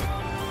that?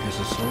 Because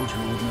a soldier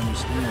wouldn't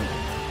understand.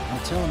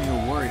 I'll tell him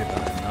you're worried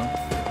about him, though.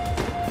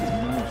 Who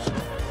knows?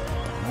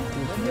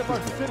 Many of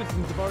our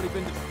citizens have already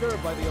been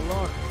disturbed by the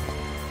alarm.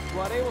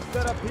 Squad A will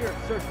set up here and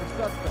search for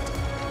suspects.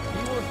 He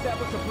will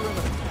establish a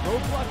perimeter,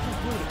 roadblocks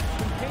included,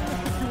 contain the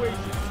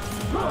situation.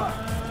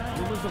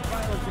 Rumors of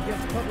violence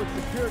against public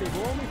security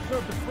will only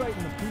serve to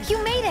frighten the people. You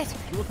made it!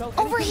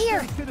 Over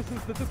here!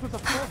 Citizens that this was a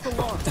false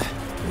alarm.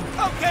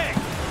 Okay,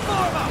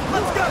 form up,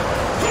 let's go!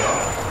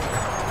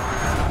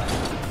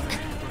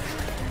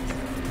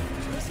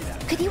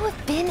 Could you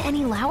have been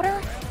any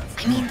louder?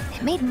 I mean,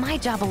 it made my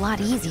job a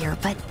lot easier,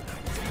 but...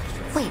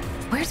 Wait,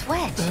 where's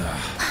Wedge?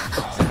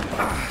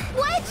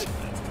 Wedge!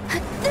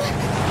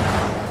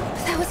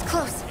 That was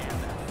close.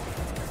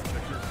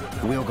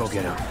 We'll go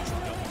get him.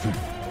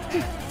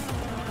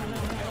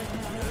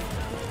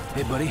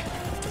 Hey, buddy.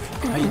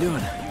 How you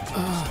doing?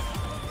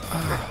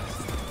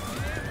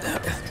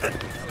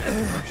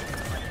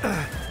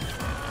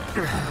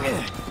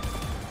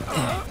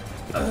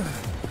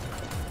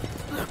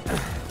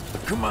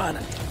 Come on.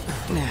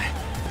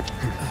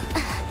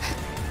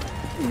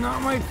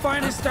 Not my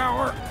finest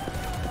hour.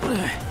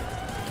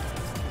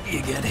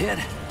 You get hit?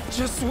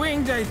 Just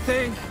winged, I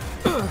think.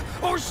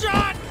 Oh,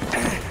 shot!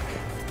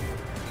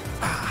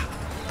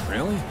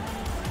 Really?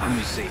 Let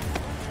me see.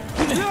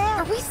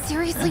 Are we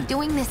seriously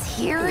doing this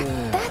here?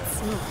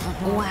 That's...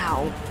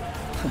 wow.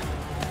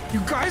 You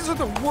guys are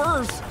the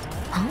worst!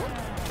 Huh?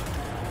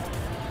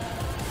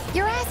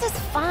 Your ass is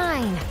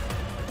fine.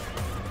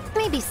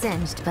 Maybe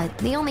singed, but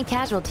the only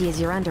casualty is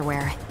your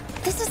underwear.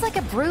 This is like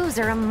a bruise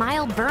or a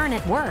mild burn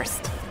at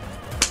worst.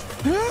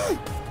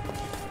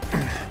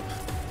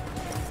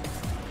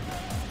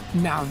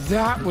 Now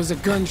that was a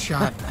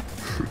gunshot.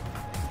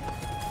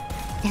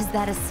 Is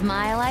that a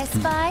smile I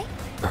spy?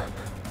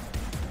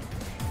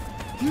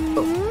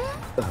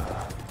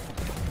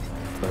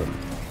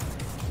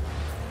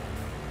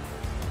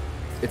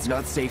 It's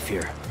not safe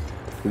here.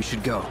 We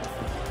should go.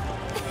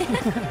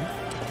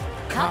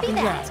 Copy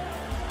that.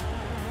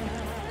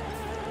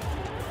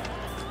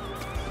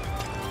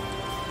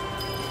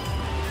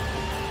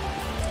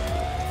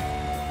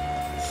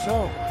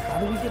 So, how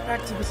do we get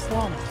back to the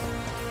slums?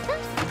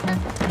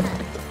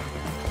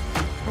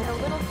 A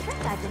little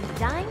trick I've been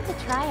dying to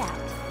try out.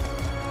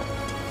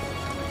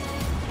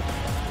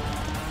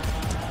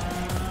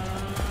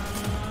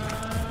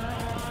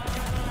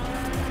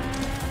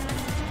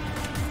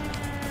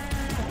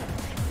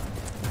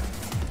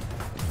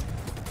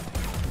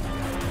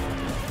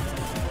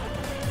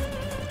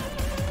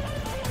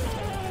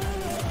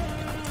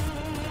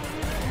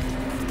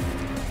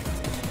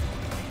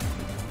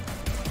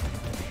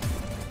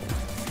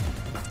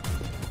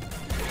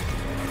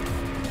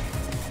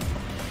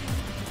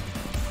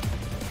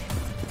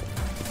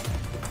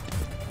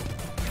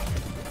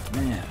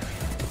 Man, I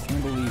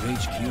can't believe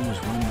HQ was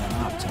running an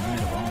op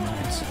tonight of all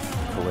nights.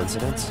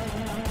 Coincidence?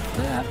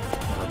 That,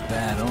 or a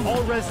bad omen.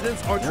 All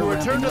residents are to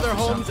return to their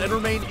homes and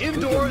remain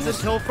indoors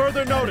until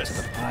further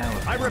notice.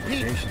 I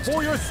repeat,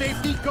 for your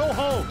safety, go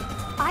home.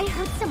 I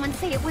heard someone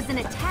say it was an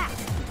attack.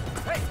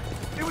 Hey,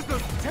 it was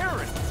those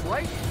terrorists,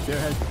 right? There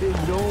has been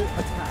no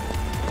attack.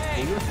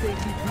 For your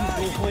safety, please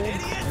go home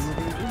and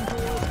remain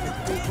indoors and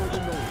stay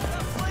further notice.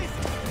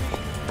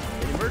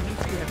 An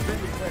emergency has been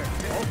declared.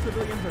 All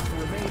civilians are to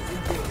remain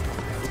indoors.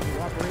 The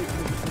cooperation is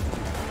essential.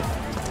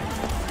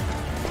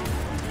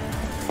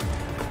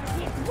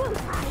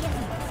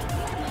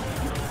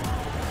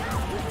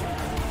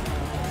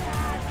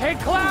 Hey,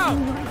 Cloud!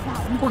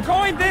 We're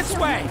going this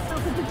way!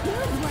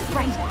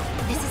 Right,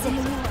 this is it.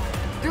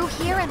 Through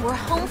here and we're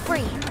home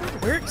free.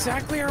 Where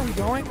exactly are we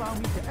going?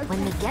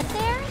 When we get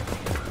there,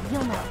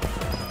 you'll know.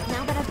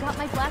 Now that I've got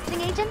my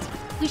blasting agent,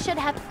 we should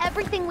have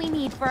everything we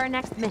need for our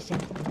next mission.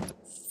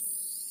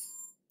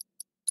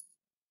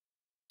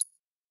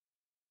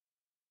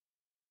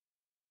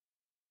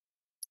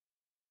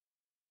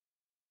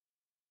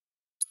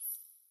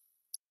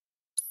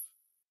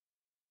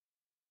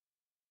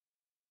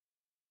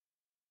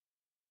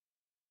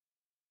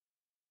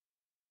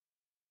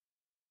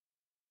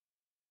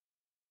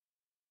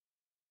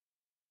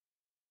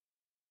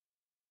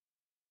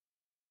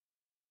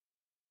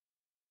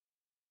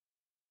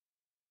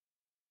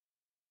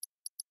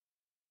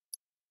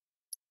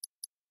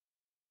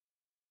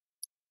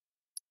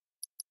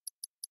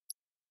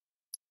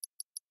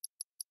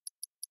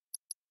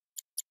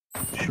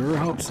 Sure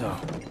hope so.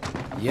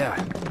 Yeah,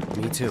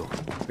 me too.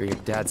 For your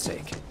dad's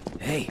sake.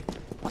 Hey,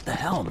 what the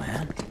hell,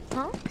 man?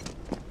 Huh?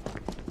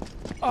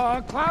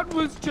 Cloud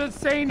was just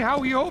saying how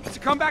he hopes to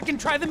come back and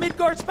try the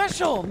Midgar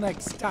special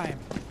next time.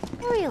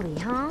 Really,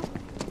 huh?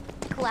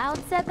 Cloud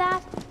said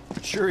that?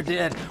 Sure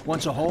did.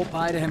 Wants a whole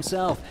pie to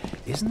himself.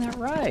 Isn't that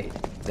right?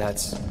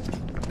 That's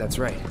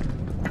right.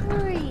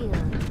 Really?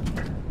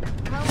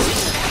 Well,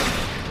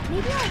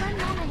 maybe I'll lend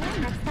Mom a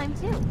hand next time,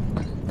 too.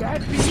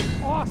 That'd be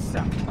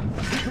awesome.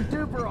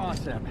 Super duper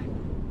awesome.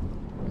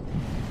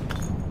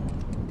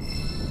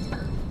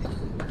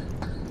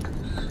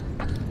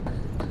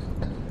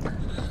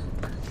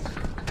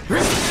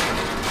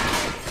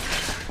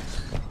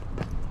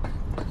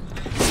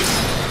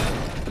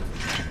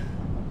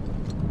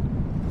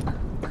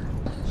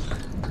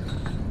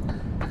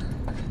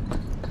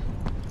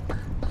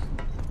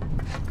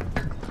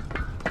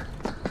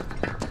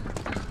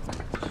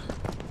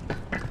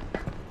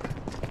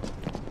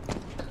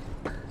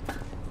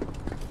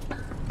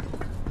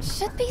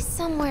 Should be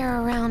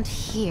somewhere around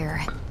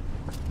here.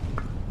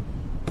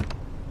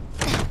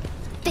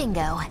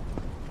 Bingo.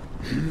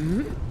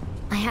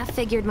 I half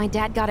figured my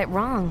dad got it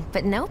wrong,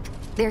 but nope.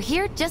 They're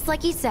here just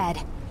like he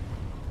said.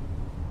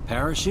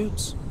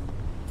 Parachutes?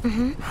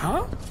 Mm-hmm.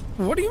 Huh?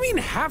 What do you mean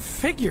half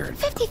figured?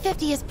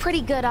 50-50 is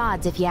pretty good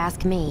odds if you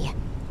ask me.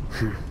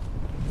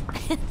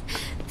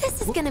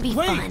 This is gonna be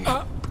fun.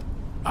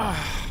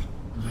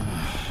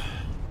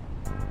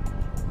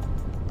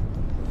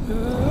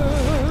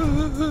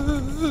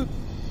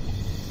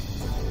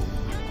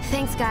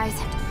 Thanks, guys.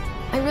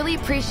 I really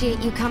appreciate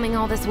you coming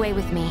all this way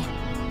with me.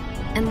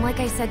 And like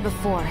I said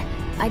before,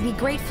 I'd be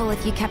grateful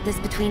if you kept this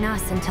between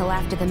us until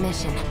after the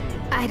mission.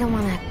 I don't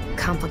want to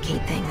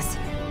complicate things.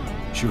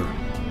 Sure.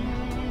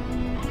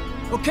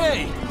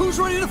 Okay, who's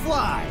ready to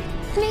fly?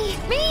 Me!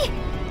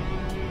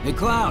 Hey,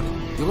 Cloud,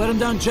 you let him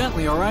down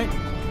gently, all right?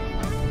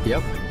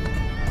 Yep.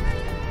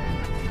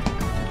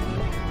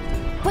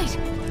 Wait,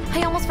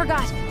 I almost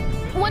forgot.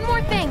 One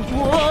more thing.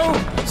 Whoa!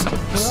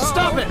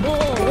 Stop it!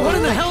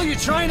 you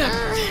trying to...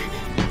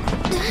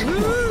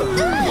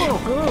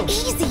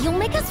 Easy, you'll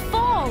make us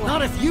fall!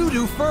 Not if you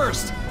do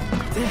first!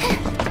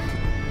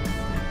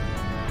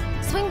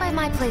 Swing by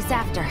my place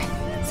after,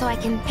 so I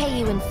can pay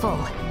you in full.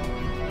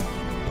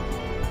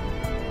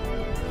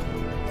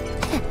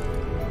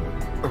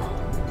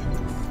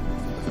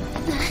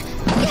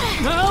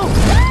 No!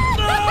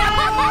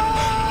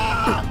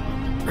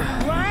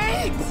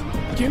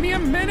 Wait! Give me a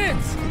minute!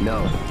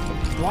 No.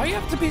 Why you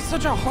have to be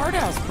such a hard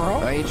ass, bro?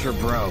 I ain't your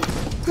bro.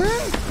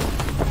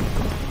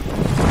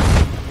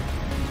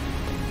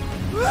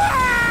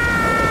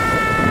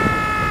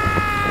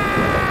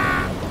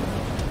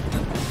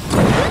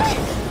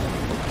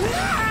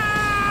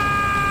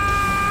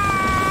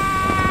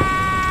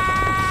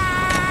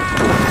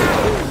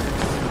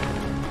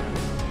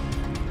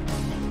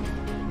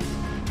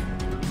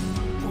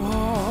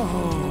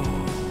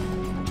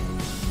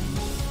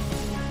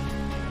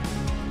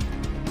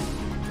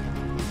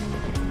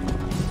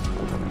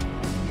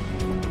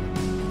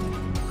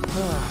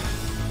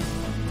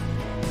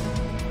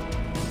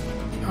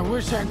 I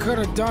wish I could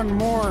have done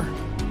more.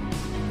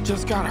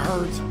 Just got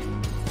hurt.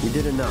 You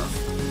did enough.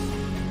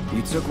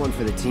 You took one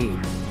for the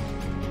team.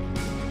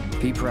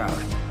 Be proud.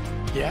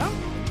 Yeah?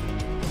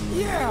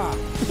 Yeah!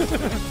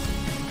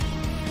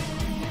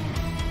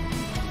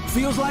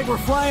 Feels like we're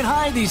flying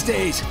high these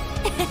days.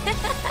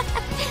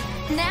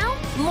 Now,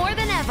 more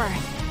than ever.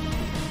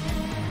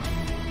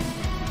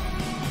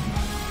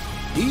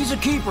 He's a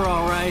keeper,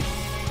 all right.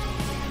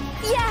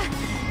 Yeah!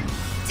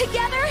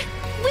 Together,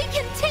 we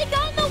can take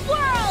on the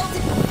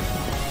world!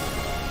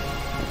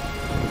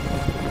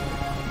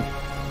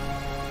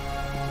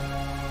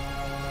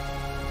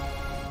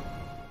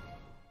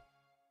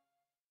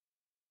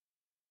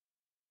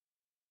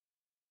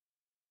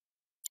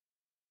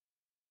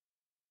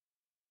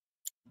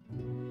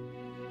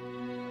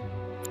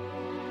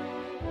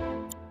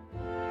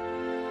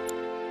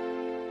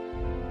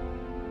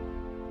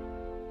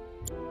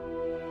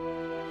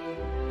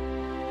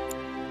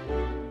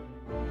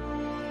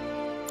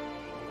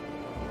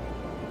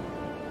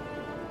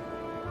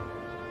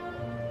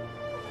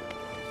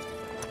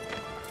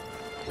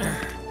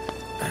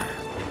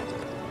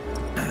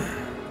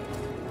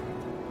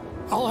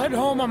 I'll head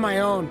home on my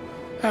own.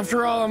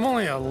 After all, I'm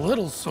only a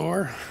little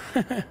sore.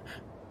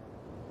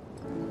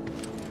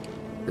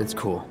 It's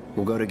cool.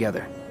 We'll go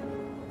together.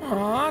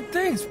 Aw,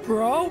 thanks,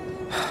 bro.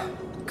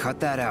 Cut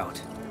that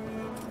out.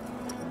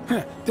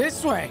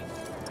 This way.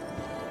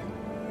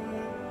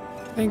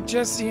 Think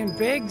Jesse and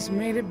Biggs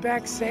made it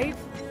back safe?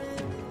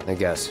 I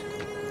guess.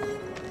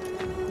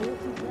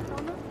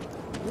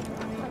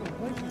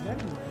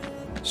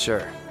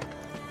 Sure.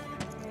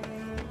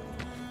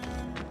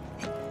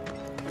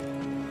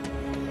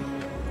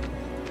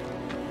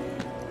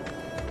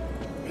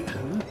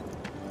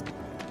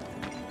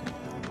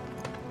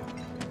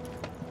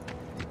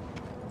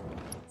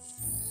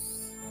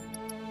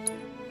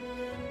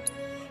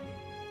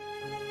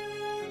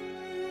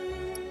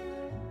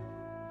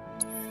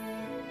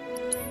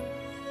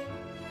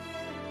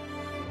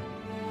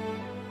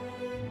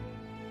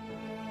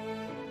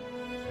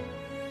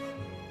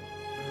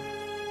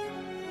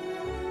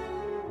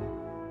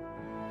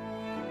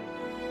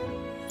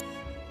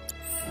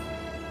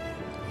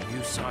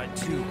 You saw it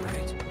too,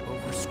 right?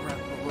 Over Scrap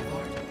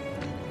Boulevard.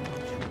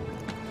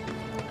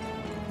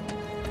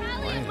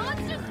 Rally,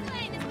 Monster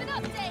Slain has been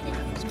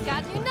updated. We've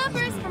got new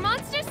numbers for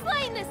Monster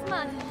Slain this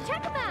month.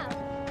 Check them out.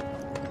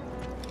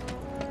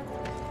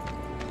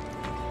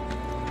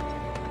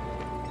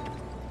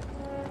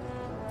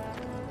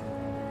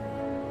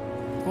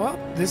 Well,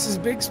 this is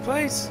Biggs'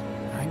 place.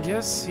 I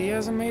guess he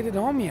hasn't made it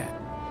home yet.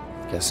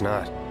 Guess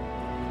not.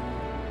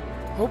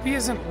 Hope he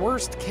isn't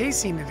worst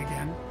casing it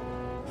again.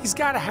 He's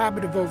got a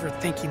habit of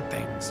overthinking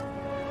things,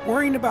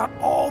 worrying about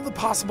all the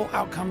possible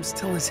outcomes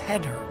till his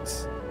head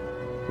hurts.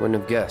 Wouldn't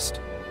have guessed.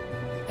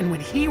 And when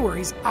he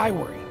worries, I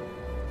worry.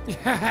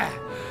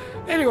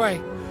 Anyway,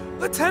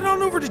 let's head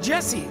on over to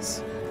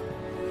Jesse's.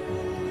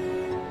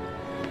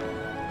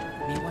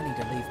 Me wanting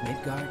to leave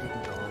Midgard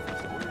didn't go over.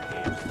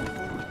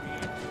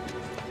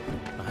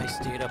 I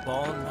stayed up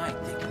all night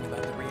thinking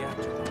about the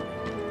reactor.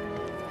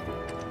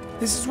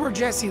 This is where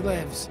Jesse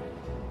lives.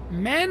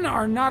 Men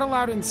are not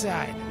allowed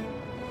inside.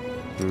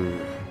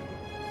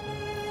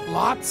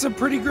 Lots of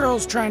pretty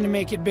girls trying to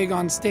make it big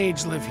on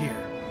stage live here.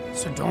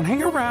 So don't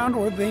hang around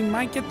or they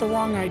might get the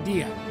wrong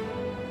idea.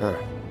 Huh.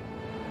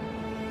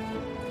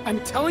 I'm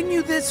telling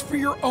you this for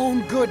your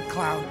own good,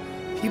 Cloud.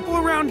 People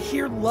around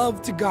here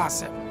love to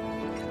gossip.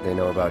 They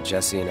know about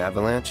Jesse and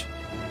Avalanche?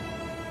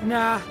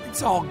 Nah,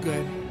 it's all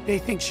good. They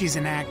think she's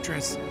an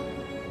actress.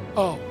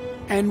 Oh,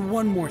 and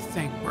one more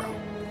thing, bro.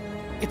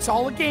 It's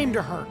all a game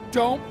to her.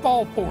 Don't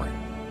fall for it.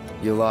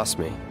 You lost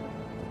me.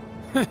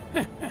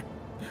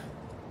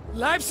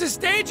 Life's a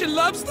stage and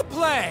love's the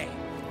play.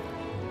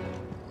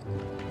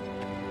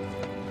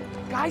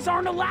 Guys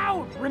aren't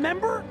allowed,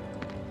 remember?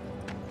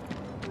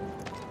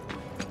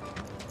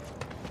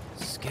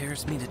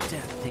 Scares me to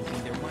death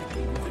thinking there might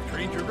be more.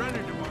 Trains are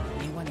running tomorrow.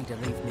 Me wanting to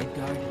leave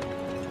Midgard.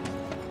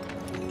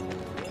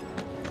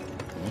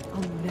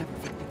 I'll never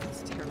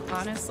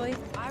Honestly,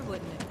 I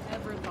wouldn't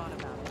have ever thought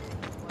about it.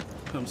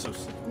 I'm so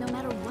sick. No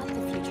matter what the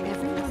future,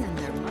 everyone and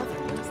their mother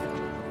knows them.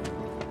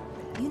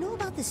 You know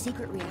about the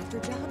secret reactor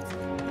jobs?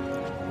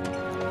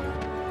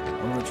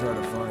 I'm gonna try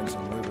to find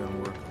some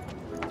live-in work.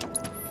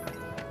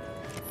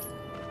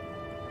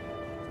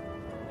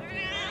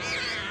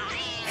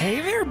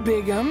 Hey there,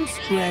 Bigums,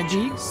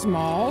 Reggie,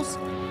 Smalls.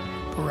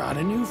 Brought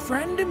a new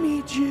friend to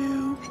meet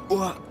you.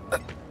 What?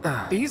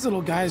 These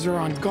little guys are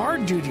on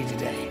guard duty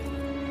today.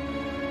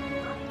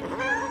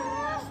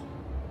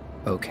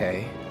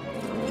 Okay.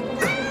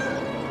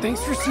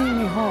 Thanks for seeing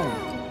me home.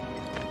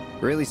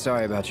 Really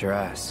sorry about your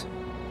ass.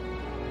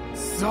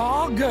 It's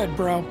all good,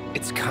 bro.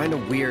 It's kind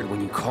of weird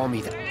when you call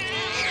me that.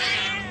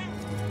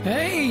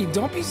 Hey,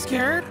 don't be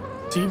scared.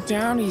 Deep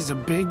down, he's a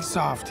big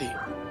softie.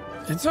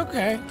 It's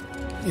okay.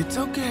 It's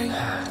okay.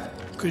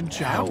 Good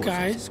job,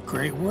 guys.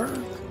 Great work.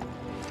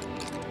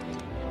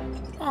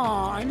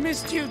 Aw, I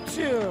missed you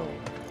too.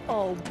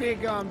 Oh,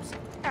 Bigums,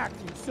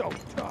 acting so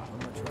tough. I'm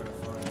gonna try to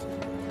find some.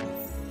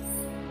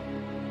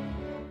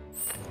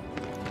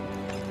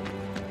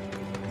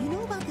 You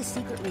know about the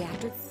secret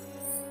reactor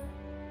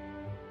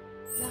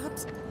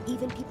jobs?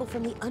 Even people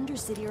from the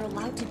Undercity are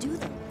allowed to do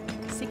them.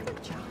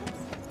 Secret jobs?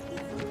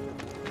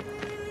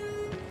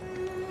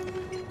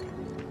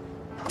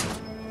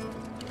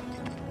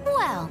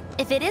 Well,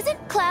 if it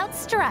isn't Cloud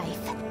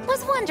Strife.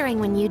 Was wondering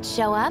when you'd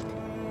show up.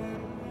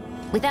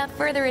 Without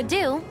further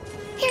ado,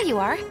 here you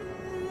are.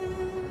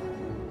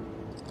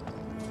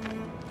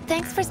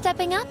 Thanks for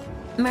stepping up,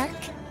 Merc.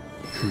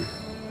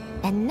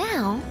 And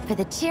now for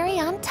the cherry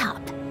on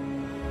top.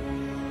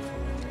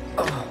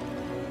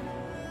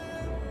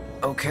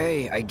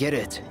 Okay, I get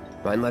it.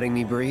 Mind letting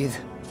me breathe?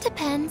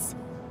 Depends.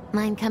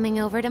 Mind coming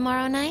over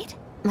tomorrow night?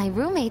 My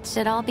roommates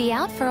should all be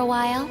out for a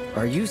while.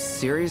 Are you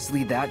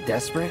seriously that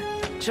desperate?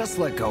 Just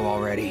let go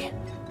already.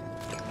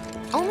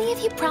 Only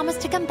if you promise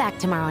to come back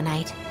tomorrow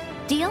night.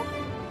 Deal?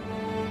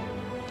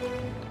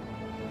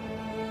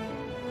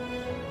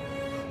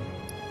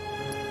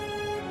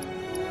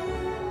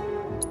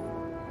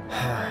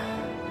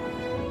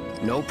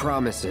 No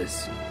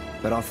promises,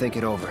 but I'll think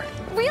it over.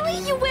 Really?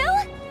 You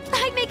will?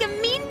 I'd make a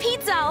mean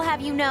pizza, I'll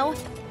have you know.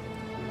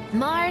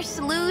 Marsh,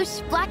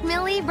 Loosh, Black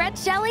Millie, Red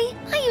Shelly.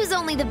 I use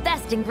only the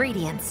best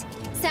ingredients.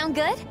 Sound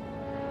good?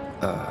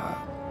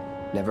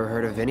 Never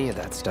heard of any of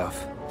that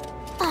stuff.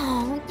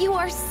 Oh, you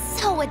are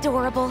so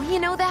adorable, you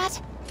know that?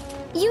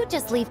 You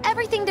just leave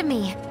everything to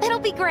me. It'll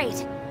be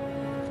great.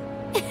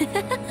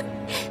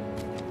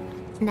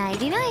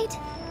 Nighty-night.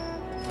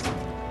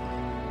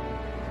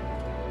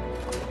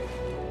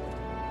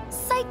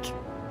 Psych.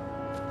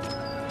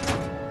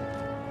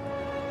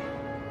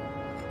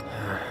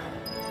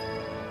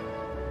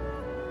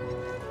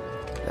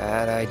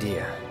 Bad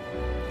idea.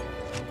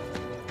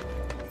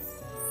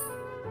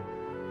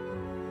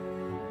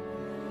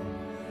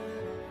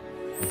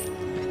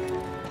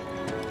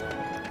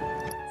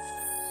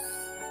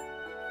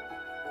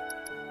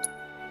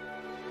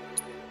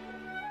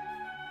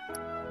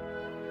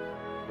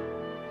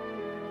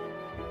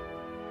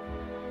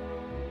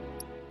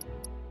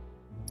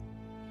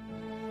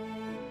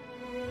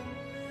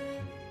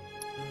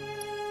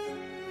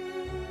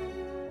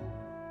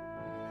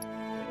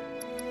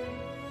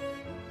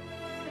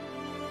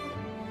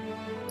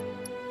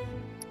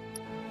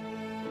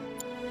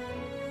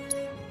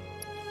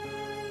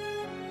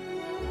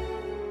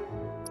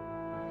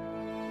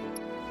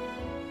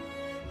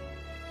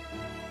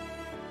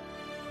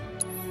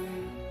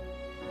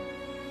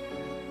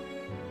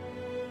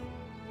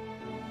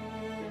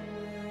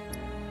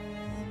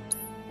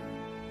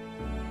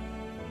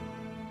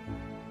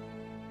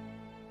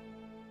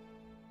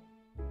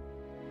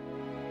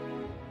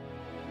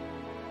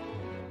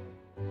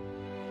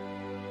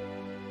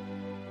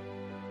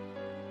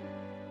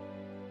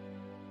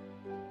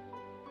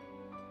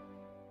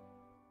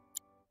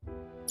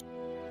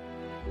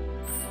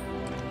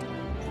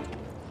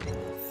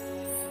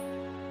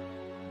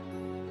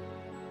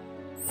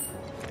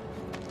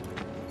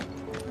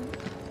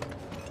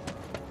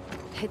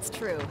 It's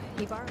true.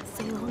 He borrowed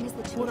So long as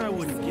the What I children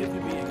wouldn't are give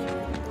safe. to be a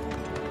kid.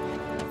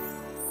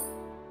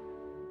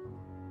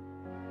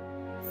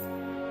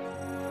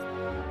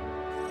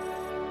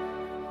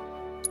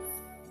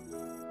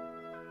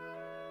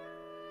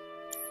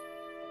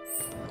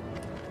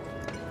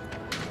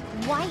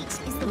 White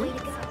is the way to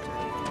go.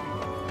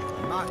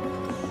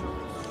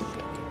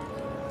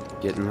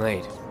 Getting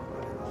late.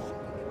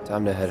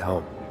 Time to head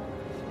home.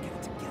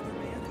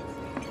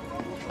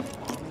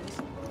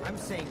 I'm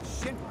saying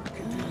Shinra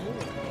can do more.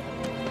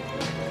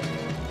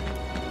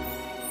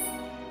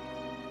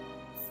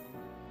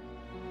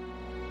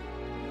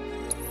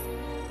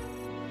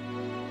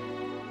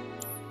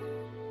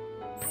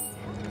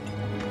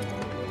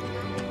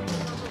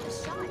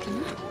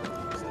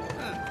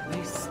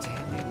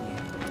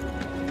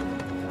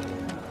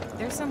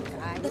 There's some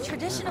guy. The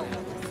traditional.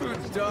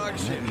 Food's dog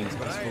shit. That means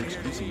but these I folks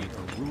hear using you. it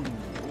for ruining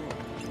the world.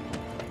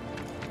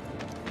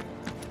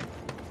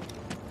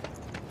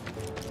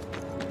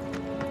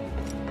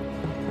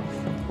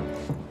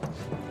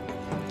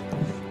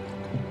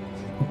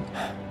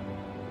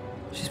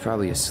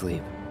 probably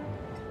asleep.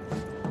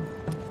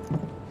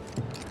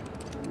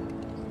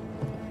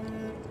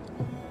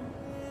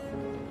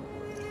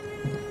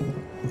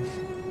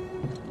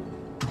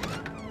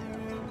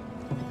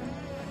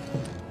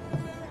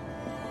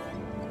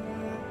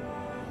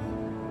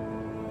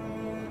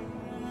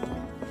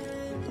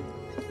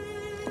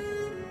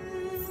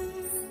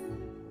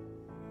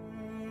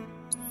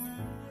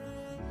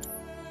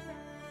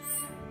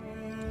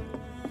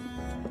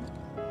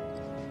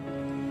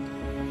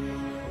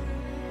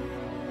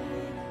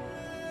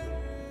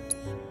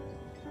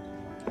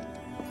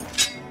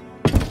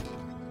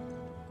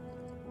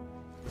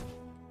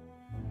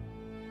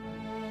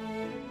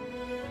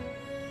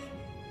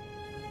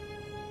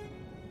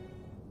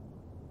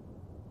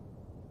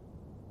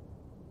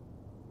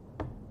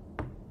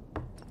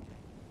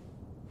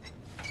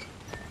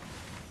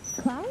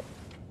 Cloud?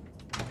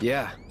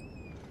 Yeah,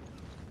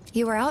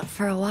 You were out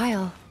for a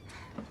while.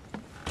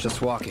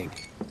 just walking.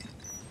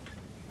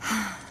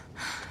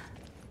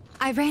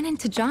 I ran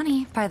into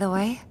Johnny, by the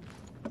way.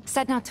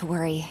 Said not to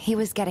worry, he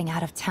was getting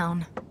out of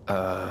town.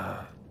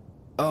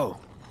 Oh,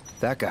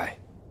 that guy.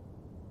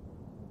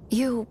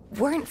 You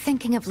weren't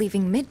thinking of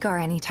leaving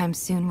Midgar anytime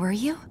soon, were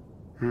you?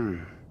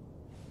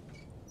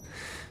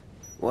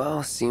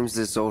 Well, seems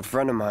this old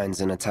friend of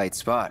mine's in a tight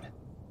spot.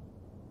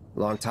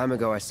 Long time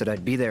ago I said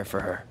I'd be there for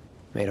her.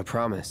 Made a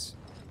promise.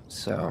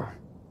 So...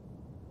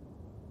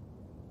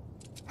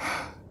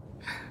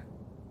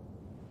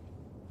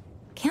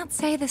 Can't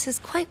say this is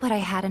quite what I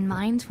had in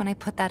mind when I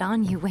put that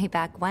on you way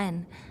back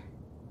when.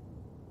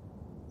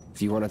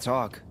 if you want to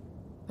talk,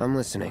 I'm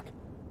listening.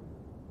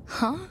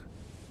 Huh?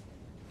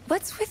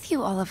 What's with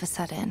you all of a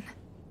sudden?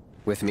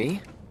 With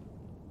me?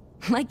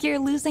 Like you're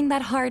losing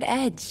that hard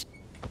edge.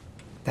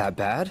 That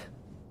bad?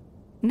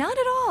 Not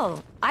at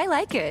all. I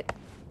like it.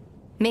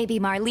 Maybe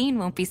Marlene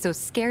won't be so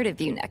scared of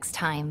you next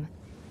time.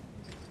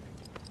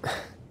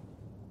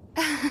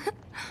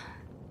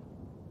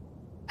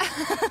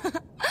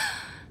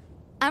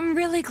 I'm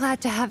really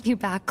glad to have you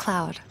back,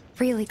 Cloud.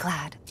 Really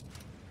glad.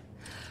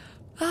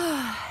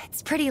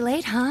 It's pretty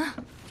late, huh?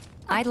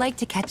 I'd like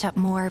to catch up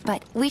more,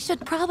 but we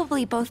should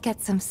probably both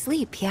get some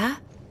sleep, yeah?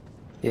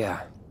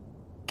 Yeah.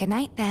 Good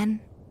night, then.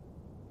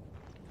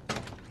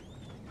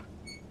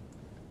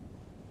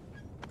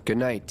 Good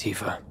night,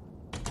 Tifa.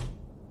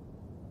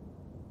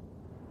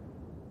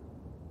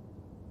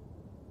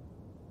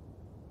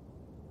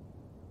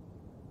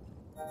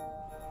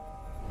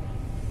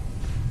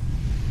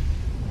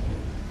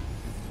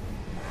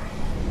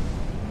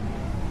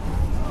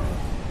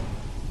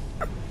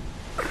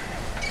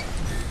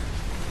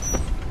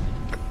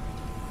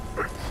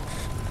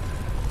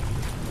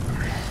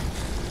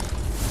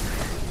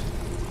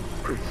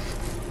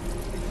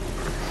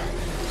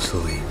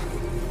 Sleep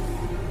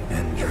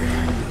and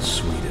dream the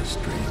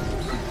sweetest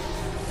dreams.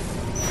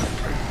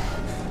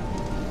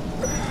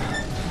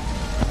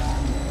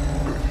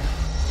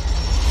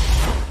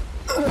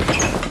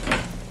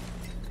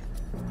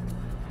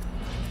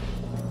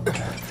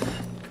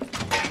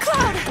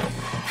 Cloud!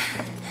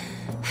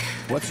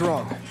 What's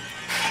wrong?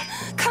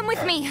 Come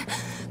with me!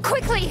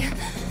 Quickly!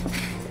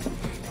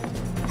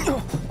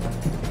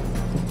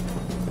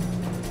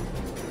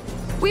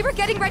 We were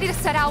getting ready to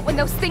set out when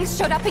those things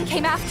showed up and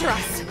came after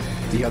us.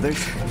 The others?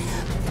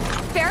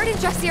 Barrett and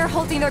Jesse are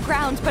holding their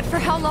ground, but for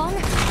how long?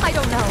 I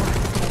don't know.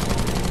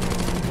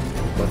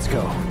 Let's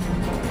go.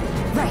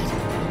 Right.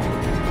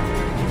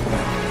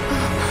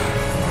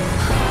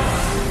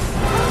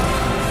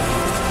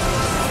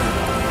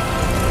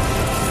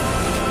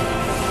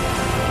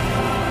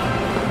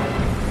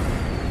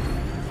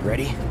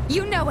 Ready?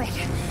 You know it.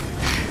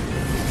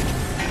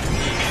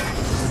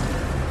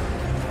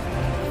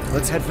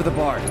 Let's head for the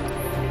barn.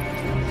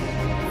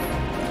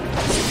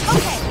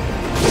 Okay.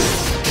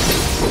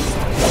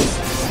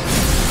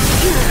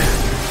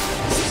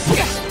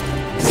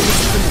 Is this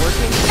even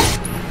working?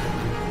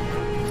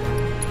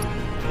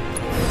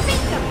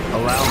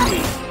 Allow me.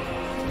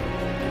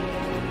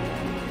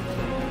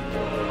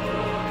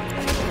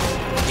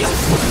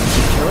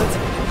 Kill it?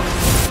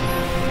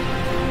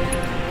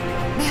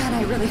 Man,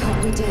 I really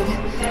hope we did.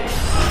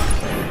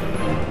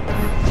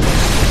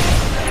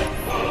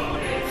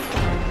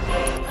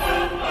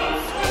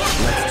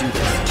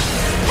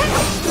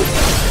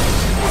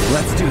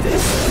 Let's do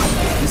this.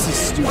 This is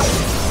stupid.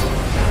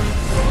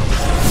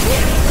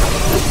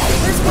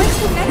 There's way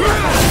too many of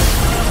us.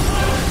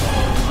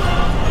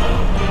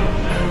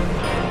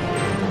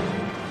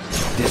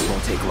 This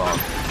won't take long.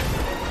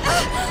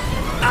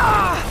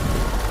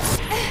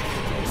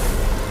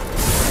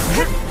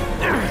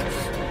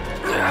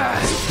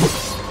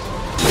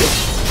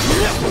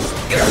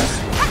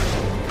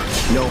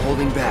 No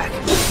holding back.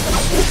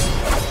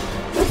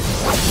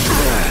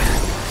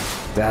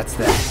 That's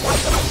that.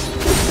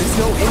 There's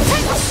no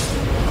injury.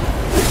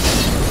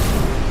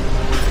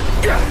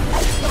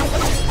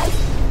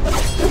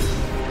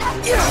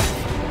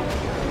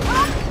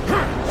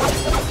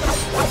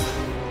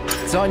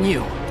 It's on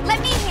you.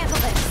 Let me handle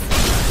this.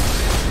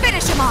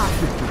 Finish him off.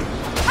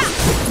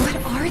 What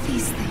are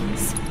these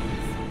things?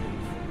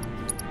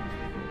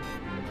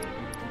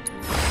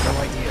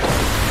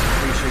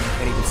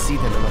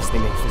 they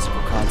make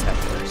physical contact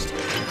first.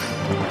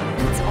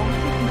 That's all you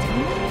can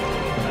do?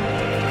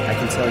 I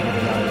can tell you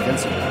they're not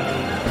invincible.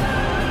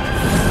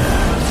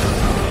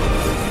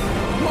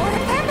 More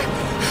of them?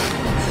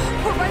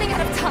 We're running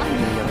out of time.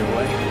 The other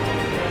way?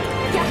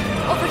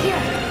 Yeah, over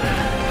here.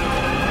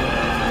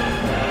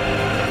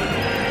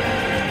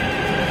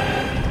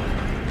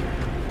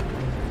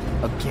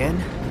 Again?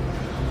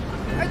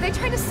 Are they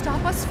trying to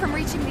stop us from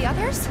reaching the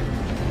others?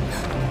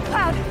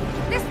 Cloud,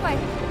 this way.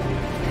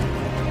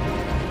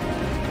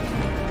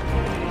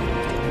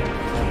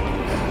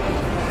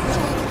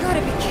 You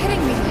gotta be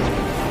kidding me.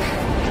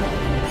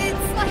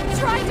 It's like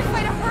trying to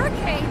fight a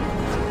hurricane.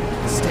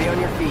 Stay on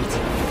your feet. You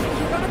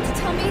don't have to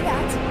tell me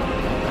that.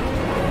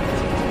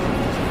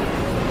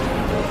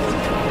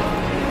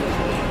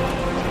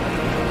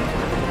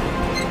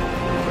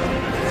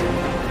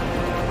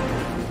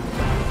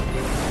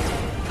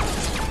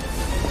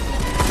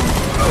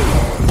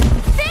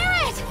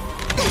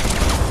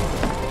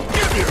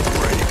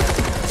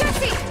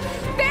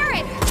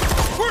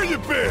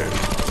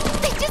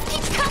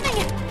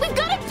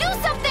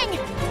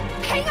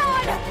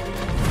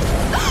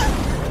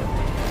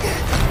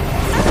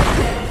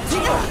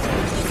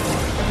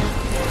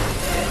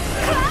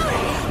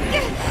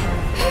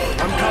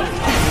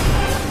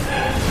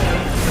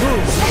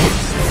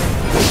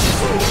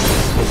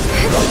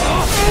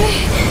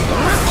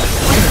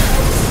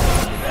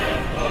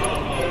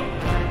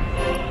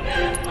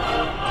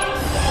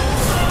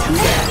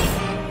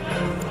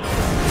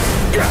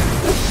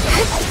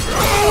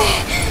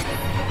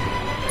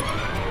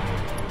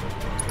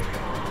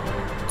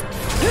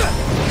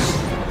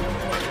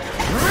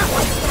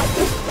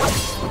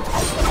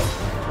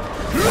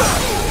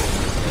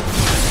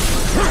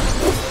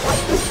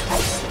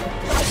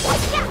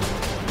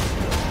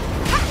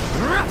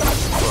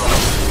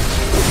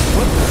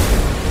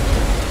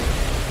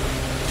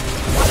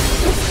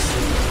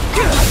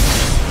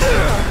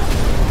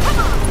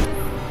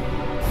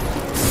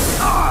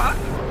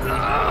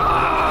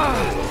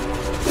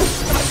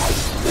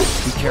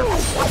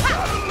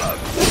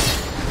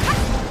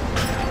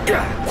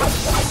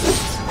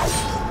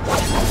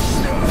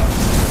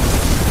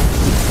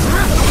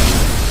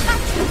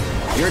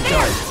 You're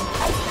done.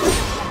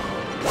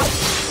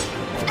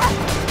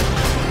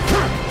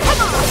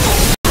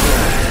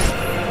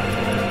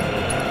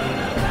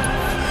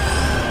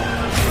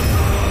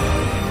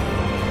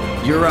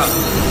 You're up.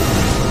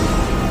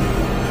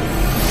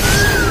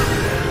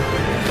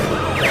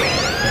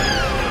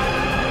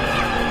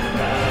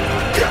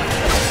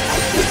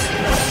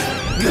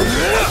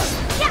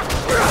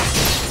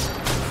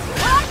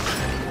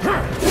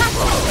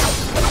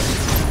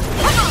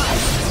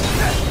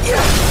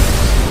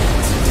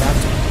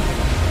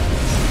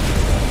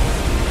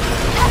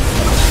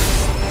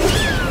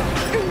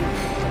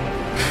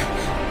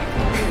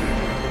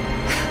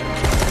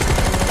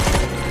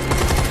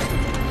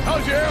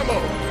 How's your ammo?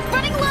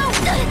 Running low!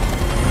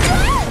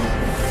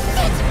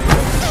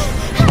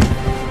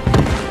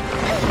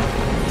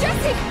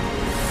 Jesse!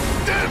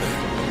 Damn it!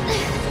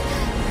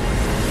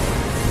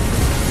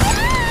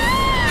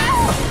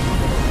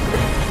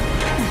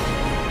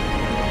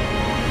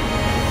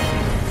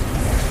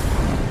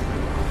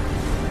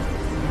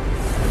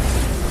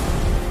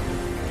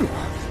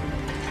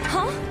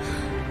 Huh?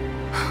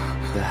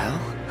 The hell?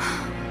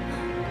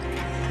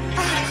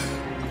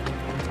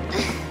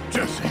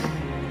 Jesse!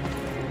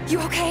 You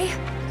okay?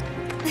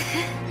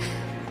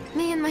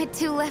 Me and my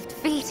two left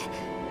feet.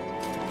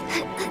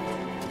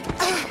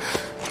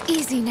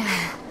 Easy now.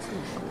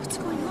 What's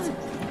going on?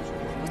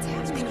 What's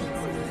happening?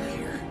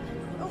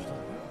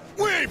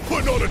 We ain't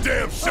putting on a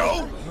damn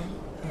show!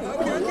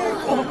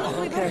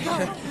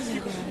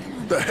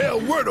 The hell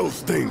were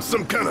those things?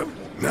 Some kind of...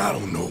 I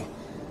don't know.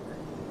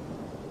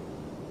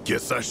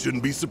 Guess I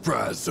shouldn't be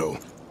surprised, though.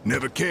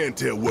 Never can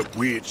tell what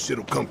weird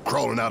shit'll come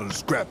crawling out of the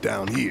scrap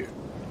down here.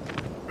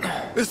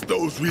 It's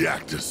those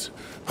reactors.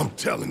 I'm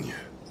telling you.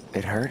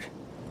 It hurt?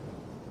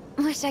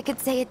 Wish I could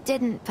say it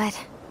didn't, but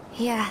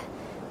yeah.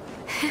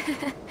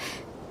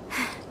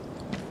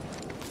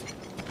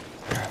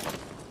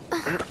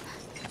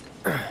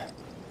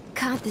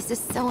 God, this is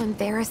so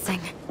embarrassing.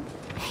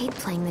 I hate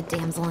playing the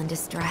damsel in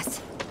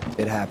distress.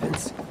 It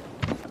happens.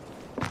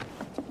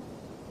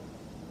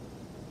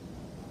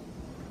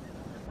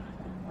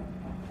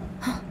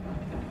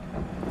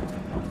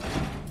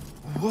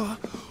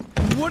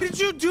 What did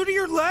you do to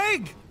your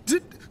leg?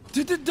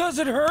 Does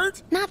it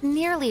hurt? Not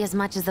nearly as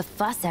much as the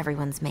fuss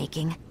everyone's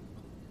making.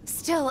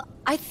 Still,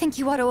 I think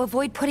you ought to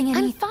avoid putting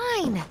any... I'm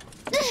fine!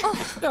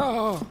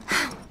 Oh.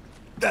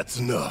 That's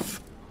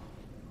enough.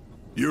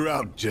 You're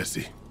out,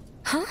 Jesse.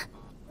 Huh?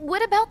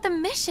 What about the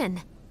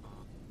mission?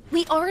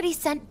 We already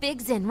sent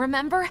Biggs in,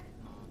 remember?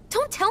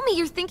 Don't tell me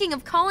you're thinking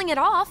of calling it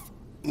off.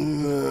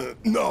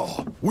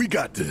 No, we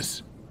got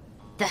this.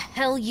 The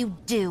hell you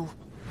do.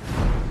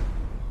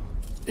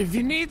 If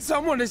you need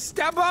someone to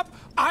step up,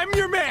 I'm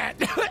your man.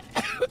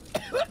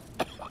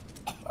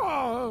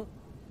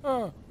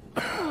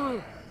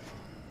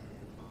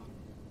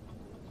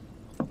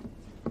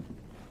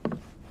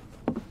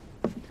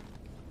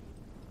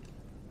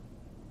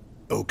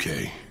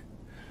 Okay.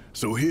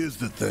 So here's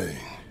the thing.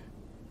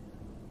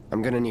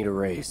 I'm gonna need a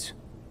raise.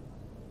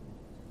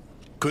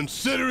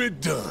 Consider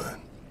it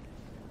done.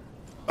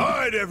 All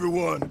right,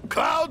 everyone.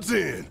 Clouds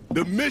in.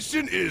 The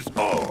mission is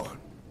on.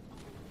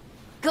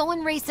 Go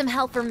and raise some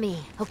hell for me,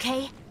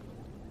 okay?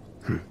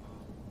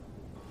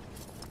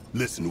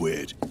 Listen,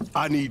 Wedge.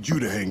 I need you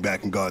to hang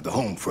back and guard the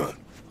home front.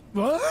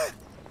 What?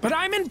 But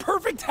I'm in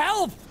perfect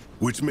health!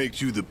 Which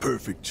makes you the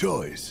perfect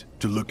choice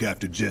to look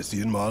after Jesse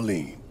and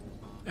Marlene.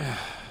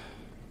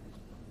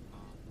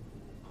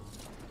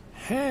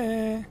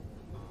 Hey.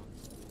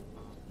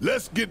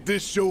 Let's get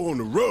this show on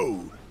the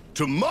road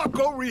to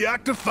Mako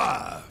Reactor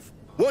 5.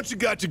 Once you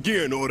got your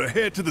gear in order,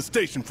 head to the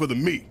station for the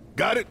meet.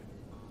 Got it?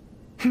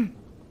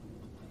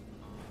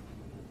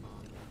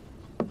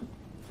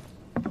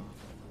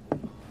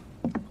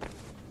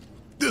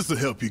 This'll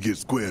help you get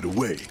squared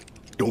away.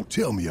 Don't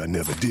tell me I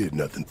never did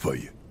nothing for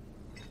you.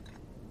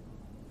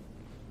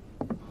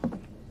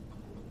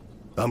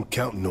 I'm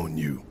counting on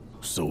you,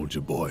 soldier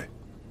boy.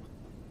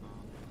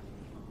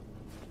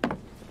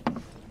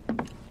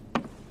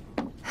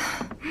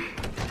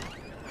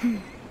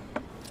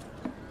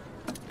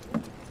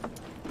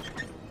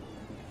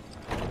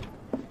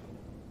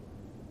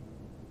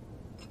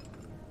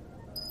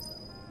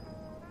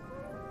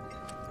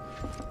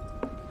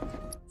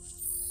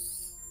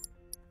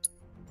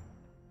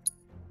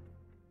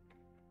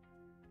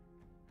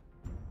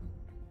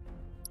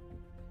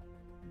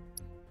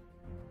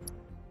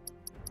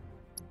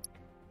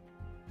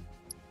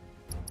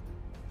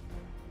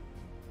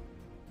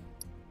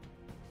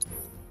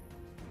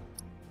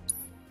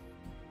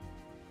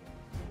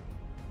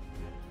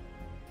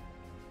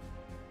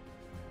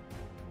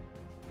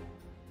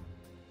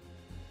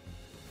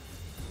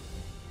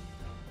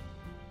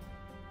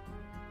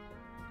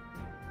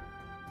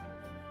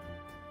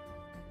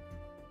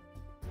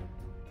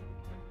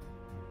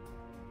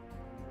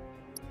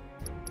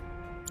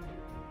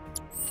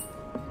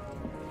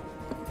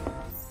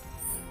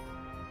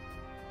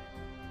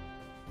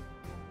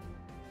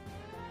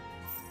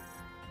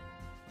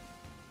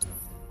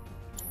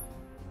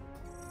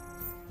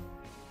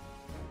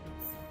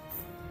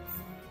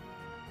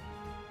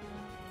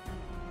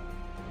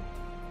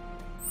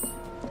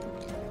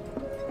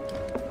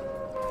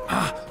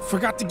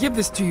 Forgot to give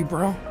this to you,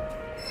 bro.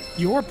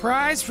 Your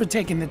prize for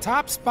taking the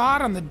top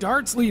spot on the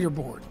darts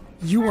leaderboard.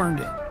 You earned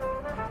it.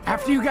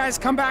 After you guys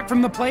come back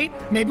from the plate,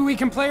 maybe we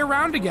can play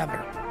around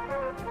together.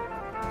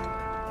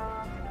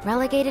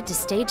 Relegated to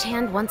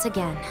stagehand once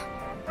again.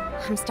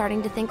 I'm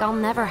starting to think I'll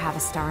never have a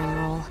starring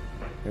role.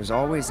 There's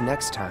always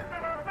next time.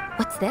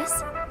 What's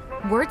this?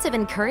 Words of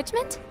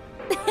encouragement?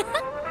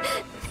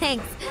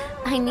 Thanks.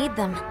 I need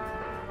them.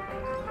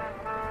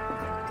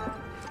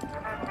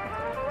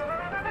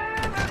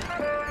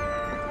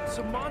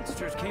 Some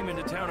monsters came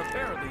into town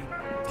apparently.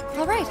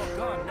 All right,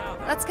 Gone now.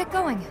 let's get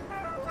going.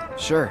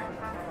 Sure.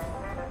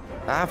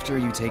 After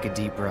you take a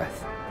deep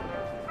breath.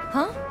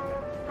 Huh?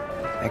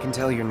 I can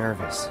tell you're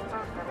nervous.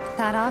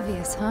 That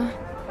obvious, huh?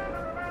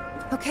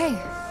 Okay,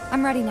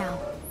 I'm ready now.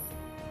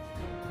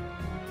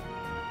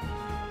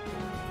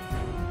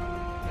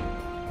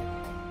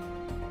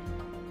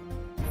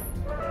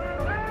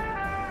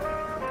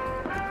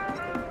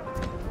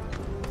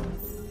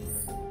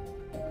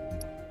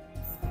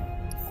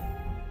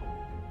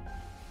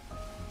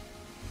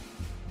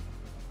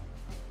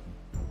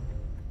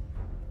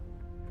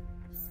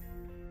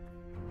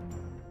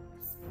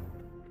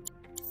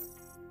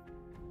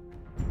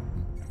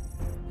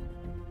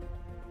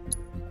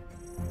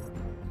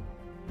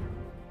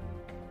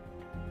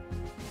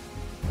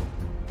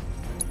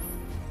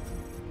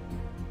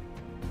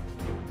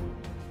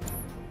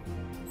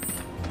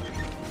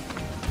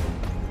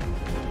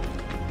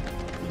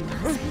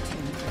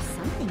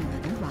 Something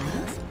rather,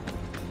 right?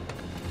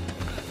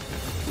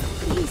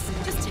 Please,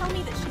 just tell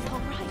me that she's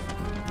all right.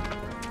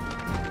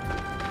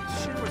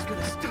 Shinra's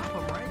gonna stop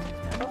him, right?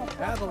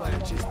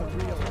 Avalanche is the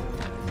real.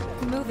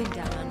 Moving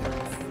down under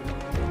us.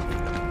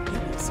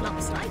 Maybe it's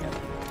not Snyder.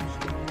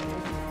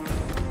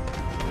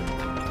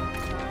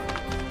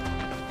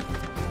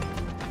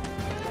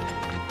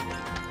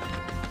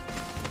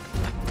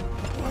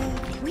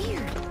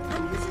 Weird.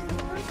 I'm using the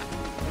word.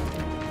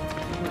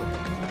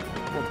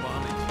 We're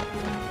bombing.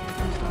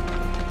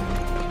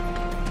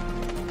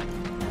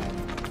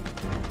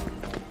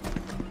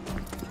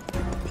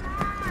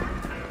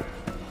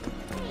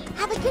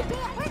 Have a good day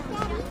at work,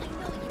 Daddy.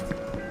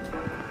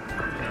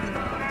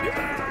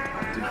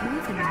 Do you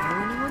even know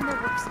anyone that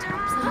works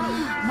tops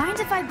on? Mind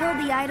if I build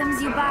the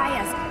items you buy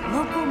as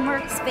local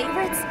mercs'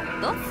 favorites?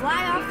 They'll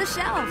fly off the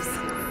shelves.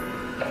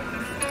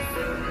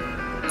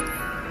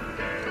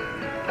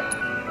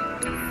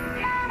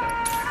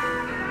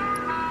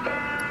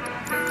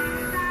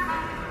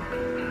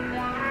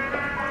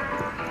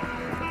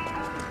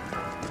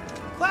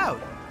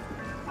 Cloud,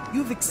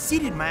 you've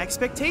exceeded my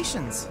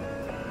expectations.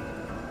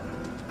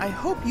 I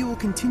hope you will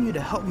continue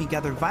to help me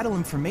gather vital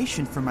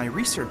information for my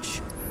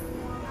research.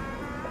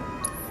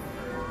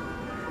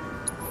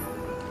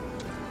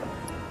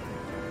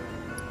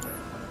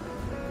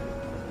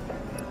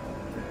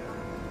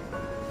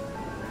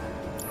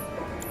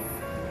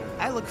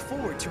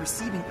 forward to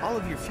receiving all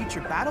of your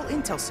future battle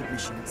intel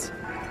submissions.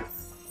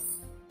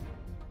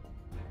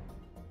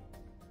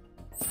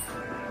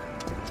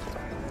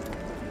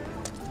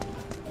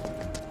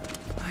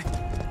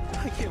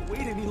 I can't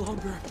wait any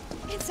longer.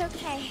 It's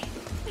okay.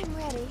 I'm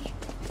ready.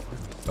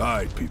 All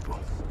right, people.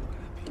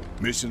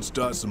 Mission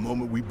starts the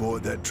moment we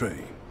board that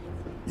train.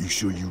 You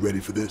sure you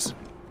ready for this?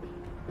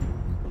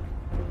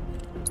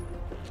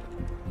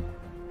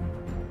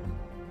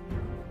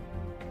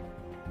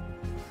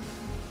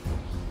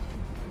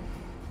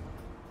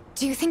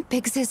 Do you think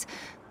Biggs is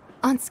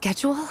on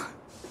schedule?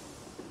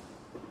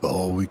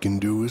 All we can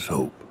do is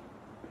hope.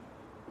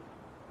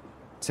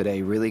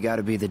 Today really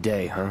gotta be the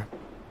day, huh?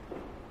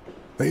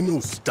 Ain't no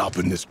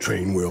stopping this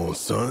train we're on,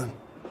 son.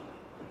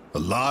 A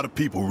lot of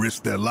people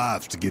risk their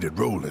lives to get it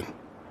rolling.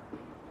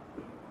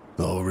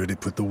 Already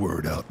put the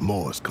word out,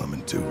 more is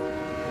coming too.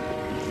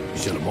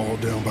 Shut them all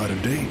down by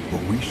today, or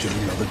we shut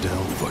another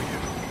down for you.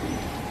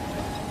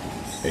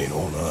 Ain't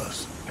on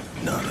us,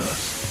 not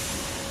us.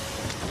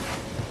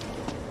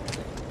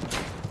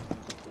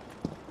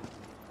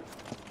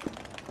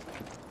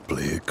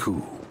 Play it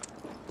cool.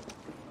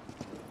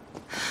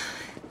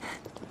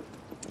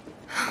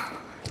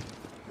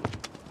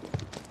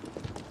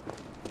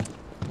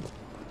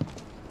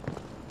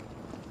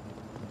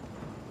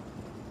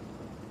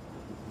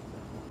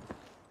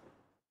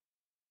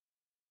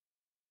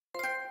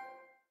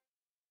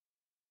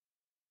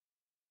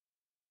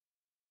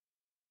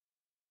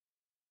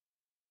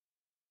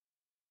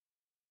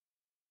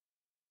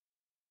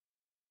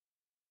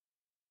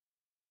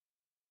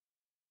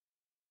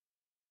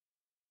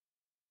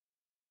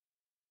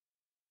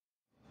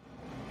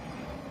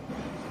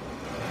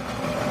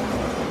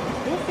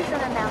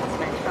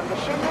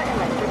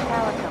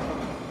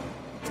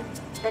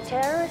 The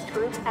terrorist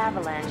group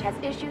Avalanche has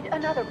issued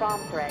another bomb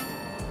threat.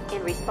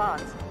 In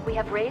response, we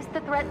have raised the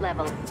threat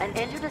level and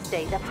entered a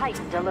state of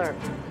heightened alert.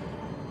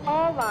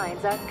 All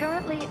lines are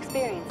currently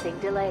experiencing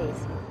delays.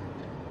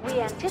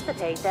 We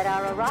anticipate that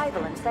our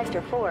arrival in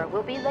Sector 4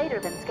 will be later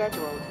than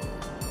scheduled.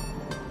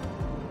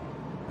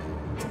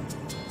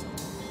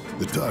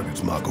 The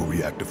target's Mako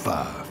Reactor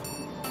 5.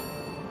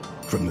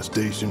 From the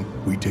station,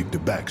 we take the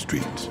back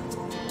streets.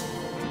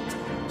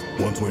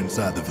 Once we're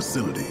inside the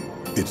facility,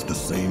 it's the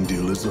same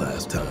deal as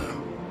last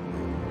time.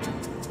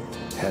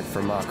 Head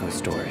for Mako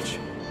storage.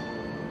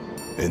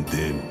 And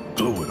then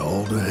blow it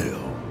all to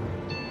hell.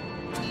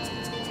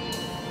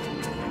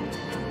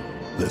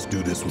 Let's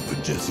do this one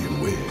for Jesse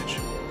and Wedge.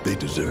 They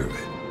deserve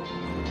it.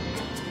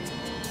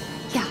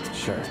 Yeah.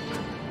 Sure.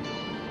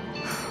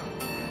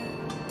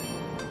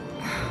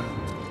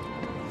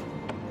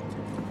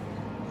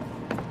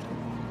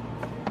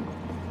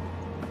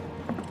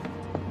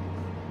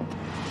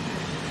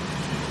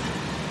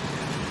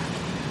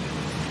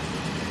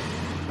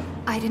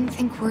 I didn't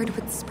think word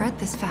would spread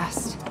this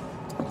fast.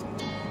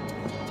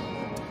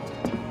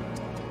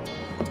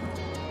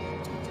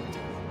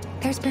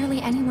 There's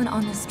barely anyone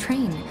on this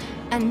train,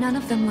 and none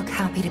of them look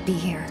happy to be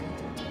here.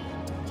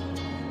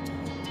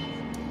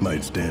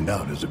 Might stand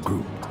out as a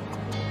group.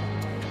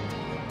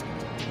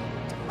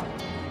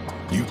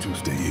 You two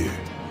stay here.